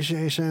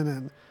appreciation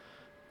and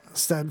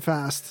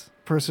steadfast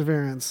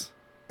perseverance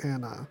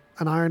and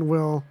an iron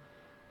will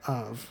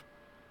of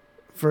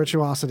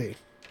virtuosity.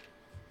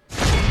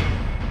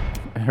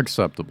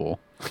 Acceptable.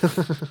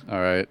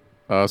 All right.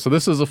 So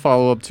this is a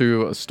follow-up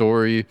to a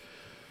story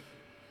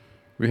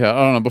we had, I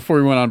don't know, before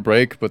we went on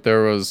break, but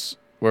where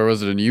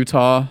was it, in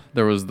Utah?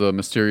 There was the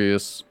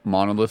mysterious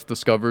monolith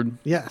discovered.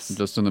 Yes.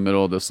 Just in the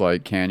middle of this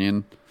like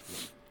canyon.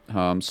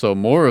 So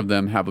more of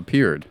them have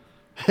appeared.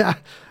 Yeah,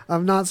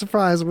 I'm not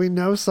surprised. We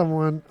know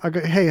someone.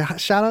 Hey,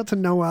 shout out to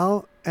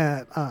Noel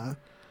at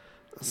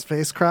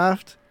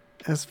Spacecraft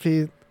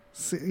SP.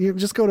 You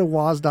just go to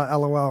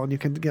waz.lol and you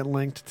can get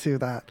linked to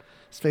that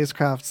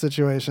spacecraft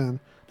situation.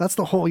 That's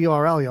the whole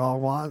URL, y'all.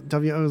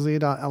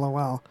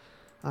 WOZ.lol.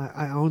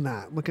 I own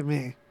that. Look at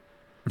me.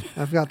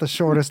 I've got the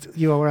shortest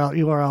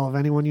URL of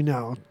anyone you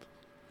know.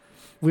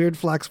 Weird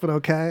flex, but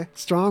okay.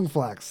 Strong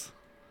flex.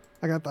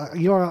 I got the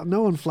URL.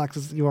 No one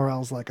flexes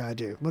URLs like I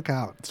do. Look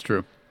out. It's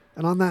true.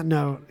 And on that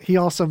note, he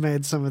also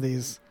made some of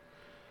these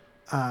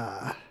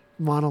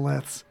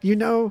monoliths.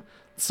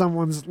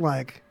 Someone's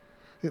like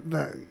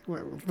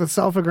the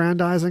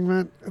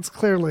self-aggrandizement. It's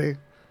clearly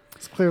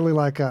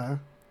like a.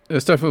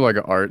 It's definitely like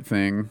an art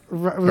thing.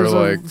 There's or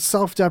a like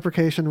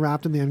self-deprecation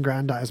wrapped in the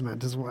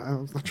aggrandizement is what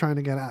I'm trying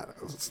to get at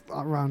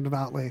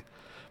roundaboutly.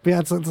 But yeah,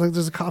 it's like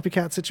there's a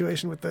copycat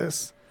situation with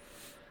this.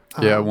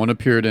 yeah, one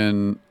appeared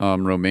in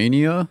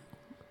Romania,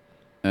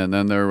 and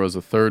then there was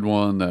a third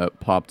one that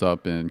popped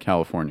up in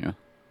California.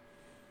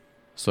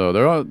 So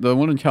the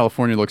one in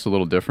California looks a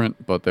little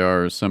different, but they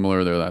are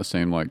similar. They're that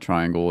same like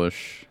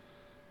triangle-ish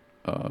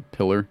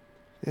pillar.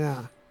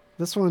 Yeah,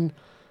 this one,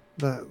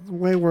 the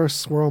way worse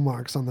swirl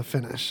marks on the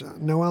finish.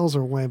 Noel's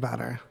are way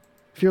better.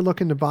 If you're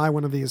looking to buy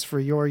one of these for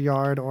your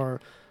yard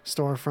or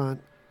storefront,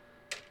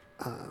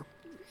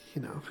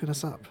 hit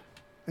us up.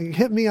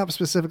 Hit me up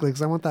specifically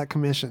because I want that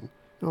commission.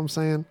 You know what I'm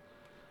saying?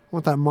 I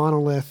want that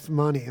monolith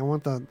money. I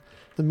want the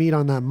meat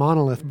on that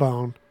monolith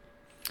bone.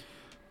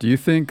 Do you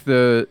think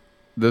that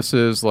this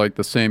is like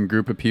the same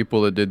group of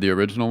people that did the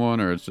original one,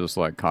 or it's just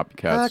like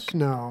copycats? Heck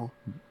no.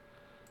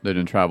 They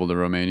didn't travel to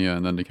Romania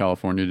and then to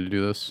California to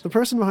do this? The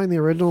person behind the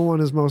original one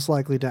is most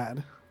likely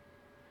dead.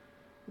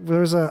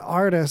 There's an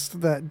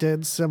artist that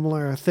did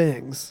similar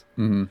things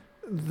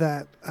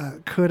that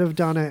could have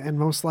done it and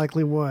most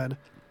likely would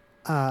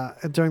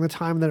during the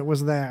time that it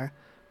was there,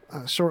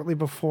 shortly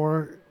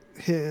before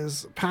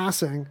his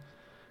passing,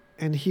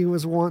 and he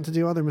was wanting to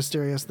do other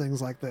mysterious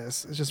things like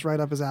this. It's just right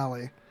up his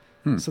alley.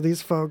 So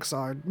these folks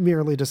are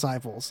merely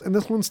disciples. And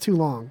this one's too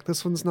long.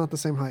 This one's not the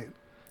same height.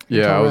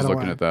 Yeah, I was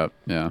looking at that.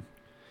 Yeah.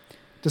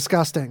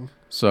 Disgusting.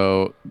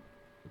 So,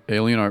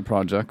 Alien Art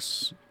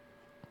Projects.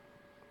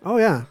 Oh,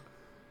 yeah.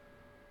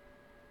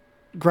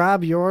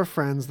 Grab your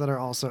friends that are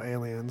also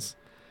aliens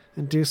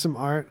and do some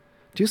art.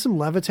 Do some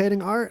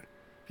levitating art,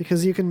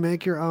 because you can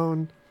make your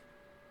own,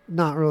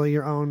 not really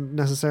your own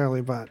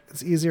necessarily, but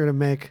it's easier to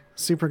make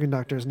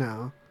superconductors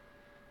now.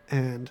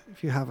 And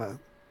if you have a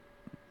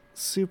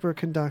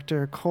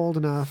superconductor cold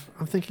enough,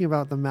 I'm thinking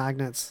about the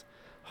magnets.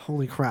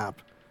 Holy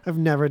crap. I've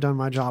never done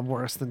my job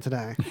worse than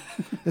today.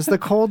 It's the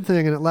cold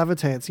thing and it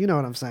levitates. You know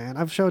what I'm saying.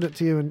 I've showed it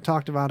to you and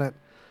talked about it.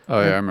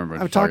 Oh, yeah, I remember.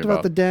 I've talked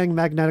about the dang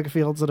magnetic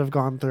fields that have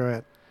gone through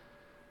it.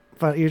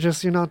 But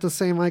you're not the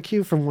same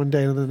IQ from one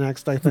day to the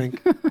next, I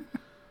think.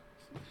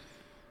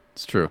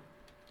 It's true.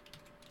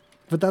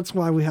 But that's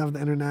why we have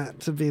the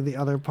internet, to be the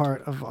other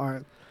part of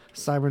our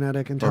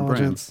cybernetic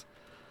intelligence.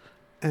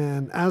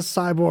 And as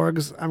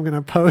cyborgs, I'm going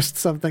to post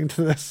something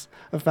to this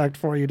effect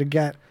for you to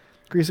get.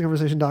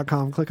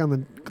 GreasyConversation.com. Click on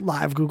the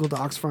live Google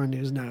Docs for our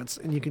news notes,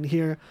 and you can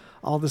hear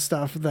all the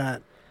stuff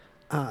that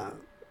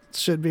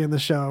should be in the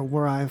show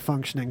were I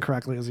functioning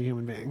correctly as a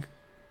human being.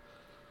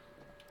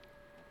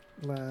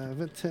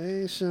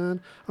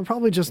 Levitation. I'm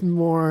probably just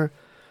more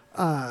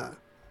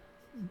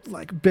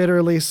like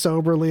bitterly,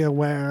 soberly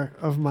aware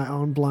of my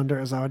own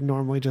blunders. I would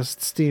normally just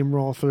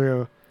steamroll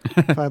through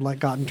if I'd like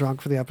gotten drunk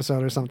for the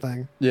episode or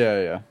something.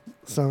 Yeah.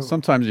 So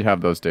sometimes you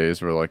have those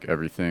days where like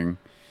everything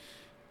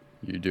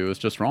you do is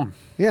just wrong.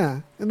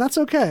 Yeah, and that's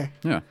okay.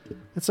 Yeah.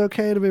 It's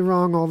okay to be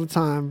wrong all the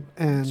time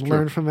and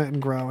learn from it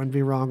and grow and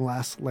be wrong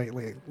less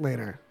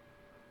later.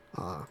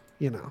 On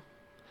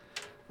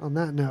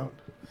that note.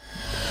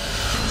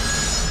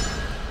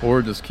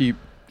 Or just keep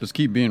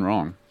being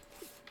wrong.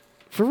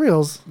 For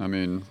reals. I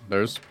mean,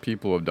 there's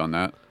people who have done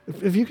that.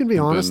 If you can be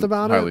honest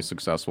about it. Highly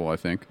successful, I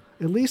think.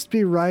 At least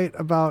be right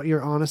about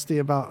your honesty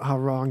about how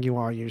wrong you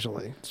are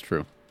usually. It's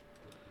true.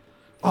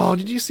 Oh,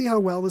 did you see how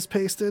well this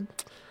pasted?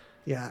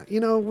 Yeah,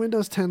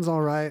 Windows 10's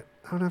all right.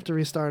 I don't have to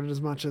restart it as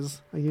much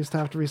as I used to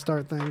have to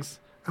restart things.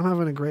 I'm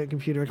having a great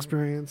computer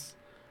experience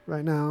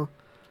right now.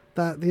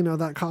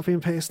 That copy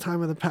and paste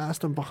time of the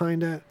past, I'm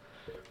behind it.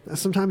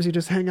 Sometimes you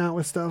just hang out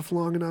with stuff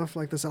long enough,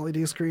 like this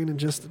LED screen, and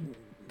just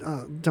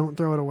don't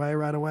throw it away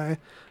right away. I'm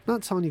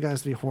not telling you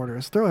guys to be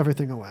hoarders. Throw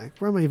everything away.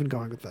 Where am I even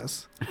going with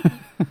this?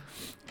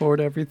 Hoard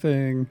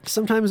everything.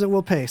 Sometimes it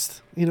will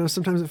paste.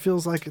 Sometimes it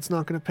feels like it's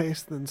not going to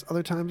paste. Then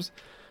other times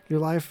your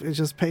life is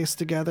just paced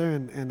together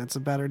and it's a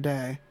better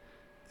day.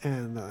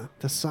 And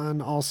the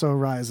sun also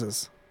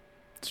rises.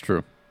 It's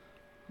true.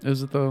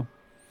 Is it though?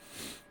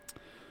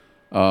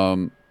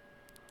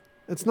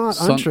 It's not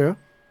untrue.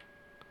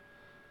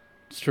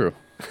 It's true.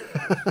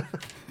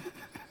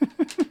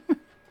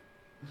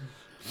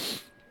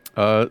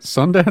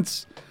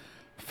 Sundance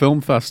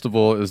Film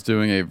Festival is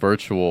doing a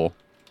virtual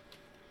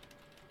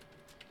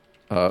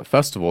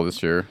festival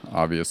this year,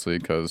 obviously,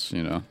 because,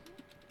 the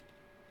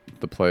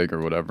plague or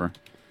whatever.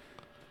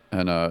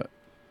 And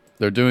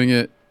they're doing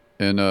it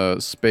in a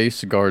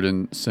space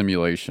garden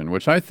simulation,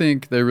 which I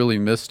think they really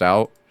missed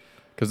out,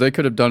 because they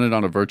could have done it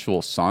on a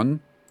virtual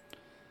sun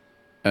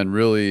and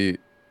really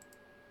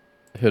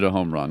hit a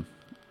home run,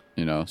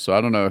 So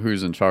I don't know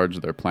who's in charge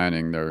of their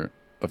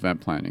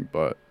event planning,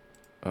 but...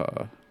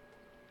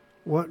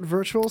 what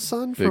virtual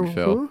sun? Big for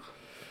fail. Who?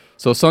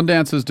 So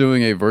Sundance is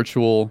doing a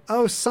virtual...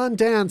 Oh,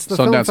 Sundance, the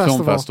Sundance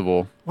Film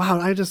Festival. Wow,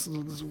 I just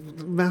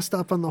messed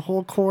up on the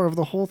whole core of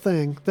the whole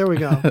thing. There we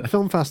go.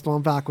 Film Festival,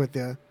 I'm back with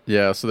you.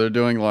 Yeah, so they're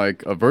doing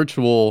like a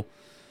virtual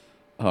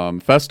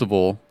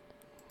festival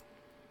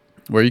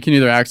where you can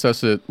either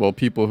access it,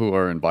 people who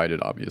are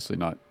invited, obviously,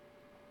 not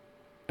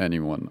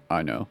anyone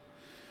I know.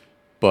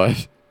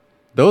 But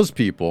those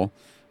people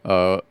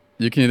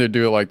You can either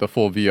do it like the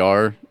full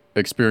VR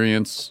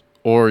experience,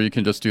 or you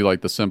can just do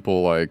like the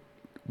simple like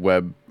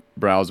web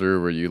browser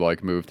where you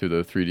like move through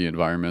the 3D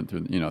environment,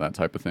 through, you know, that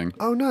type of thing.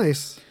 Oh,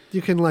 nice.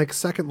 You can like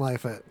Second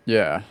Life it.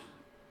 Yeah.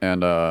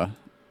 And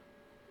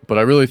but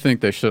I really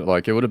think they should,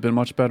 like, it would have been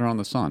much better on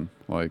the sun.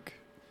 Like,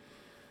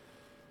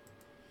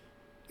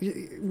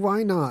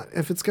 why not?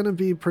 If it's going to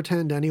be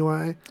pretend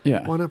anyway,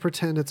 yeah, why not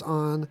pretend it's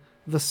on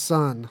the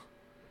sun?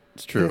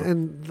 It's true.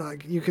 And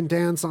like you can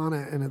dance on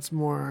it and it's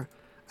more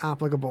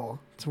applicable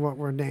to what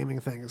we're naming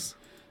things.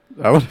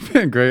 That would have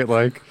been great.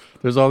 Like,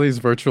 there's all these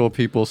virtual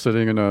people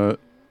sitting in a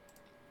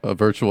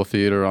virtual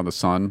theater on the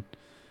sun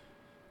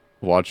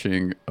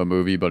watching a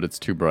movie, but it's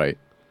too bright.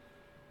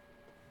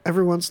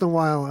 Every once in a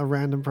while, a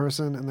random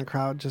person in the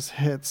crowd just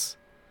hits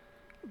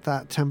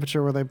that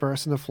temperature where they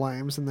burst into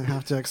flames and they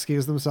have to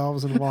excuse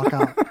themselves and walk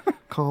out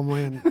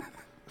calmly, and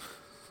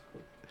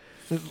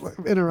it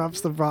interrupts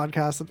the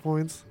broadcast at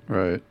points.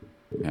 Right.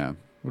 Yeah.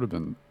 Would have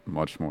been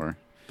much more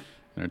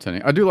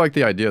entertaining. I do like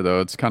the idea, though.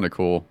 It's kind of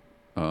cool.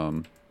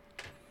 I'm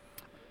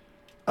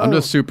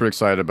just super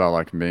excited about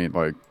like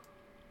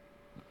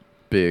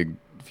big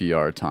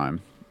VR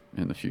time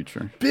in the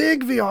future.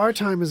 Big VR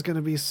time is going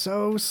to be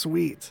so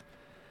sweet.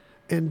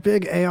 And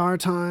big AR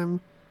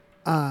time,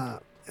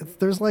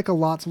 there's like a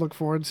lot to look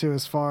forward to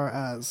as far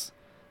as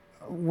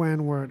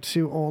when we're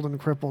too old and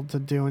crippled to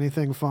do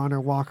anything fun or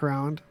walk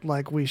around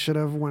like we should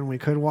have when we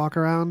could walk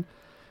around.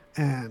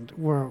 And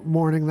we're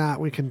mourning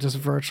that we can just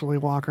virtually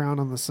walk around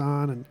on the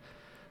sun and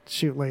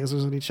shoot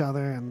lasers at each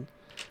other and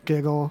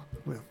giggle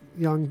with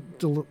young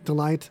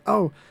delight.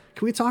 Oh,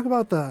 can we talk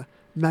about the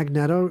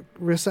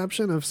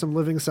magnetoreception of some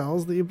living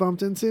cells that you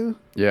bumped into?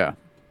 Yeah.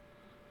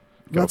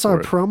 That's our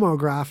promo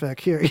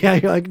graphic here. Yeah,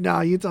 you're like,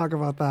 no, you talk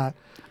about that.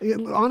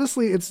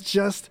 Honestly, it's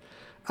just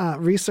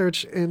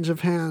research in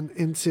Japan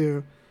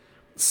into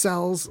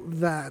cells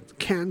that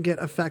can get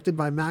affected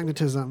by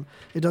magnetism.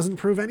 It doesn't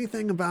prove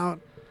anything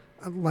about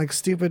like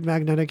stupid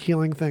magnetic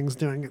healing things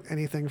doing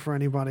anything for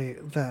anybody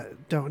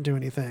that don't do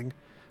anything,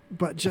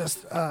 but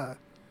just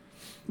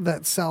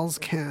that cells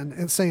can,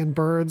 and say in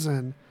birds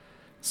and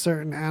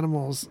certain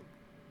animals,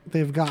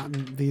 they've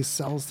gotten these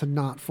cells to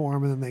not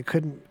form, and then they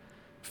couldn't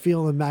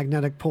feel the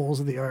magnetic poles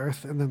of the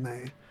earth, and then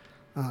they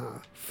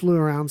flew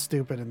around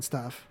stupid and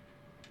stuff.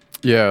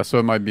 Yeah, so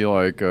it might be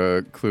like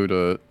a clue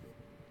to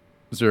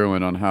zero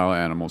in on how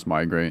animals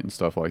migrate and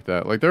stuff like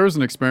that. Like there was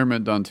an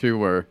experiment done too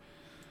where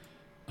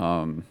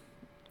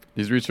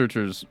these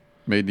researchers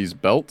made these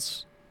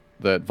belts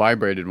that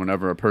vibrated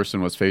whenever a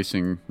person was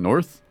facing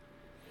north.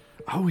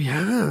 Oh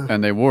yeah.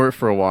 And they wore it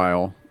for a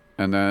while,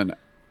 and then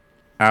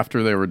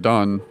after they were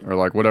done, or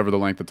like whatever the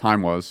length of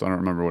time was, I don't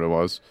remember what it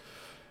was,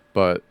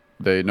 but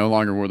they no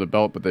longer wore the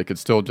belt, but they could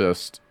still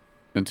just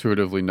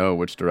intuitively know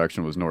which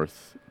direction was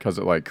north because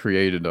it like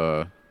created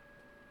a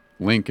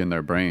link in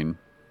their brain.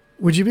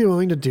 Would you be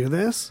willing to do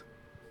this?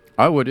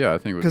 I would, yeah. I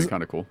think it would be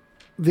kind of cool.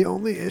 The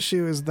only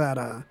issue is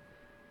that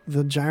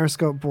the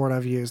gyroscope board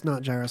I've used,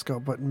 not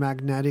gyroscope, but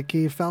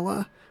Magnetiky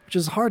fella, which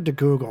is hard to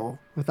Google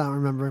without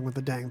remembering what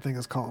the dang thing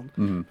is called.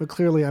 Mm-hmm. But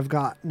clearly I've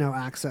got no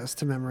access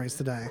to memories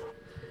today.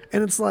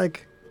 And it's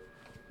like,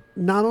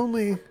 not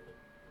only...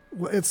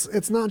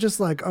 It's not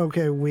just like,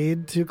 okay,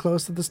 weed too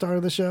close to the start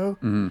of the show.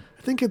 Mm-hmm.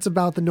 I think it's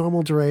about the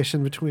normal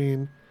duration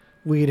between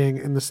weeding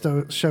and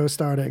the show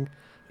starting.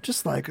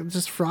 Just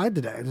fried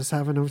today, just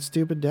having a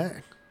stupid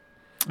day.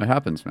 It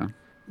happens, man.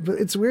 But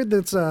it's weird that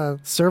it's a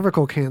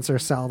cervical cancer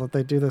cell that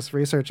they do this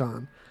research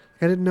on.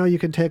 I didn't know you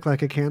could take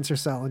like a cancer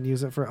cell and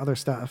use it for other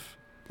stuff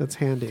that's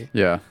handy.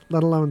 Yeah.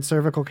 Let alone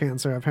cervical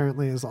cancer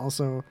apparently is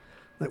also...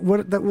 Like,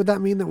 would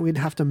that mean that we'd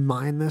have to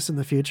mine this in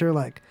the future?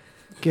 Like...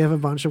 give a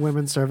bunch of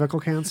women cervical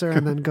cancer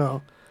and then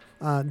go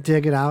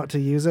dig it out to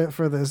use it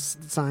for this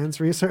science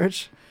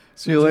research.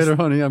 See you later,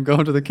 honey. I'm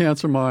going to the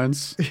cancer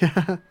mines.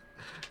 Yeah.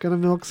 Gonna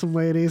milk some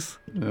ladies.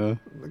 Yeah.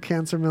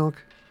 Cancer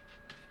milk.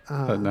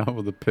 Now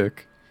with a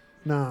pick.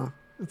 No.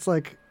 It's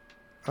like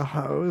a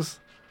hose.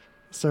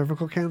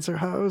 Cervical cancer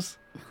hose.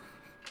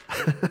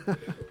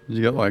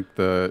 You get like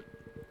the...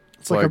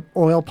 It's like an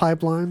oil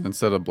pipeline.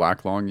 Instead of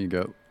black lung, you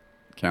get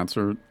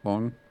cancer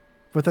lung.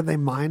 But then they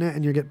mine it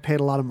and you get paid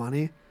a lot of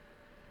money.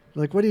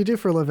 Like, what do you do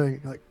for a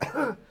living? Like,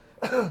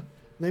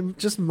 they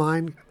just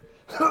mine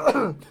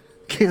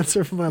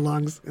cancer from my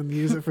lungs and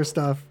use it for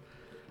stuff.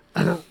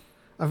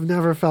 I've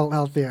never felt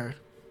healthier.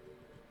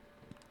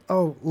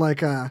 Oh,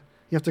 like, you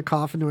have to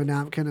cough into a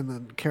napkin and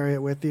then carry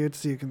it with you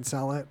so you can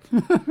sell it.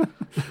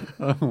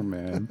 Oh,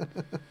 man.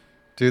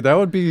 Dude, that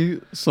would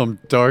be some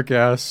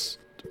dark-ass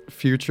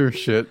future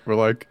shit where,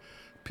 like,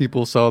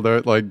 people sell their,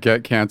 like,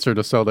 get cancer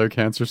to sell their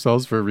cancer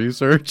cells for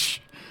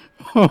research.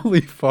 Holy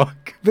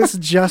fuck. This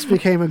just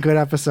became a good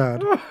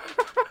episode.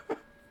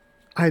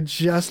 I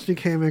just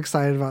became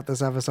excited about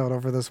this episode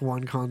over this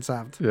one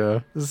concept. Yeah.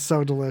 This is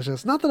so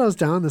delicious. Not that I was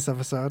down this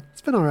episode.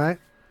 It's been all right.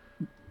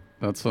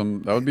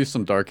 That would be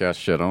some dark ass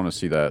shit. I want to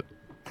see that.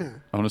 Yeah.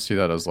 I want to see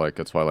that as like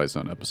a Twilight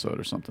Zone episode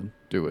or something.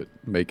 Do it.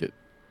 Make it.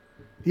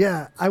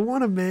 Yeah. I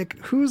want to make...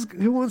 Who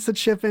wants to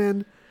chip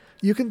in?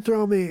 You can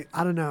throw me,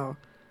 I don't know,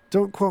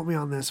 don't quote me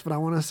on this, but I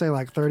want to say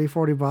like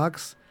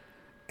 $30-$40,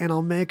 and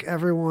I'll make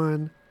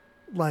everyone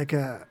like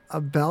a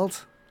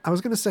belt. I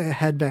was going to say a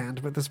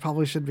headband, but this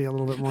probably should be a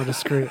little bit more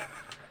discreet.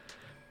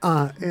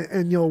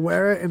 And you'll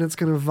wear it, and it's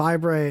going to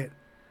vibrate.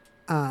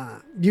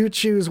 You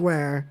choose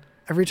where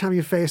every time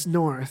you face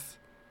north.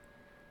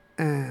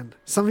 And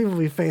some people will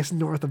be facing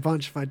north a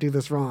bunch if I do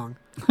this wrong,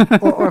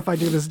 or if I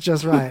do this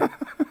just right.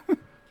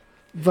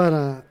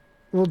 But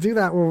we'll do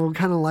that where we'll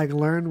kind of like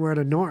learn where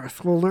to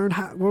north. We'll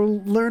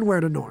learn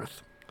where to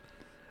north,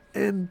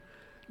 and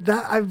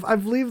that I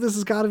believe this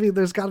has got to be.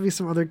 There's got to be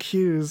some other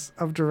cues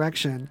of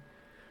direction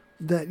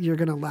that you're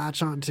gonna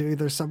latch onto,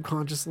 either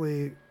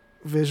subconsciously,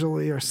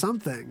 visually, or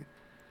something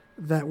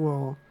that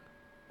will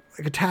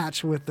like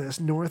attach with this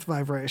north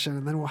vibration,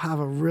 and then we'll have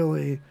a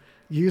really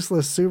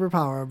useless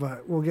superpower,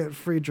 but we'll get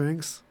free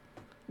drinks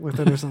with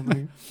it or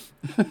something.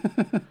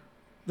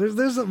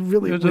 There's a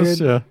really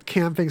weird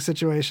camping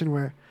situation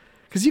where,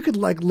 because you could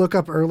like look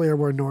up earlier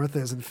where north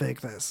is and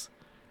fake this.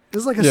 This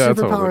is like a superpower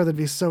totally. That'd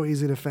be so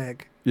easy to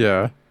fake.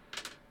 Yeah.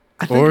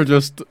 Or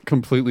just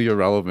completely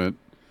irrelevant.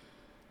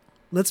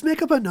 Let's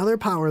make up another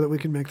power that we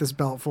can make this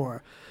belt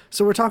for.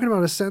 So we're talking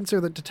about a sensor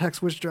that detects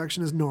which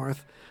direction is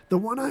north. The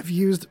one I've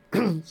used,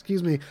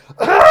 excuse me,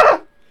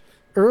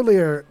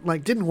 earlier,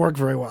 like, didn't work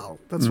very well.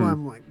 That's why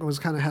I was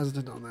kind of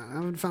hesitant on that. I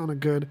haven't found a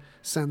good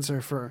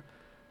sensor for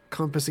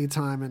compassy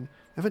time, and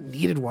I haven't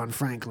needed one,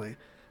 frankly.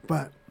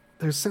 But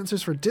there's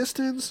sensors for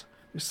distance.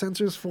 There's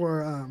sensors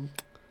for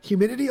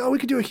humidity. Oh, we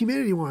could do a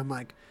humidity one.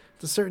 Like,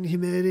 it's a certain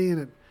humidity,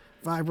 and it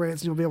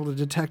vibrates, and you'll be able to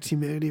detect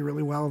humidity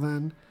really well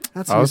then.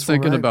 That's I was useful,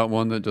 thinking right? about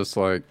one that just,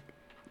 like,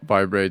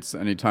 vibrates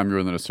anytime you're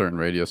within a certain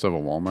radius of a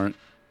Walmart.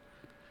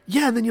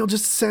 Yeah, and then you'll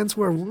just sense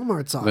where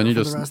Walmarts are. Then you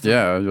for just, the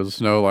rest you'll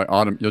just know, like,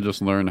 you'll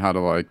just learn how to,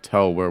 like,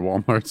 tell where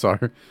Walmarts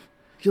are.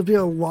 You'll be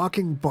a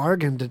walking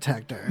bargain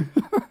detector.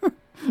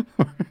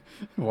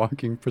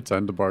 Walking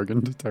pretend bargain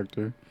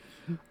detector.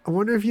 I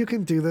wonder if you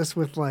can do this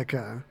with, like,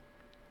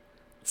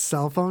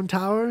 cell phone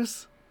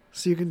towers.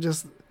 So you can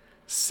just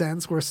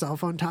sense where cell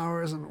phone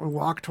towers and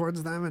walk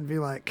towards them and be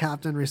like,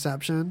 Captain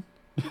Reception.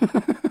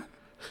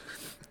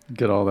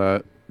 Get all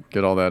that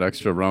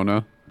extra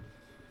Rona.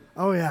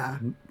 Oh, yeah.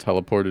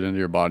 Teleported into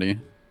your body.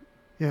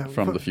 Yeah.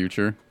 From the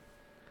future.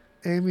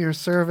 Aim your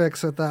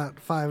cervix at that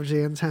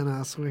 5G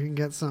antenna so we can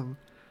get some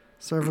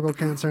cervical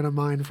cancer in a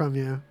mind from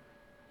you.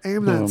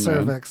 Aim that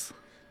cervix.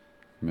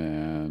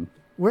 Man.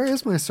 Where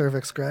is my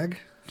cervix, Greg?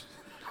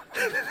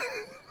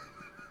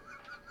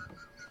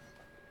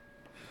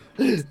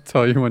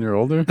 Tell you when you're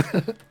older,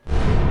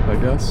 I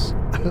guess.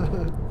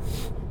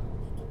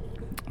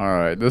 All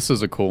right, this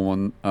is a cool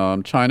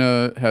one.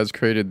 China has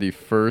created the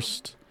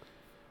first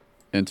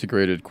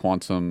integrated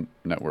quantum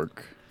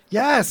network.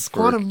 Yes,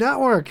 quantum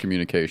network.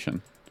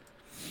 Communication.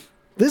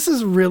 This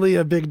is really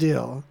a big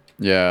deal.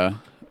 Yeah,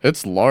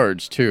 it's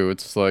large too.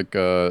 It's like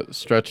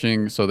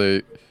stretching, so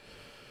they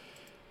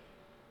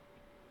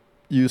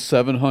use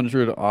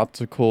 700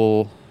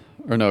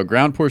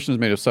 ground portion is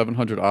made of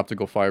 700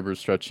 optical fibers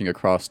stretching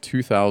across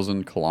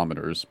 2,000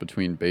 kilometers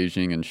between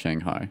Beijing and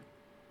Shanghai.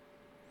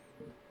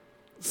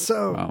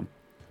 So,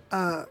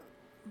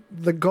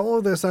 the goal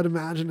of this, I'd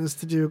imagine, is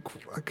to do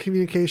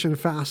communication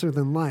faster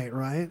than light,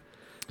 right?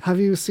 Have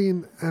you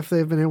seen if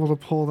they've been able to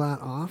pull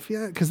that off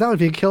yet? Because that would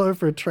be a killer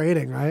for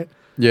trading, right?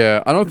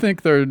 Yeah, I don't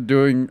think they're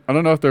doing... I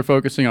don't know if they're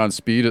focusing on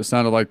speed. It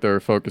sounded like they're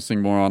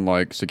focusing more on,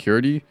 like,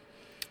 security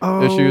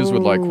issues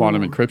with, like,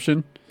 quantum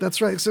encryption.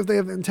 That's right. So if they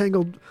have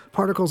entangled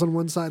particles on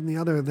one side and the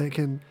other, they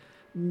can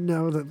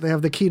know that they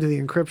have the key to the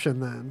encryption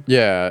then.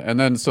 Yeah, and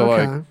then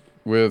like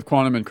with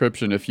quantum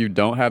encryption, if you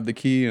don't have the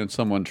key and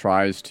someone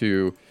tries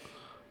to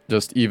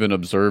just even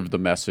observe the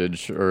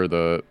message or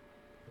to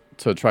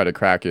try to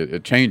crack it,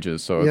 it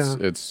changes. So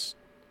it's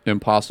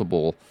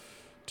impossible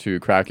to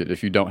crack it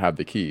if you don't have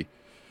the key,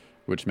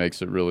 which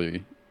makes it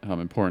really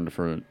important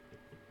for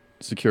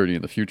security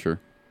in the future.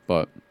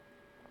 But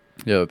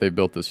yeah, that they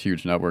built this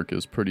huge network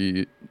is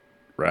pretty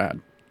rad.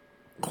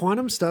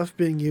 Quantum stuff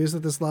being used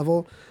at this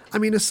level, I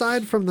mean,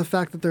 aside from the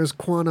fact that there's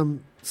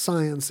quantum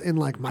science in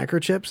like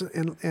microchips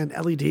and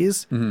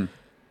LEDs,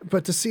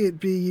 but to see it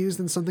be used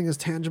in something as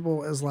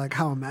tangible as like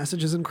how a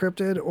message is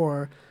encrypted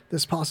or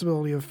this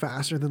possibility of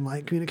faster than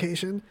light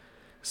communication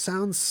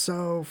sounds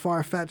so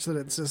far-fetched that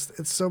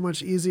it's so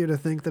much easier to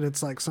think that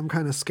it's like some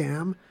kind of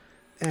scam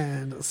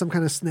and some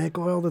kind of snake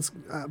oil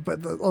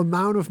but the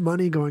amount of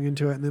money going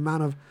into it and the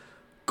amount of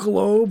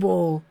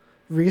global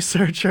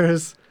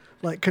researchers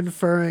like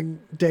conferring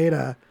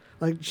data,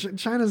 like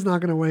China's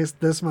not going to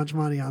waste this much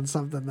money on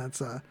something that's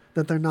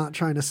that they're not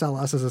trying to sell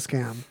us as a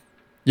scam.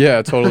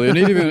 Yeah, totally. And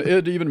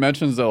it even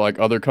mentions that like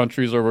other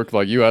countries are working,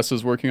 like US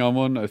is working on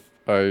one.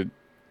 I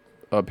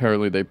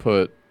apparently they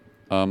put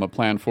a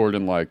plan for it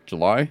in like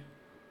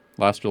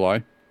last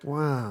July.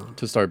 Wow.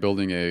 To start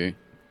building a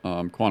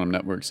quantum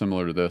network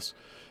similar to this,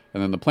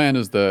 and then the plan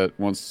is that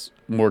once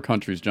more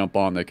countries jump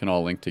on, they can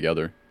all link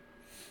together.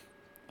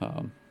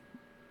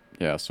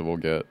 Yeah, so we'll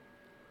get.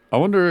 I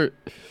wonder,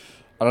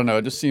 I don't know,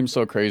 it just seems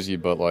so crazy,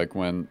 but like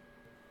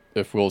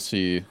if we'll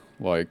see,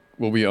 like,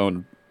 will we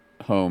own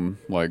home,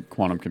 like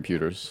quantum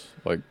computers,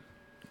 like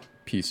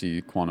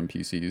quantum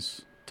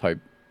PCs type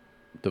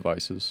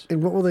devices.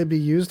 And what will they be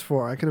used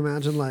for? I can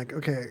imagine like,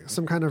 okay,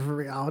 some kind of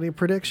reality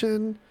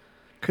prediction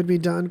could be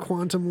done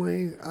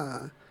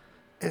quantumly,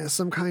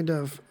 some kind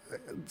of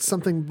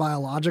something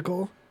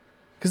biological.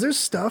 Because there's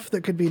stuff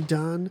that could be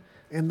done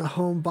in the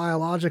home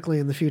biologically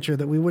in the future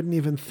that we wouldn't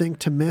even think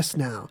to miss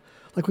now.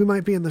 Like we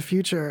might be in the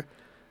future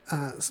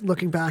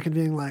looking back and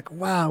being like,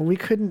 wow, we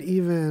couldn't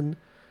even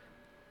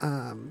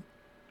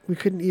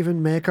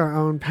make our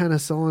own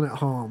penicillin at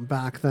home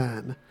back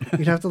then.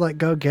 You'd have to like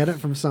go get it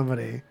from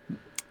somebody.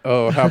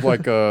 Oh, have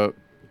like the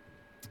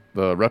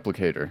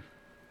replicator.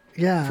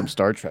 Yeah. From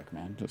Star Trek,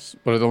 man.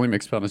 But it only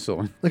makes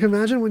penicillin. Like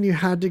imagine when you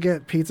had to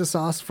get pizza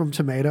sauce from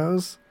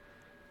tomatoes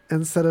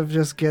instead of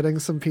just getting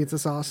some pizza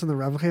sauce in the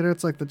replicator.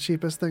 It's like the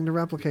cheapest thing to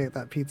replicate,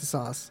 that pizza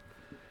sauce.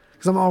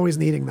 Because I'm always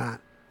needing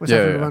that. Which I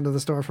have to run to the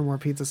store for more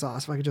pizza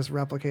sauce if I could just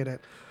replicate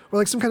it. Or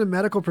like some kind of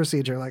medical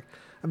procedure. Like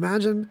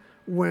imagine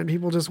when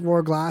people just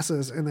wore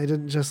glasses and they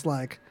didn't just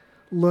like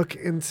look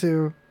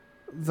into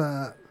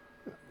the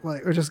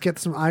like, or just get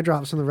some eye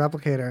drops from the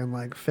replicator and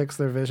like fix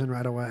their vision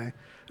right away.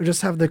 Or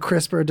just have the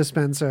CRISPR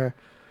dispenser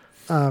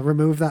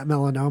remove that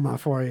melanoma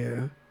for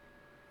you.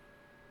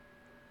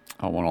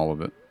 I want all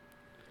of it.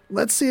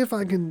 Let's see if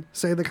I can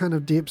say the kind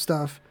of deep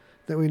stuff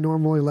that we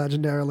normally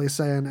legendarily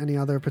say in any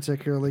other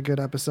particularly good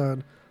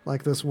episode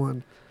like this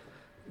one.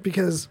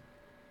 Because,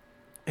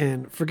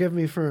 and forgive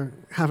me for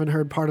having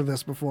heard part of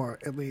this before,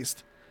 at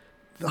least,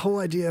 the whole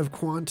idea of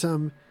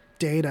quantum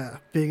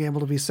data being able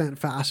to be sent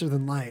faster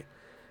than light.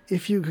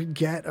 If you could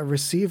get a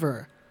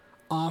receiver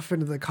off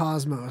into the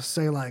cosmos,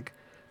 say like,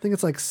 I think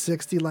it's like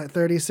 60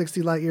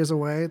 light years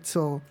away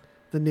till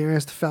the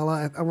nearest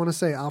fella. I want to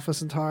say Alpha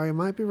Centauri.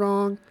 Might be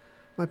wrong.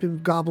 Might be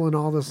gobbling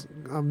all this,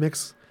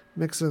 mix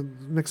a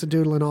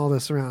doodling all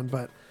this around.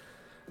 But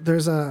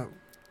there's a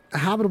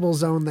habitable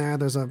zone there.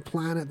 There's a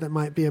planet that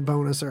might be a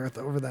bonus Earth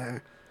over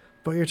there.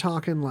 But you're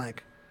talking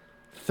like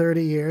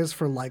 30 years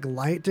for like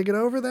light to get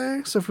over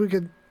there. So if we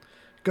could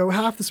go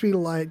half the speed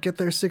of light, get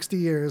there 60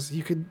 years,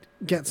 you could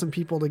get some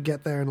people to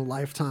get there in a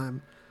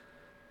lifetime.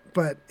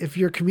 But if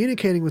you're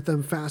communicating with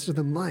them faster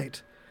than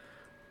light,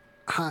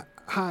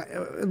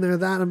 and they're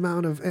that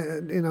amount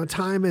of,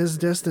 time is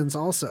distance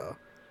also.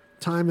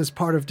 Time is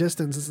part of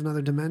distance. It's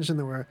another dimension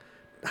that we're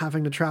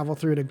having to travel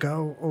through to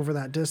go over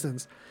that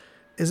distance.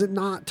 Is it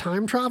not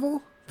time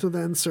travel to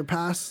then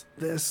surpass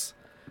this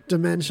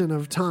dimension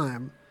of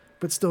time,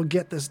 but still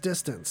get this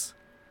distance?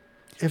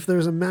 If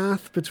there's a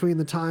math between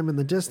the time and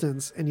the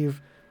distance, and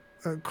you've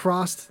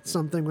crossed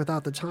something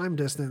without the time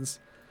distance,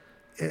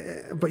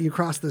 but you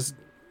cross this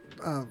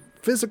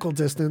physical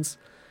distance,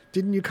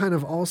 didn't you kind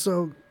of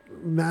also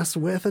mess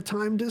with a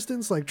time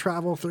distance, like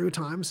travel through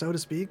time, so to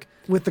speak,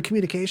 with the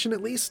communication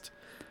at least?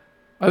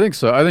 I think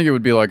so. I think it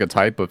would be like a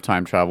type of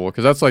time travel,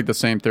 because that's like the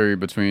same theory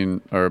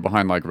behind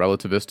like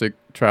relativistic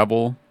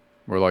travel,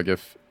 where like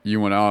if you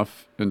went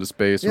off into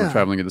space and were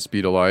traveling at the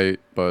speed of light,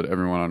 but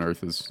everyone on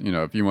Earth is,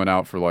 if you went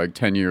out for like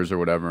 10 years or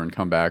whatever and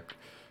come back,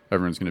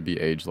 everyone's going to be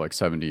aged like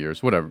 70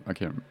 years, whatever. I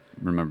can't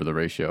remember the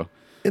ratio.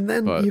 And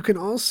then you can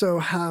also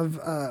have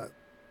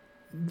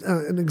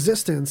an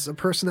existence, a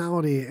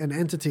personality, an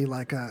entity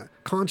like a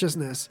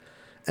consciousness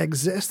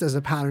exist as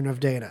a pattern of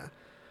data.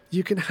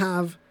 You can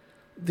have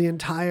the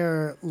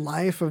entire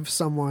life of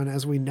someone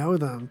as we know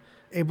them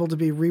able to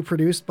be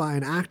reproduced by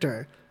an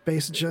actor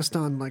based just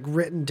on like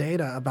written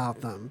data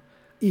about them.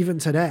 Even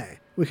today,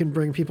 we can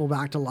bring people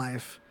back to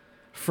life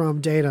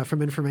from data,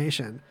 from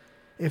information.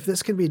 If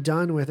this can be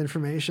done with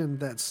information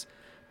that's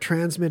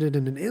transmitted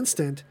in an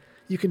instant,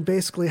 you can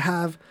basically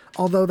have,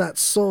 although that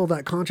soul,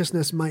 that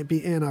consciousness might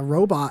be in a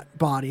robot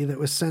body that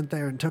was sent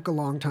there and took a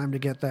long time to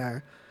get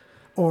there,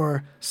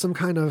 or some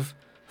kind of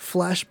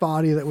flesh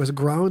body that was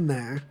grown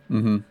there,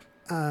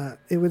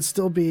 it would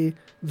still be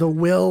the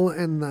will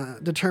and the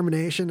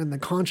determination and the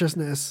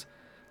consciousness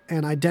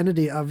and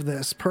identity of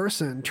this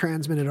person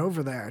transmitted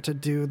over there to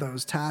do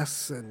those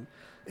tasks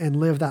and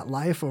live that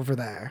life over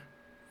there.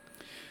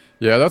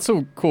 Yeah, that's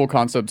a cool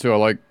concept too.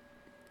 I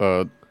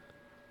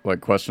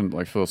like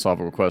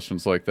philosophical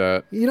questions like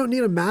that. You don't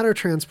need a matter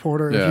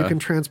transporter if you can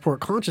transport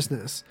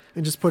consciousness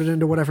and just put it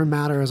into whatever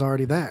matter is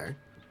already there.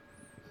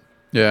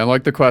 Yeah, and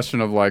like the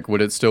question of like,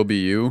 would it still be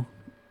you?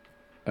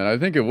 And I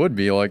think it would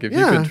be, like, if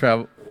you could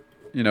travel,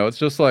 it's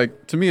just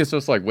like, to me, it's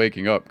just like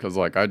waking up, because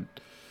like I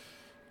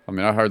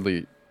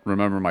hardly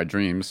remember my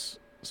dreams,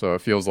 so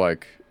it feels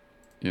like,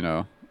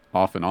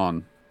 off and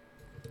on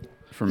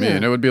for me.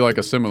 And it would be like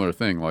a similar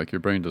thing, like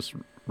your brain just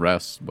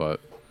rests, but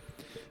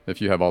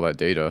if you have all that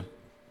data,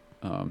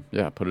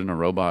 put it in a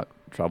robot,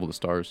 travel the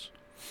stars.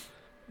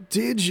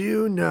 Did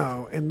you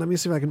know, and let me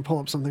see if I can pull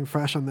up something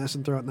fresh on this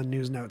and throw it in the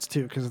news notes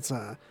too, because it's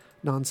a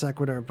non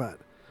sequitur, but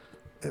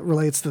it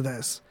relates to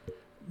this.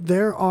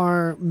 There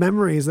are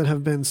memories that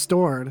have been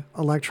stored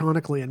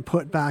electronically and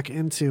put back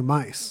into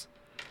mice.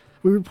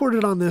 We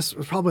reported on this, it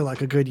was probably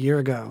like a good year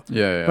ago.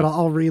 Yeah. But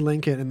I'll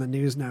relink it in the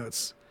news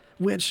notes.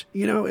 Which,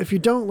 if you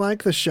don't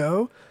like the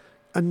show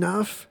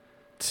enough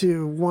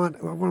to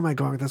want. Where am I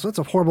going with this? That's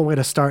a horrible way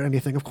to start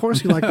anything. Of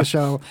course, you like the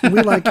show. And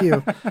we like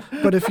you.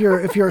 But if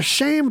you're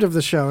ashamed of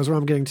the show, is where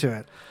I'm getting to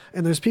it.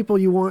 And there's people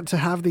you want to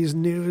have these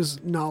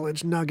news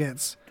knowledge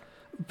nuggets,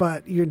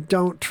 but you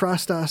don't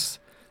trust us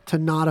to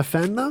not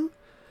offend them.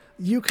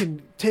 You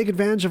can take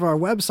advantage of our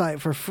website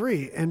for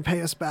free and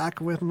pay us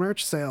back with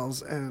merch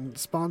sales and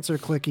sponsor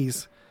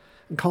clickies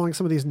and calling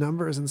some of these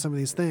numbers and some of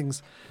these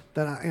things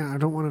that I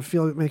don't want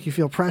to make you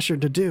feel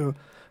pressured to do.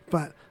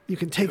 But you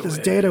can take this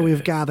data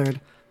we've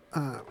gathered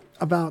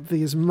about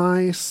these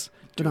mice.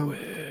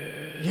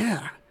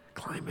 Yeah,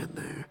 climb in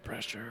there.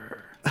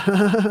 Pressure.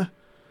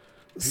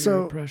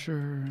 So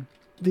pressure.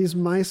 These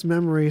mice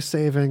memory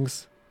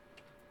savings,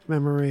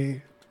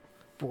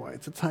 boy,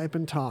 to type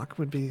and talk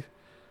would be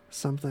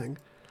something.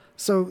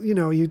 So,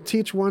 you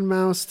teach one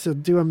mouse to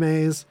do a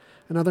maze,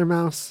 another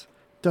mouse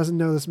doesn't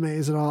know this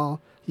maze at all.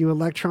 You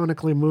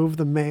electronically move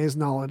the maze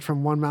knowledge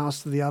from one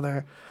mouse to the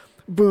other.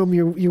 Boom,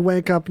 you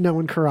wake up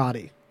knowing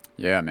karate.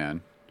 Yeah,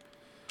 man.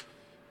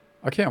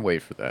 I can't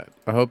wait for that.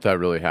 I hope that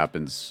really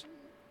happens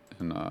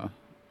in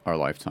our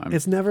lifetime.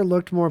 It's never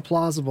looked more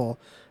plausible.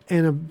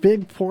 And a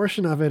big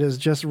portion of it is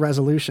just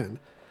resolution.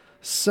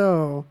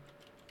 So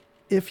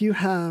if you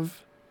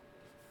have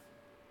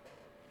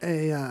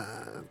a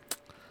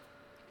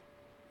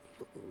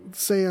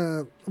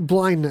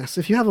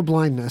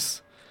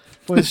blindness,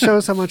 well, it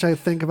shows how much I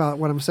think about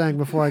what I'm saying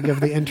before I give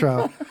the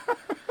intro.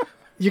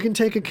 You can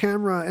take a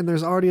camera and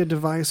there's already a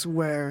device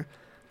where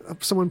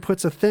someone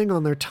puts a thing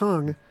on their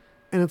tongue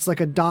and it's like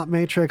a dot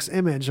matrix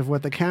image of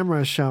what the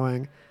camera is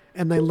showing,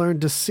 and they learn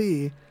to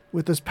see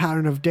with this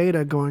pattern of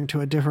data going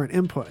to a different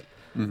input.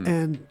 Mm-hmm.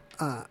 And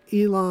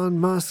Elon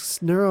Musk's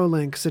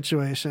Neuralink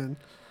situation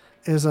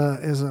is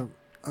a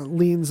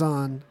leans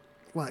on,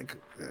 like,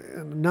 in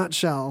a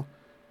nutshell,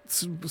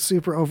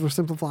 super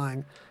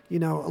oversimplifying,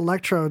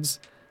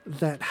 electrodes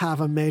that have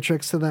a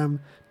matrix to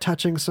them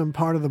touching some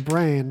part of the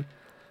brain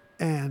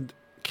and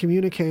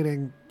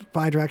communicating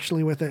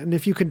bidirectionally with it. And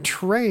if you can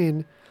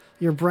train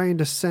your brain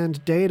to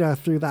send data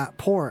through that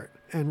port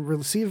and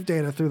receive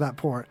data through that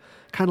port,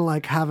 kind of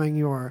like having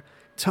your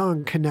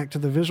tongue connect to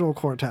the visual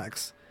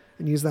cortex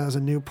and use that as a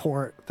new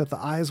port that the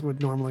eyes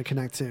would normally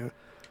connect to,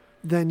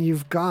 then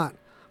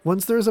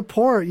once there's a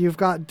port, you've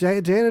got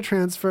data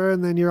transfer,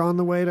 and then you're on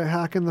the way to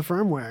hacking the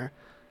firmware.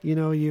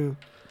 You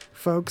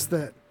folks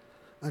that,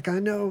 like, I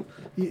know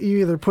you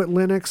either put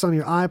Linux on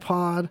your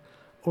iPod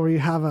or you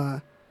have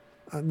a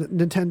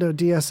Nintendo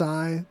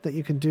DSi that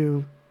you can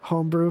do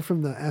homebrew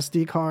from the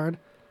SD card.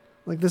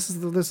 Like, this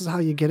is how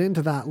you get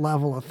into that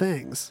level of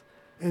things.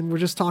 And we're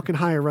just talking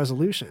higher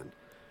resolution.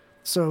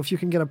 So if you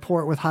can get a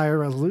port with higher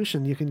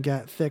resolution, you can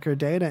get thicker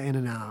data in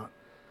and out.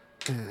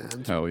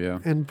 And hell yeah.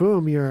 And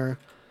boom, you're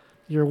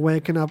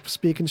waking up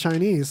speaking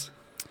Chinese.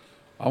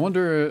 I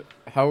wonder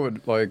how it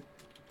would, like,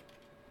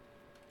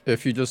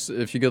 if you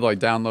could, like,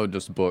 download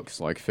just books,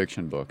 like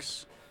fiction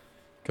books,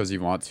 because you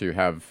want to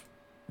have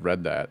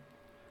read that.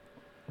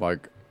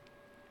 Like,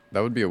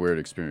 that would be a weird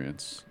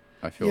experience.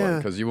 I feel like,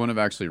 because you wouldn't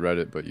have actually read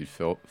it, but you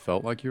felt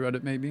like you read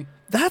it, maybe.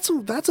 That's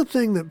a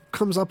thing that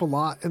comes up a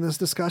lot in this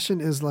discussion,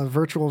 is the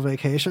virtual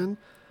vacation,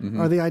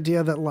 or the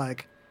idea that,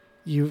 like,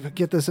 you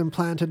get this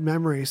implanted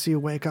memory, so you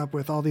wake up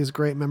with all these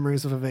great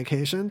memories of a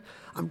vacation.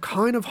 I'm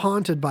kind of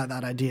haunted by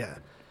that idea,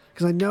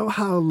 because I know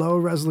how low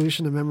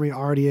resolution a memory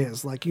already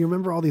is. Like, you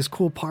remember all these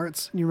cool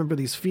parts, and you remember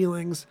these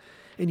feelings,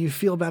 and you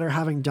feel better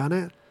having done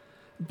it.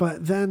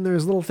 But then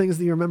there's little things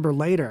that you remember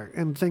later,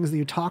 and things that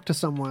you talk to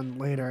someone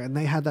later, and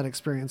they had that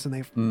experience,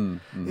 and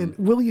and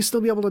will you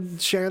still be able to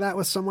share that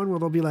with someone where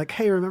they'll be like,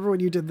 hey, remember when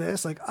you did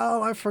this? Like,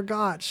 oh, I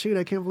forgot. Shoot,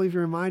 I can't believe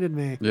you reminded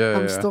me.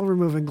 I'm still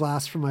removing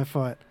glass from my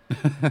foot.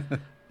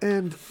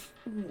 And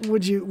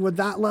would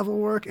that level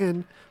work?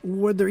 And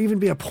would there even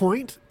be a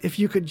point if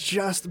you could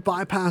just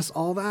bypass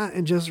all that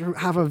and just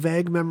have a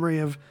vague memory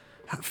of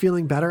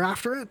feeling better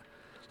after it?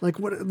 Like,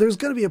 there's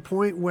going to be a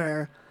point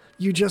where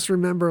you just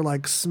remember,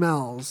 like,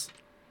 smells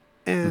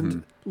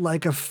and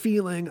like a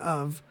feeling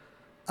of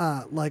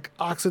like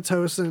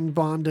oxytocin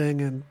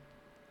bonding and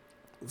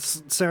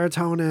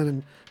serotonin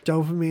and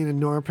dopamine and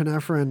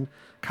norepinephrine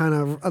kind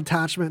of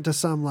attachment to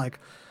some, like,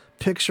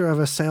 picture of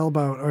a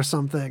sailboat or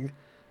something,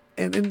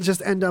 and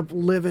just end up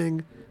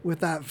living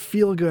with that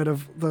feel good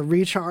of the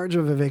recharge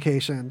of a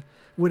vacation.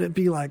 Would it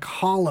be, like,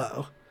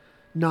 hollow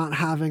not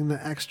having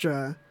the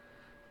extra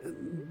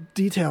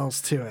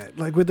details to it?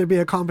 Like, would there be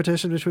a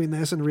competition between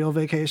this and real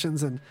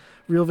vacations, and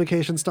real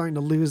vacations starting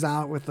to lose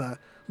out with the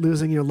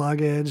losing your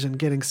luggage and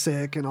getting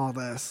sick and all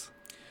this?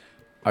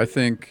 I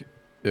think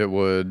it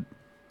would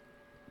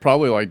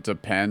probably, like,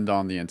 depend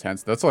on the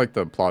intensity. That's like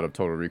the plot of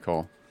Total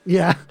Recall.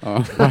 Yeah.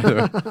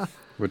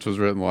 Which was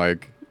written,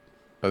 like,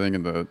 I think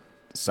in the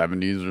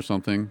 70s or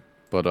something.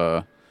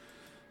 But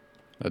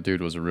that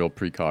dude was a real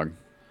precog.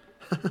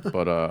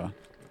 But I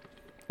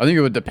think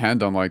it would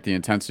depend on, like, the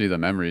intensity of the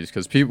memories,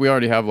 because we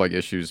already have, like,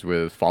 issues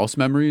with false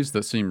memories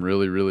that seem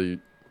really, really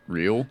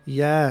real.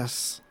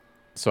 Yes.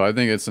 So I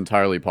think it's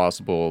entirely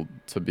possible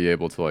to be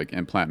able to, like,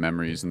 implant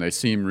memories, and they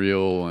seem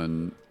real,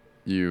 and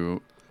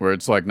you where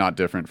it's like not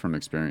different from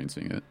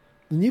experiencing it.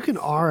 And you can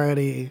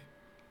already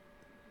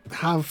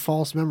have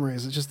false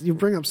memories. It's just you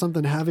bring up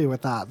something heavy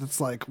with that. That's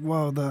like,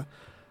 whoa,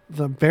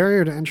 the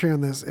barrier to entry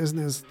on this isn't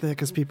as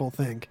thick as people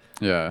think.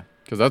 Yeah,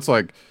 because that's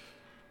like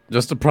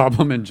just a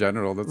problem in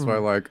general. That's why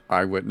like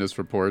eyewitness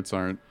reports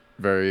aren't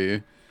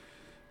very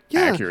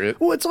accurate.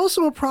 Well, it's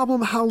also a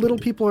problem how little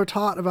people are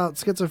taught about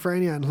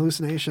schizophrenia and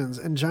hallucinations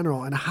in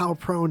general, and how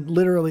prone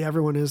literally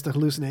everyone is to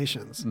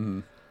hallucinations.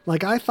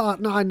 Like I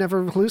thought, no, I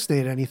never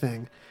hallucinated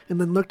anything,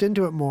 and then looked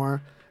into it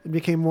more and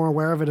became more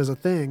aware of it as a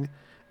thing,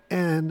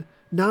 and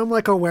now I'm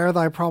like aware that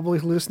I probably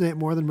hallucinate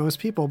more than most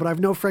people, but I have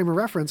no frame of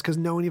reference because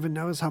no one even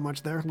knows how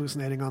much they're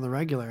hallucinating on the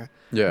regular.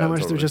 Yeah, and how much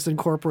totally. they're just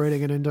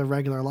incorporating it into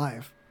regular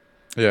life.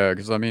 Yeah,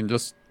 because I mean,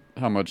 just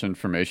how much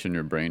information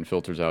your brain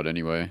filters out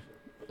anyway,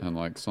 and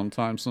like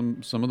sometimes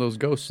some of those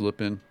ghosts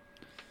slip in.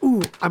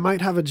 Ooh, I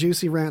might have a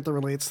juicy rant that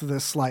relates to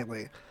this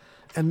slightly,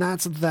 and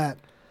that's that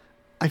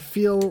I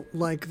feel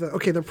like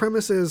the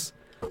premise is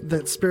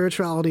that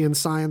spirituality and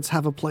science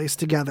have a place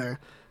together.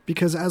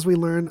 Because as we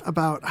learn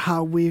about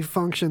how we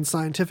function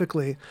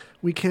scientifically,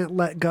 we can't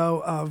let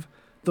go of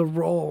the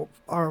role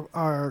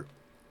our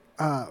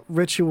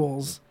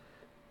rituals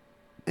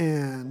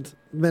and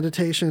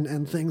meditation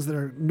and things that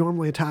are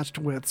normally attached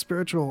with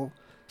spiritual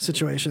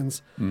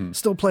situations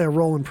still play a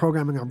role in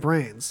programming our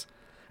brains.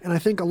 And I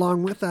think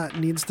along with that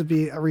needs to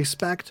be a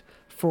respect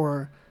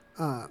for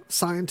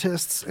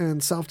scientists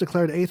and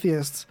self-declared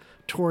atheists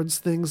towards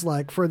things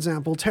like, for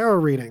example, tarot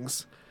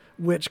readings,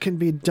 which can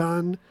be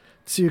done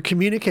to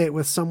communicate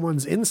with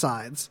someone's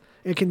insides.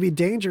 It can be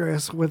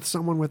dangerous with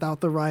someone without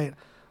the right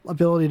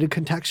ability to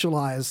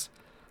contextualize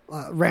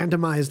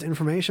randomized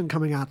information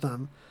coming at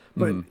them.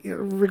 But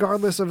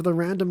regardless of the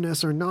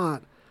randomness or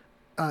not,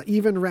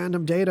 even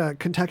random data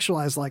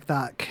contextualized like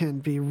that can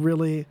be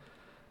really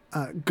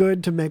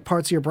good to make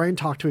parts of your brain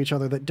talk to each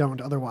other that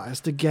don't otherwise,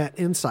 to get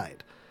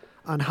insight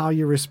on how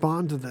you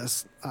respond to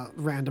this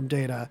random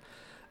data.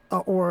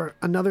 Or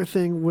another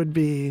thing would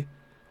be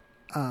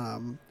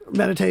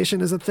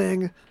meditation is a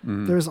thing.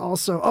 There's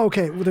also,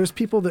 there's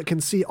people that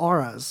can see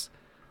auras,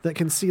 that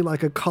can see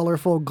like a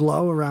colorful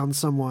glow around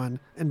someone,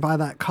 and by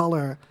that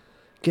color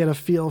get a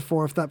feel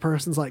for if that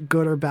person's like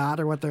good or bad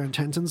or what their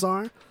intentions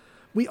are.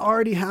 We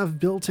already have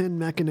built-in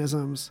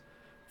mechanisms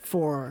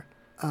for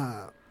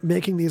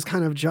making these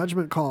kind of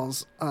judgment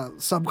calls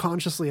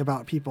subconsciously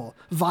about people.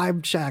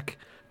 Vibe check,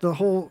 the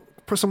whole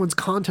for someone's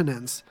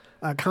countenance,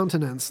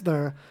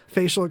 their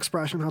facial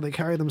expression, how they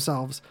carry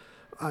themselves.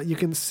 You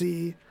can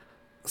see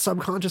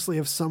subconsciously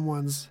if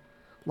someone's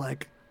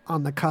like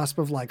on the cusp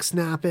of like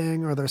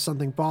snapping, or there's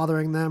something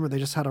bothering them, or they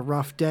just had a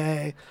rough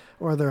day,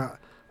 or they're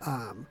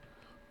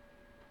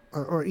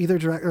or either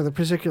direct, or they're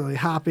particularly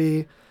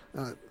happy,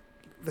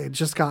 they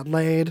just got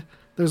laid.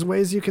 There's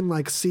ways you can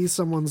like see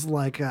someone's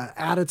like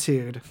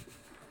attitude,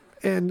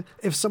 and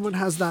if someone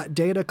has that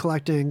data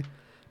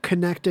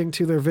connecting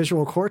to their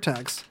visual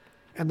cortex,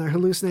 and they're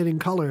hallucinating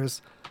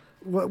colors,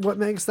 what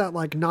makes that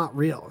like not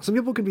real? Some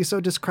people can be so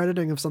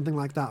discrediting of something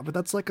like that, but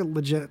that's like a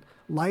legit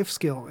life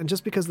skill. And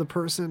just because the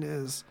person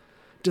is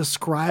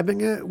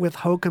describing it with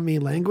hokum-y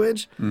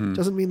language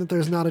doesn't mean that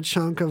there's not a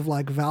chunk of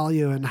like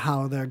value in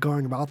how they're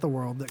going about the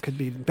world that could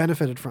be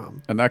benefited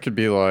from. And that could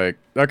be like,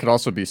 that could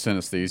also be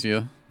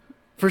synesthesia.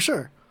 For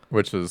sure.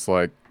 Which is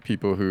like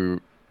people who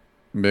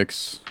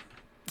mix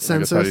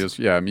senses.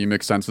 You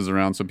mix senses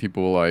around. So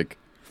people like,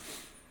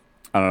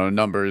 I don't know,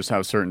 numbers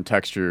have certain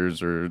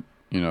textures, or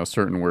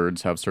certain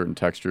words have certain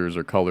textures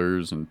or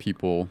colors, and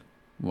people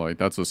like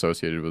that's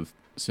associated with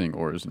seeing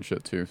auras and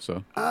shit too.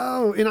 So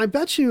and I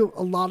bet you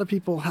a lot of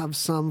people have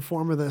some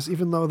form of this,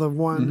 even though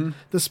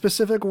the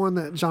specific one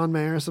that John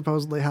Mayer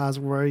supposedly has,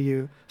 where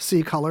you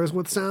see colors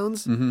with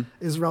sounds,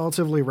 is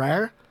relatively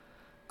rare.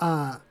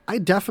 I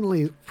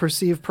definitely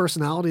perceive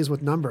personalities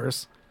with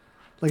numbers.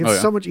 Like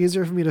it's so much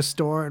easier for me to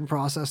store and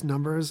process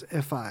numbers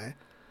if I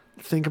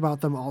think about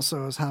them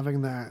also as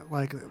having their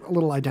like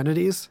little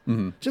identities.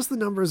 Just the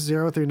numbers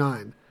 0 through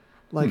 9,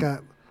 like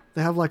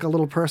they have like a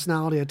little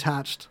personality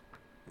attached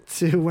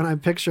to when I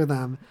picture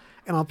them,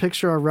 and I'll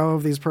picture a row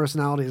of these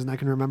personalities and I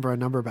can remember a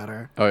number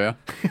better. Oh yeah,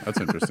 that's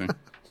interesting.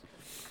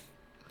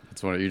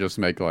 That's what you just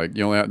make, like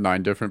you only have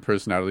 9 different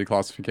personality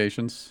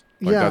classifications.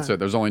 Like that's it.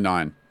 There's only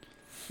 9.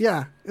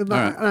 Yeah, and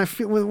I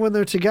feel when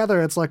they're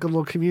together, it's like a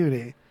little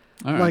community.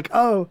 Like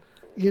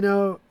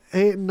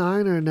 8 and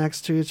 9 are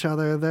next to each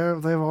other.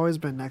 They've always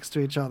been next to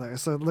each other,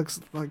 so it looks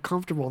like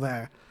comfortable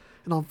there.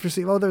 And I'll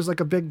perceive, there's like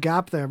a big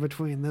gap there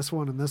between this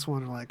one and this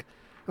one, or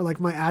like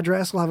my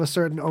address will have a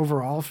certain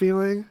overall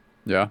feeling.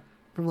 Yeah.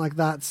 From like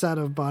that set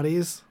of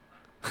buddies.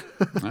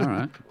 All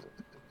right,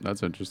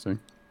 that's interesting.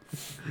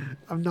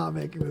 I'm not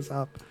making this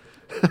up.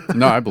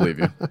 No, I believe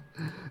you.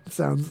 It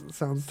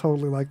sounds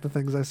totally like the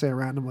things I say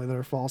randomly that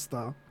are false,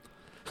 though.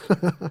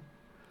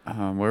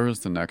 Where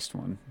was the next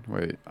one?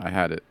 Wait, I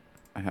had it.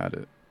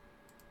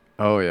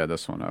 Oh, yeah,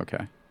 this one.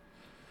 Okay.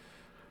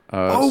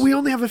 We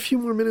only have a few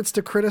more minutes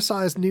to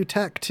criticize new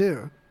tech,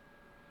 too.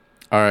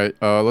 All right,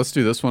 let's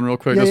do this one real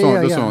quick. This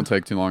one won't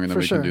take too long, and then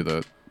we can do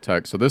the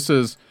tech. So this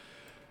is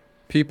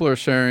People are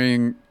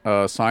sharing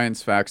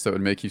science facts that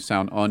would make you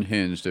sound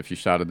unhinged if you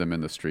shouted them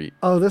in the street.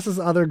 Oh, this is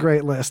other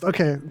great list.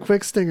 Okay,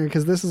 quick stinger,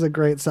 because this is a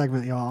great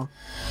segment, y'all.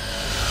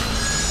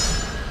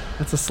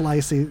 That's a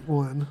slicey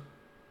one.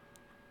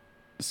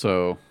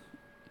 So,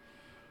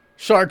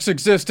 sharks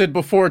existed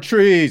before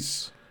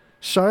trees.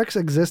 Sharks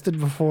existed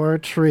before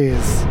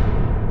trees.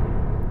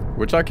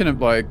 Which I can,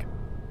 like,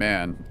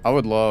 man, I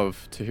would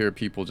love to hear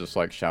people just,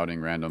 like,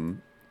 shouting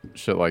random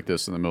shit like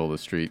this in the middle of the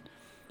street.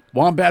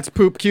 Wombats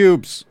poop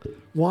cubes.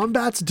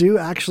 Wombats do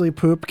actually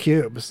poop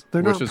cubes.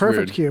 They're not perfect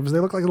weird. cubes. They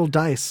look like little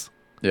dice.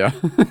 Yeah.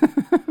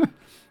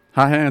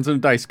 High hands in a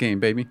dice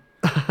game, baby.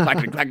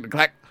 Clackety clackety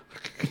clack.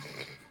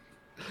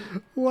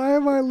 Why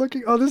am I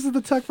looking? Oh, this is the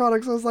tech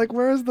products. I was like,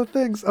 where's the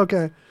things?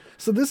 Okay.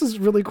 So this is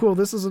really cool.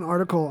 This is an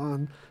article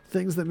on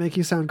things that make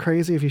you sound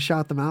crazy if you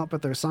shout them out,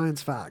 but they're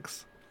science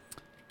facts.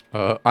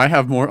 I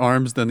have more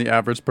arms than the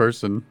average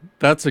person.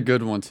 That's a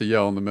good one to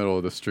yell in the middle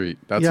of the street.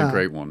 That's a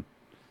great one.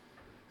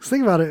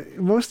 Think about it.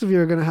 Most of you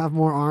are going to have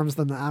more arms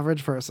than the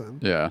average person.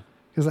 Yeah.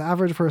 Because the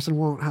average person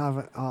won't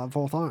have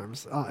both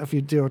arms. If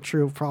you do a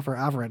true, proper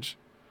average,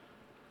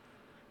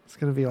 it's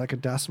going to be like a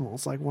decimal.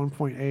 It's like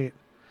 1.8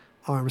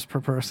 arms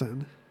per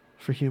person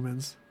for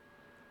humans.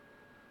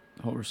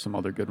 Oh, there's some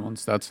other good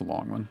ones. That's a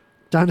long one.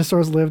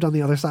 Dinosaurs lived on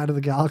the other side of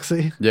the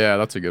galaxy. Yeah,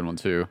 that's a good one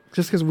too.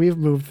 Just because we've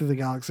moved through the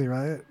galaxy,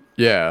 right?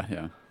 Yeah,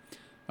 yeah.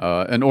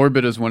 An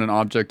orbit is when an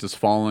object is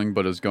falling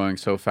but is going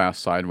so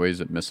fast sideways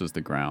it misses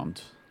the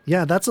ground.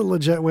 Yeah, that's a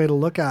legit way to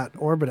look at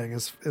orbiting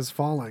is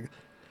falling.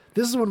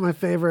 This is one of my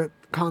favorite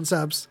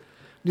concepts.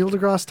 Neil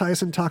deGrasse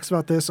Tyson talks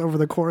about this over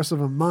the course of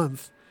a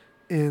month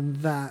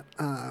in that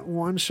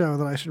one show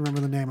that I should remember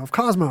the name of,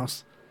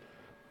 Cosmos.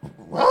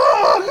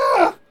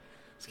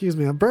 Excuse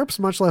me, a burp's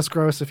much less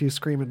gross if you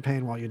scream in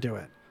pain while you do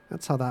it.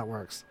 That's how that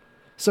works.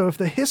 So if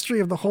the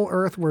history of the whole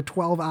Earth were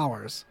 12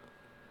 hours,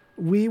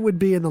 we would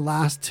be in the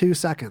last 2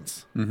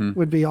 seconds,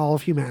 would be all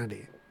of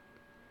humanity.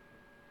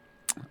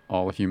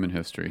 All of human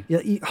history.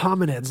 Yeah,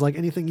 hominids, like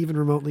anything even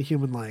remotely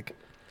human-like,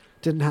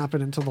 didn't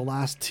happen until the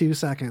last 2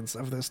 seconds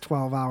of this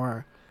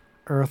 12-hour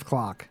Earth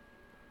clock.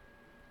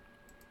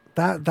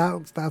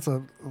 That's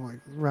a like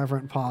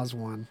reverent pause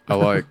one. I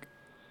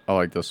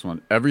like this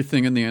one.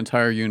 Everything in the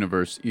entire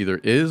universe either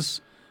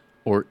is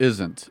or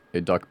isn't a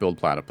duck-billed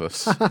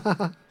platypus.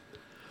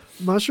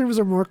 Mushrooms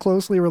are more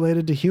closely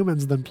related to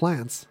humans than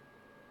plants.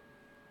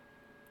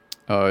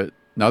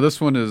 Now this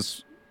one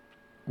is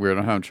weird.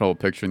 I'm having trouble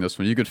picturing this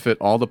one. You could fit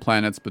all the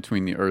planets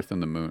between the Earth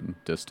and the Moon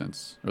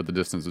distance, or the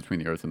distance between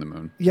the Earth and the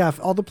Moon. Yeah, if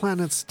all the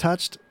planets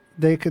touched,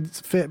 they could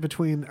fit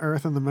between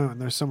Earth and the Moon.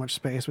 There's so much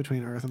space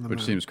between Earth and the Moon.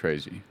 Which seems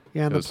crazy.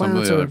 Yeah, the some of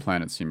planets the other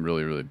planets seem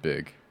really, really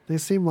big. They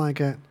seem like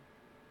it.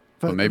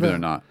 But maybe they're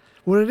not.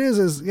 What it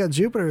is, yeah,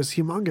 Jupiter is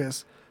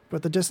humongous,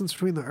 but the distance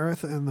between the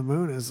Earth and the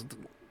Moon is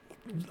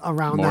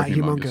around More that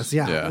humongous.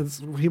 Yeah,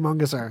 it's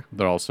humongouser.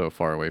 They're all so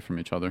far away from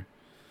each other.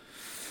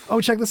 Oh,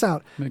 check this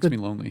out. Makes me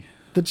lonely.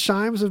 The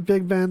chimes of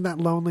Big Ben, that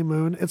lonely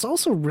moon. It's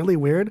also really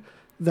weird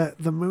that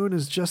the moon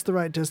is just the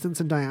right distance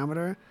in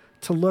diameter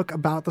to look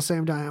about the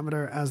same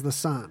diameter as the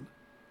sun.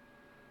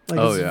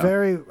 Like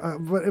very,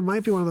 but it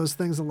might be one of those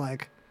things that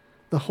like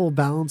the whole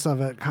balance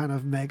of it kind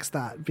of makes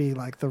that be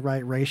like the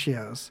right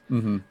ratios.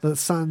 Mm-hmm. The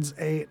sun's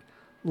 8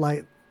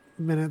 light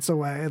minutes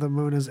away. The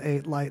moon is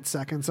 8 light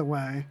seconds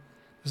away.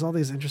 There's all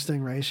these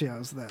interesting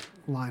ratios that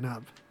line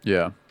up.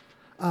 Yeah.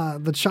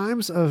 The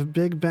chimes of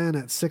Big Ben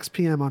at 6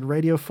 p.m. on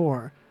Radio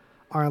 4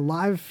 are a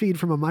live feed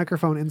from a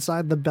microphone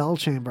inside the bell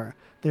chamber.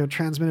 They are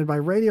transmitted by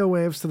radio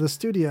waves to the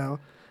studio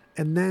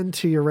and then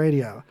to your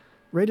radio.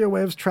 Radio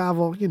waves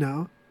travel,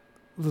 the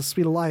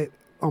speed of light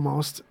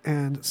almost,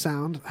 and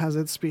sound has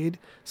its speed.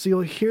 So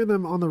you'll hear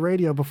them on the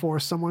radio before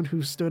someone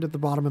who stood at the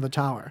bottom of the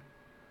tower.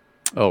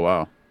 Oh,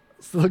 wow.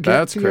 So they'll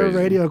get to your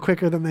radio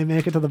quicker than they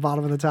make it to the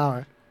bottom of the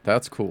tower.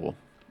 That's cool.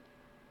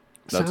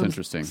 That's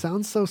interesting.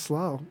 Sounds so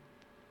slow.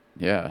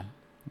 Yeah.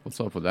 What's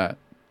up with that?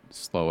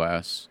 Slow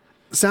ass.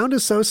 Sound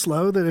is so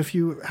slow that if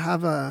you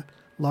have a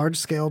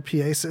large-scale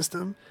PA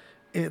system,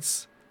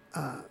 it's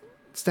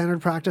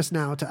standard practice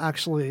now to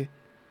actually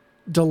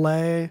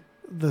delay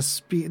the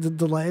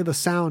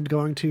sound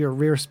going to your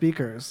rear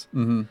speakers,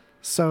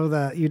 so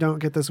that you don't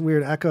get this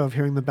weird echo of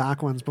hearing the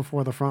back ones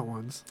before the front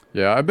ones.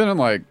 Yeah, I've been in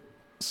like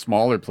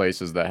smaller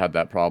places that had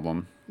that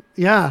problem.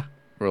 Yeah.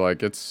 Where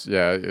like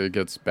it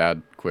gets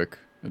bad quick.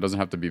 It doesn't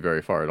have to be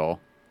very far at all.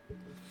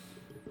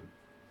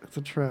 It's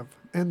a trip.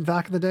 And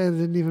back in the day, they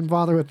didn't even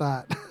bother with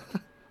that.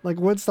 Like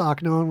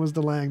Woodstock, no one was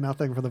delaying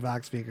nothing for the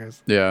back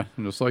speakers. Yeah,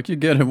 just like you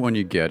get it when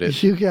you get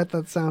it. You get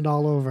that sound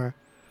all over.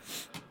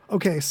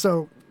 Okay,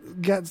 so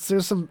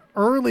there's some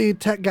early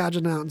tech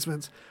gadget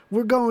announcements.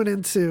 We're going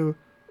into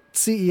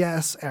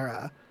CES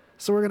era,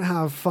 so we're going to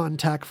have fun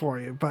tech for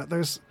you. But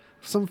there's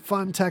some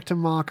fun tech to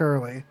mock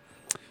early.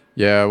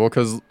 Yeah, well,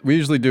 because we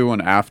usually do one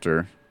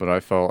after, but I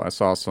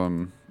saw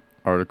some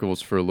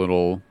articles for a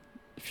little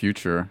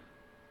future.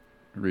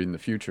 Reading the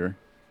future.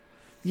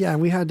 Yeah,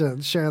 we had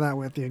to share that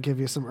with you, give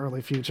you some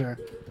early future.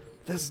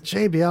 This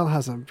JBL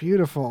has a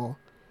beautiful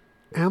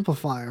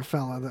amplifier,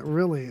 fella, that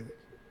really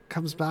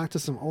comes back to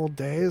some old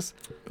days.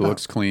 It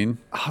looks clean.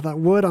 Oh, that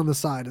wood on the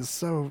side is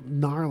so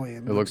gnarly.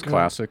 And It looks good.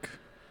 classic.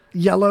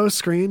 Yellow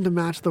screen to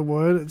match the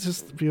wood. It's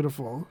just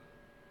beautiful.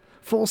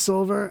 Full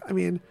silver. I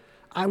mean,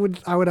 I would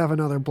have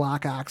another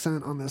black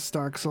accent on this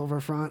stark silver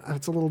front.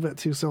 It's a little bit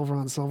too silver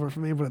on silver for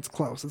me, but it's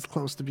close. It's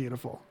close to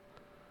beautiful.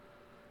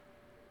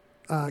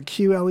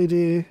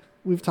 QLED.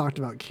 We've talked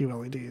about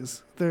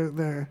QLEDs.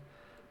 They're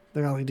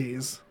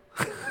LEDs.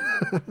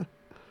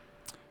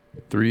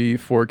 3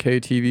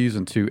 4K TVs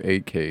and 2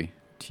 8K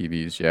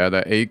TVs. Yeah,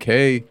 that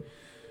 8K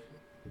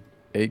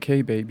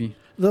baby.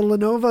 The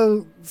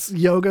Lenovo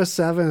Yoga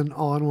 7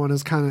 all-in-one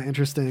is kind of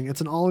interesting.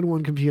 It's an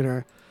all-in-one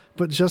computer,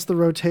 but just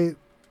the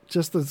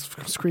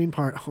screen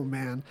part. Oh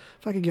man,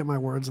 if I could get my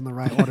words in the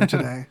right order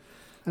today,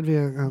 that'd be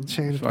a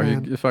changed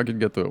plan. If I could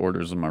get the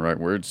orders in my right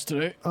words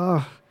today.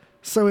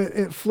 So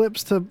it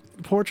flips to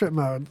portrait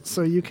mode,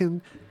 so you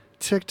can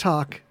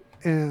TikTok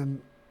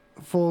in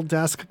full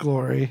desk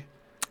glory.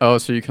 Oh,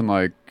 so you can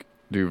like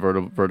do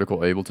vertical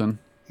Ableton?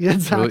 Yeah,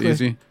 exactly. Really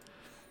easy.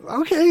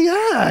 Okay,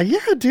 yeah,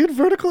 dude,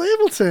 vertical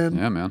Ableton.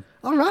 Yeah, man.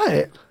 All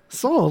right,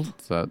 sold.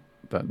 It's that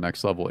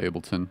next level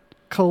Ableton.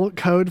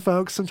 Code,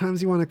 folks.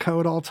 Sometimes you want to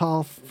code all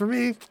tall. For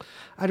me,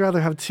 I'd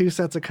rather have 2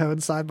 sets of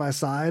code side by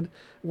side.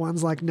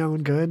 One's like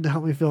known good to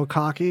help me feel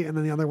cocky, and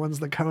then the other one's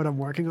the code I'm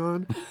working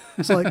on.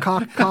 So like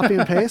copy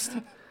and paste.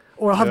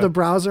 Or I'll have the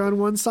browser on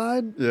one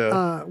side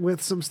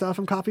with some stuff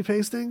I'm copy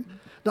pasting.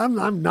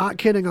 I'm not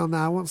kidding on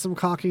that. I want some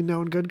cocky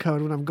known good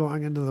code when I'm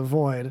going into the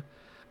void.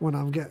 When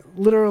I'm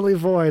literally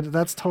void.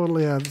 That's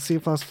totally a C++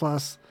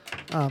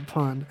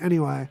 pun.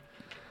 Anyway.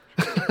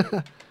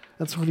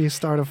 That's when you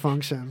start a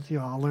function.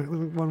 You all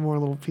learn one more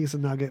little piece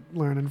of nugget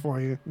learning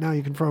for you. Now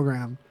you can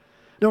program.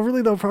 No,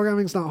 really though,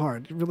 programming's not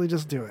hard. You really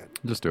just do it.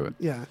 Just do it.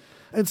 Yeah.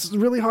 It's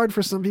really hard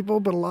for some people,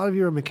 but a lot of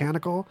you are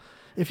mechanical.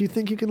 If you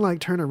think you can like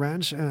turn a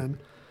wrench and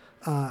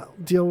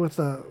deal with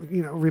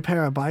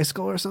repair a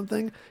bicycle or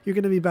something, you're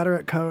going to be better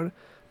at code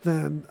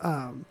than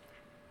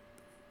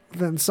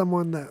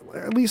someone that,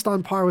 at least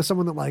on par with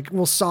someone that like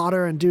will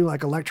solder and do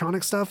like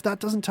electronic stuff. That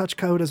doesn't touch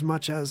code as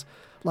much as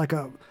like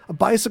a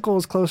bicycle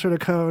is closer to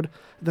code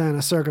than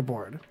a circuit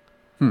board,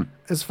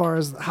 as far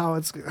as how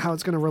it's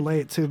going to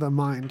relate to the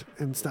mind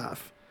and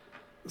stuff.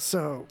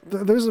 So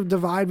there's a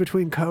divide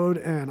between code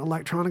and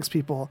electronics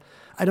people.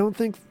 I don't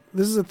think,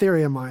 this is a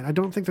theory of mine, I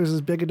don't think there's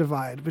as big a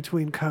divide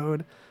between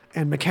code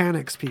and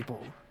mechanics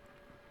people.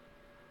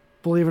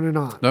 Believe it or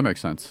not. That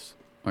makes sense.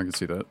 I can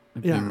see that.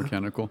 Yeah. Being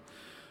mechanical.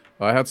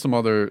 I had some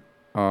other,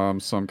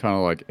 some kind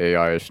of like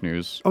AI-ish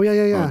news. Oh,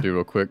 yeah. I'll do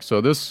real quick.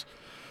 So this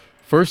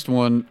first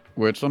one,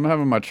 which I'm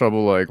having my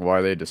trouble, like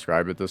why they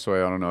describe it this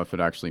way. I don't know if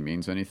it actually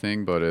means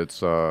anything, but it's,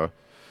 so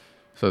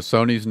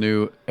Sony's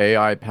new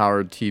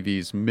AI-powered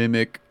TVs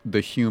mimic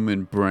the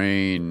human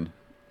brain,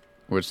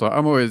 which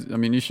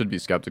you should be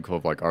skeptical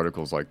of like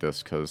articles like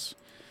this because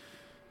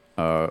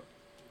that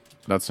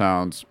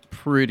sounds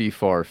pretty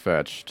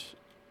far-fetched.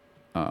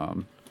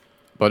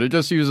 But it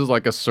just uses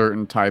like a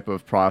certain type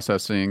of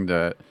processing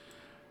that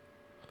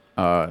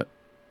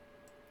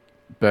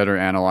better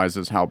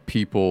analyzes how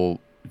people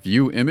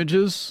view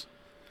images,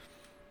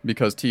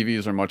 because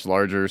TVs are much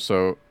larger,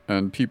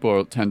 and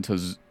people tend to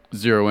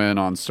zero in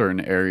on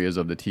certain areas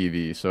of the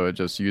TV. So it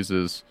just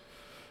uses,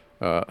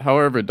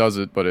 however it does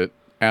it, but it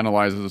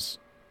analyzes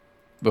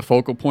the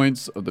focal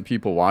points of the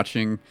people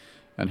watching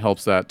and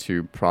helps that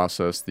to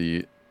process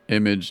the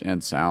image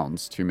and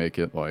sounds to make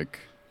it like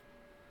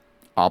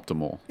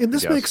optimal. And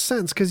this makes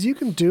sense because you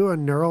can do a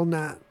neural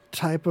net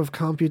type of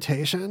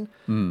computation,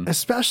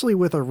 especially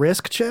with a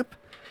RISC chip.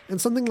 And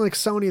something like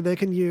Sony, they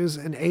can use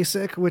an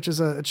ASIC, which is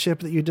a chip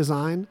that you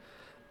design,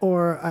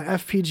 or an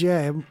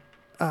FPGA.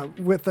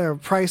 With their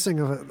pricing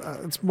of it,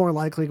 it's more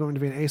likely going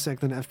to be an ASIC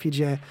than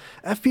FPGA.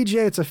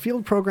 FPGA, it's a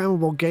field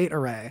programmable gate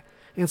array.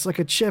 And it's like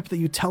a chip that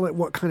you tell it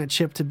what kind of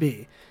chip to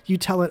be. You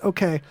tell it,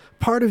 okay,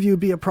 part of you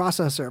be a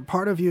processor,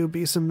 part of you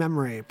be some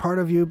memory, part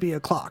of you be a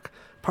clock,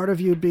 part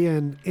of you be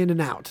an in and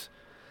out.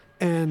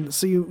 And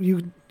so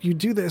you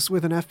do this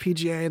with an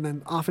FPGA and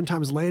then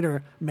oftentimes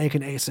later make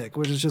an ASIC,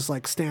 which is just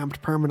like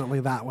stamped permanently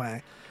that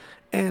way.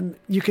 And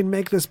you can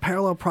make this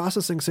parallel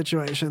processing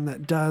situation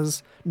that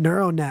does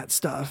neural net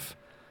stuff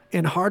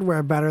in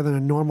hardware better than a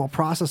normal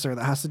processor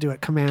that has to do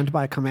it command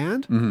by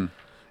command. Mm-hmm.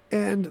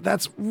 And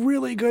that's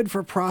really good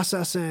for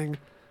processing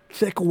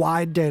thick,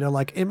 wide data,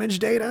 like image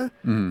data.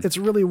 Mm-hmm. It's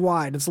really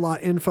wide. It's a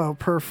lot of info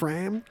per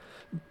frame,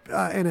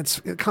 and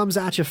it comes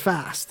at you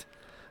fast.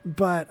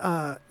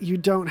 But you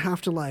don't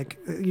have to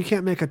you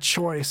can't make a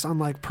choice on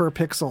like per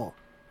pixel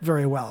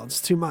very well.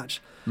 It's too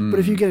much. But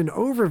if you get an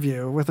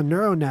overview with a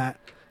neural net,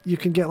 you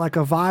can get like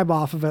a vibe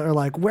off of it, or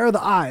like, where are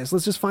the eyes?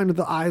 Let's just find what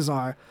the eyes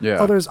are. Yeah.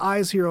 Oh, there's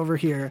eyes here over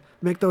here.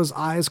 Make those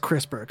eyes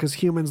crisper because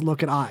humans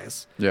look at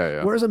eyes.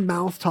 Yeah. Where's a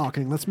mouth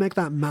talking? Let's make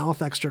that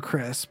mouth extra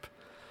crisp.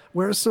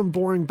 Where's some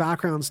boring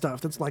background stuff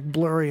that's like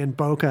blurry and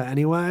bokeh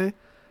anyway?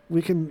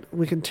 We can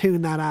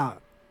tune that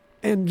out.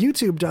 And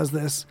YouTube does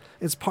this.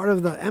 It's part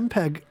of the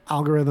MPEG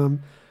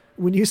algorithm.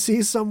 When you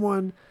see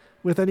someone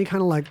with any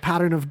kind of like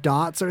pattern of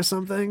dots or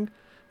something,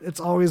 it's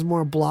always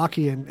more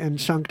blocky and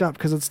chunked up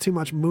because it's too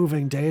much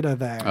moving data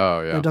there.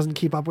 Oh, yeah. It doesn't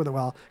keep up with it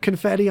well.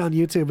 Confetti on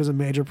YouTube is a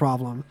major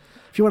problem.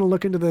 If you want to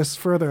look into this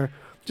further,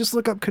 just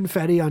look up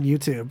confetti on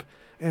YouTube.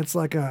 It's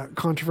like a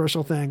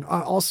controversial thing.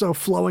 Also,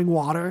 flowing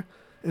water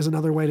is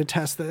another way to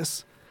test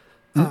this.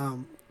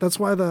 That's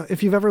why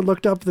if you've ever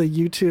looked up the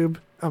YouTube,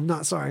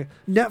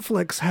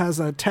 Netflix has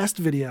a test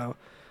video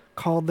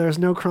called "There's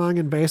No Crying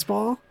in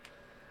Baseball,"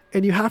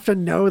 and you have to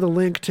know the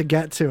link to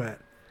get to it.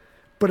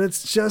 But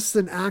it's just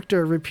an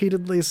actor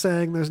repeatedly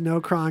saying "There's no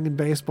crying in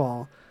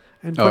baseball,"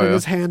 and putting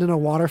his hand in a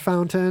water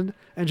fountain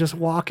and just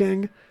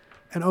walking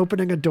and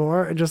opening a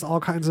door and just all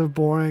kinds of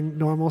boring,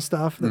 normal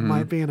stuff that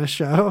might be in a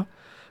show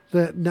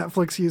that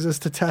Netflix uses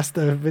to test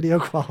the video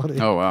quality.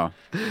 Oh, wow.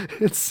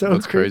 It's so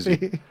That's creepy.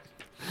 crazy.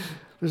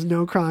 There's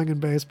no crying in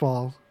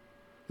baseball.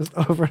 Just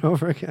over and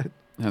over again.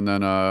 And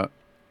then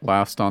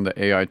last on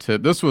the AI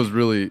tip. This was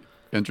really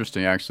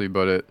interesting, actually,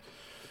 but it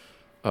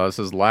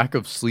says lack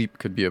of sleep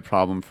could be a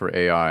problem for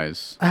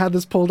AIs. I had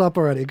this pulled up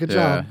already. Good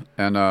job.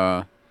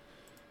 And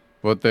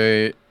what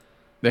they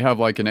have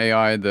like an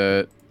AI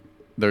that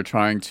they're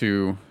trying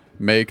to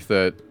make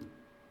that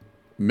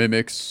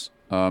mimics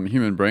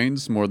human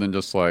brains more than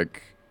just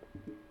like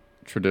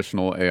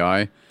traditional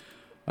AI,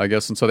 I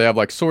guess. And so they have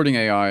like sorting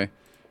AI,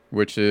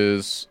 which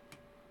is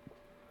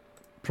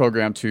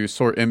programmed to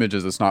sort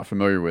images it's not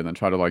familiar with and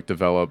try to like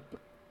develop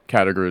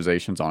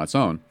categorizations on its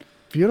own.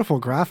 Beautiful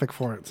graphic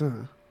for it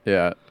too.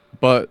 Yeah,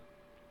 but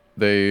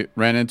they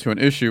ran into an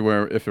issue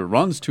where if it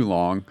runs too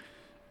long,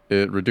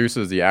 it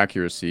reduces the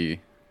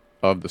accuracy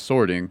of the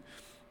sorting,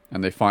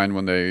 and they find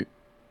when they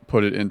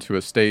put it into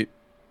a state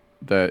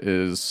that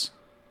is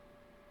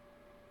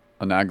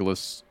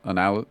analogous.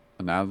 Inaugural.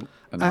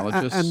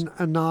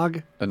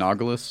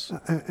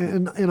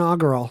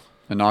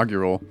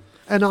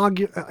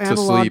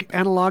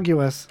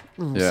 Analogous.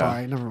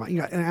 Sorry, never mind.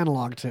 You got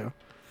analog too.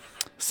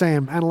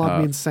 Same.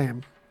 Analog means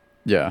same.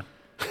 Yeah.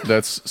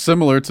 That's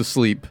similar to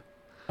sleep,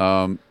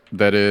 that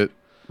it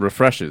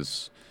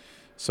refreshes.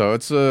 So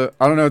it's I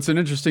don't know, it's an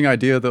interesting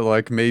idea that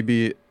like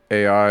maybe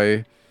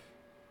AI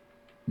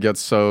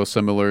gets so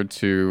similar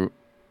to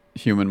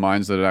human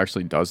minds that it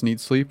actually does need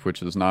sleep,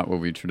 which is not what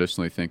we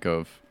traditionally think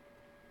of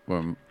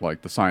when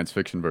like the science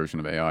fiction version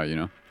of AI, you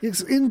know?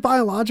 It's in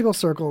biological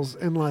circles,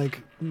 in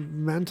like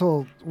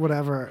mental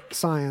whatever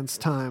science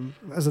time,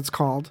 as it's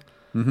called,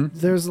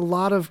 there's a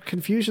lot of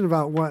confusion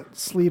about what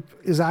sleep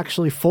is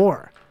actually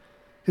for.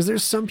 Because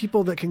there's some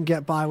people that can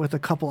get by with a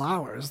couple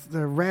hours.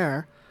 They're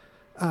rare.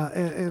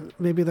 And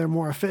maybe they're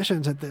more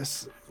efficient at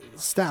this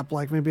step.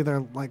 Like maybe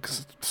they're like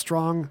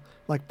strong,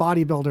 like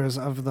bodybuilders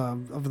of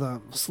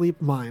the sleep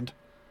mind.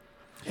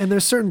 And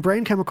there's certain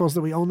brain chemicals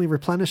that we only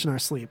replenish in our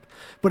sleep.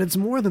 But it's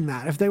more than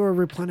that. If they were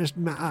replenished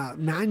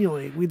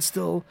manually, we'd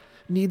still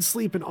need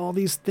sleep. And all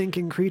these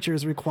thinking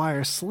creatures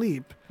require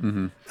sleep,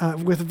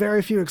 with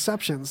very few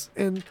exceptions.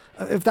 And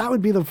if that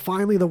would be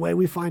finally the way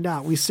we find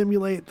out, we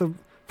simulate the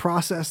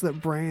process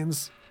that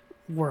brains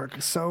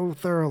work so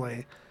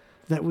thoroughly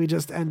that we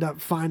just end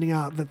up finding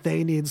out that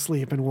they need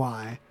sleep and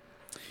why.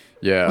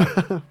 Yeah.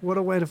 What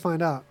a way to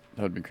find out.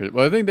 That'd be crazy.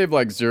 Well, I think they've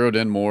like zeroed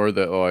in more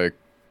that like,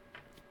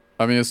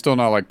 I mean, it's still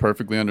not like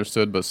perfectly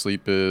understood, but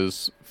sleep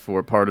is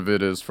for part of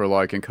it is for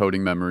like encoding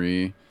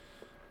memory,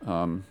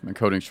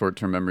 encoding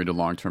short-term memory to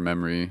long-term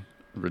memory,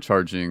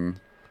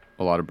 recharging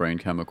a lot of brain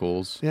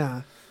chemicals.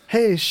 Yeah.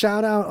 Hey,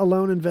 shout out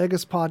Alone in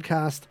Vegas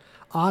podcast.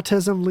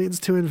 Autism leads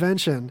to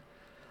invention.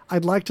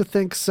 I'd like to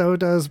think so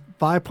does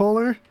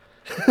bipolar.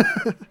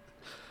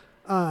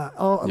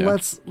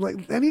 Let's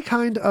like any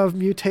kind of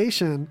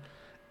mutation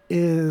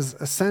is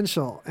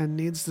essential and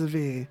needs to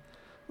be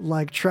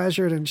like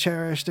treasured and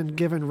cherished and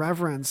given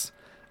reverence,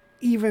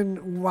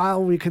 even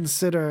while we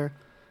consider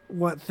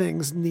what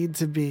things need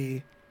to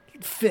be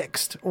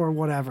fixed or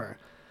whatever.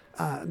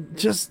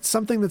 Just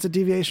something that's a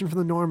deviation from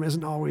the norm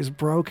isn't always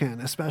broken,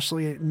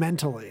 especially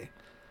mentally.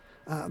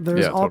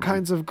 There's all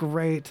kinds of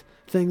great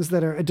things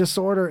that are a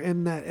disorder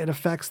in that it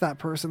affects that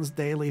person's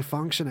daily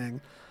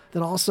functioning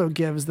that also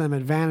gives them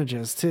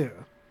advantages too.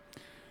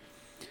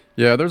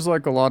 Yeah, there's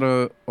like a lot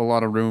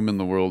of room in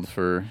the world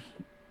for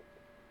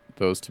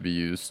those to be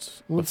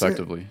used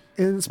effectively.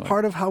 It's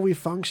part of how we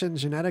function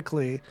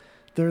genetically.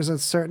 There's a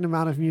certain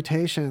amount of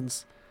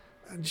mutations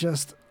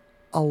just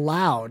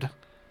allowed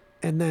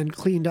and then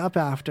cleaned up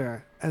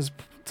after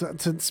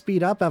to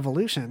speed up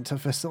evolution, to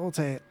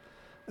facilitate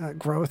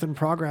growth and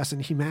progress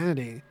in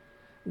humanity.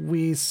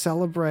 We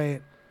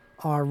celebrate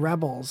our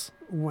rebels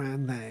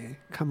when they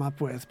come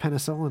up with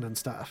penicillin and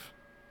stuff.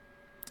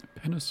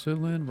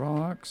 Penicillin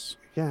rocks.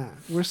 Yeah,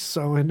 we're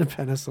so into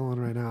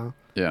penicillin right now.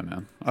 Yeah,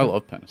 man. I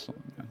love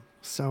penicillin, man.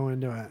 So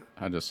into it.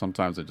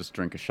 Sometimes I just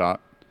drink a shot.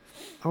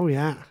 Oh,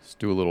 yeah. Just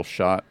do a little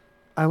shot.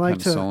 I like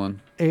penicillin.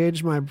 To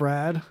age my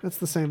bread. That's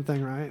the same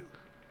thing, right?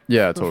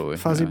 Yeah, totally.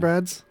 Fuzzy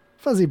breads?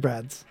 Fuzzy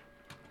breads.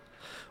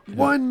 Yeah.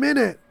 1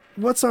 minute.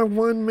 What's our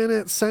 1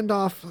 minute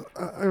send-off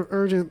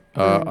urgent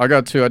thing? I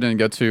got two I didn't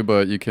get to,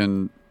 but you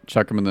can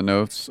check them in the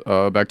notes.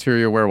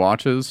 Bacteria wear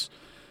watches.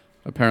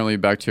 Apparently,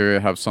 bacteria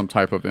have some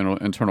type of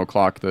internal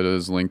clock that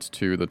is linked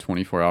to the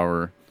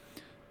 24-hour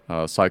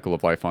cycle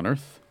of life on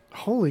Earth.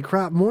 Holy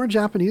crap! More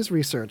Japanese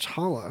research.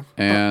 Holla.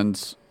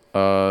 And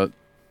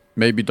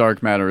maybe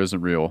dark matter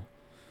isn't real.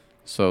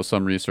 So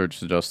some research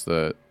suggests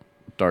that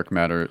dark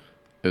matter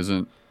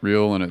isn't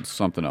real and it's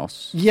something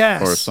else.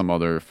 Yes. Or some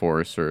other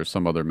force or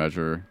some other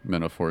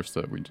measurement of force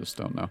that we just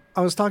don't know.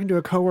 I was talking to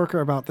a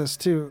coworker about this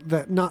too,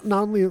 that not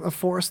only a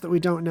force that we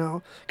don't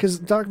know, because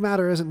dark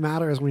matter isn't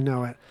matter as we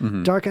know it.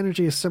 Mhm. Dark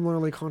energy is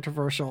similarly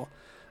controversial,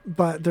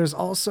 but there's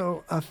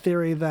also a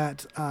theory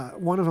that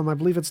one of them, I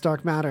believe it's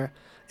dark matter,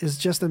 is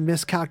just a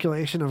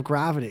miscalculation of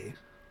gravity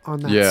on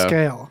that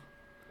scale.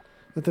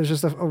 That there's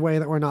just a way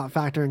that we're not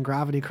factoring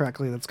gravity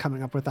correctly that's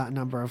coming up with that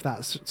number of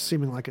that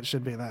seeming like it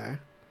should be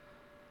there.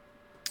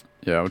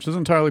 Yeah, which is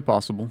entirely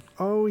possible.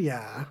 Oh,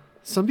 yeah.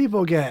 Some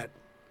people get,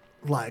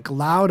 like,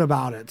 loud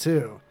about it,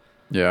 too.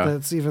 Yeah.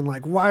 That's even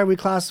like, why are we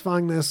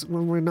classifying this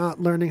when we're not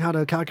learning how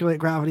to calculate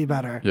gravity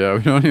better? Yeah,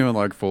 we don't even,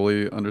 like,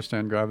 fully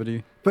understand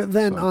gravity. But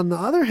then, on the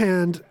other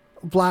hand,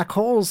 black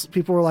holes,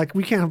 people were like,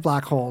 we can't have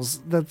black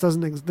holes. That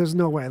doesn't, there's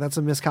no way. That's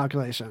a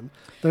miscalculation.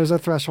 There's a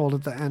threshold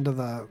at the end of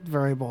the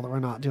variable that we're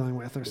not dealing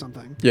with or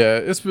something. Yeah,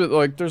 it's been,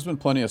 like, there's been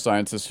plenty of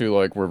scientists who,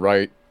 like, were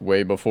right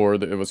way before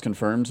it was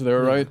confirmed they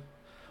were right.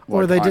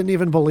 Or Like, they didn't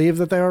even believe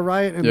that they were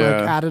right and like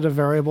added a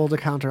variable to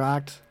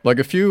counteract. Like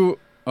a few,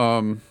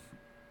 I'm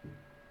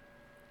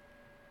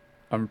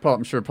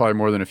sure probably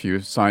more than a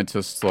few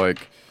scientists,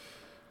 like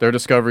their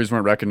discoveries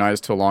weren't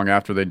recognized till long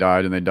after they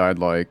died, and they died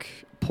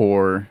like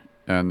poor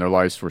and their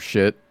lives were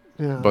shit.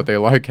 Yeah. But they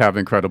like have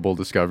incredible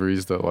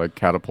discoveries that like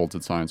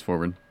catapulted science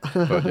forward.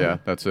 But yeah,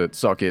 that's it.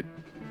 Suck it.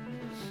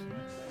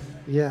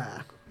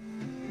 Yeah.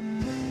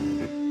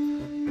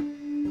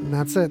 And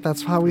that's it.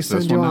 That's how we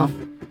send This you one off.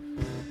 now?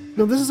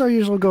 No, this is our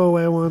usual go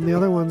away one. The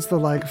other one's the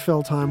like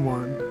fill time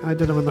one. I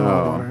did them in the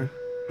wrong order.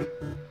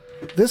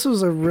 This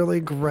was a really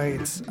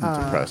great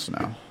depressed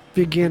now.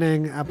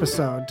 beginning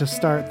episode to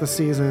start the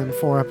season,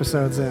 4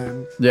 episodes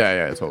in.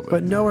 Yeah, totally.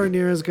 But nowhere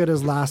near as good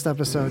as last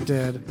episode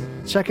did.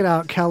 Check it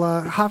out,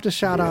 Kella. Have to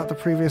shout out the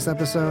previous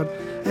episode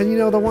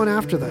and the one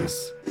after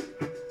this.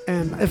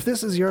 And if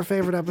this is your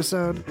favorite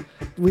episode,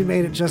 we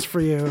made it just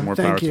for you. More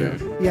Thank power you.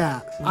 to you.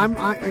 Yeah,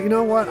 you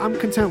know what? I'm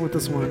content with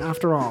this one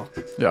after all.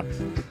 Yeah.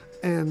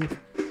 And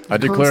I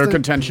declare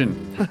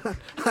contention.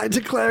 I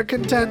declare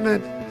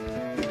contentment.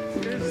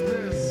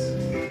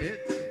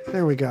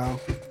 There we go.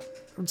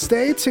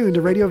 Stay tuned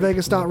to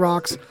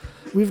RadioVegas.rocks.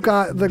 We've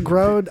got the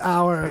Grode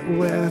Hour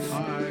with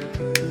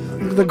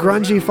the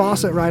grungy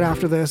faucet right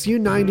after this. You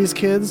 90s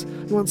kids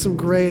want some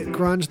great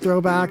grunge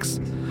throwbacks?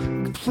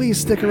 Please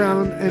stick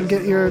around and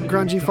get your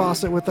grungy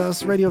faucet with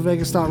us.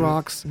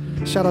 RadioVegas.rocks.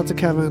 Shout out to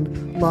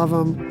Kevin. Love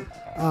him.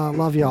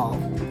 Love y'all.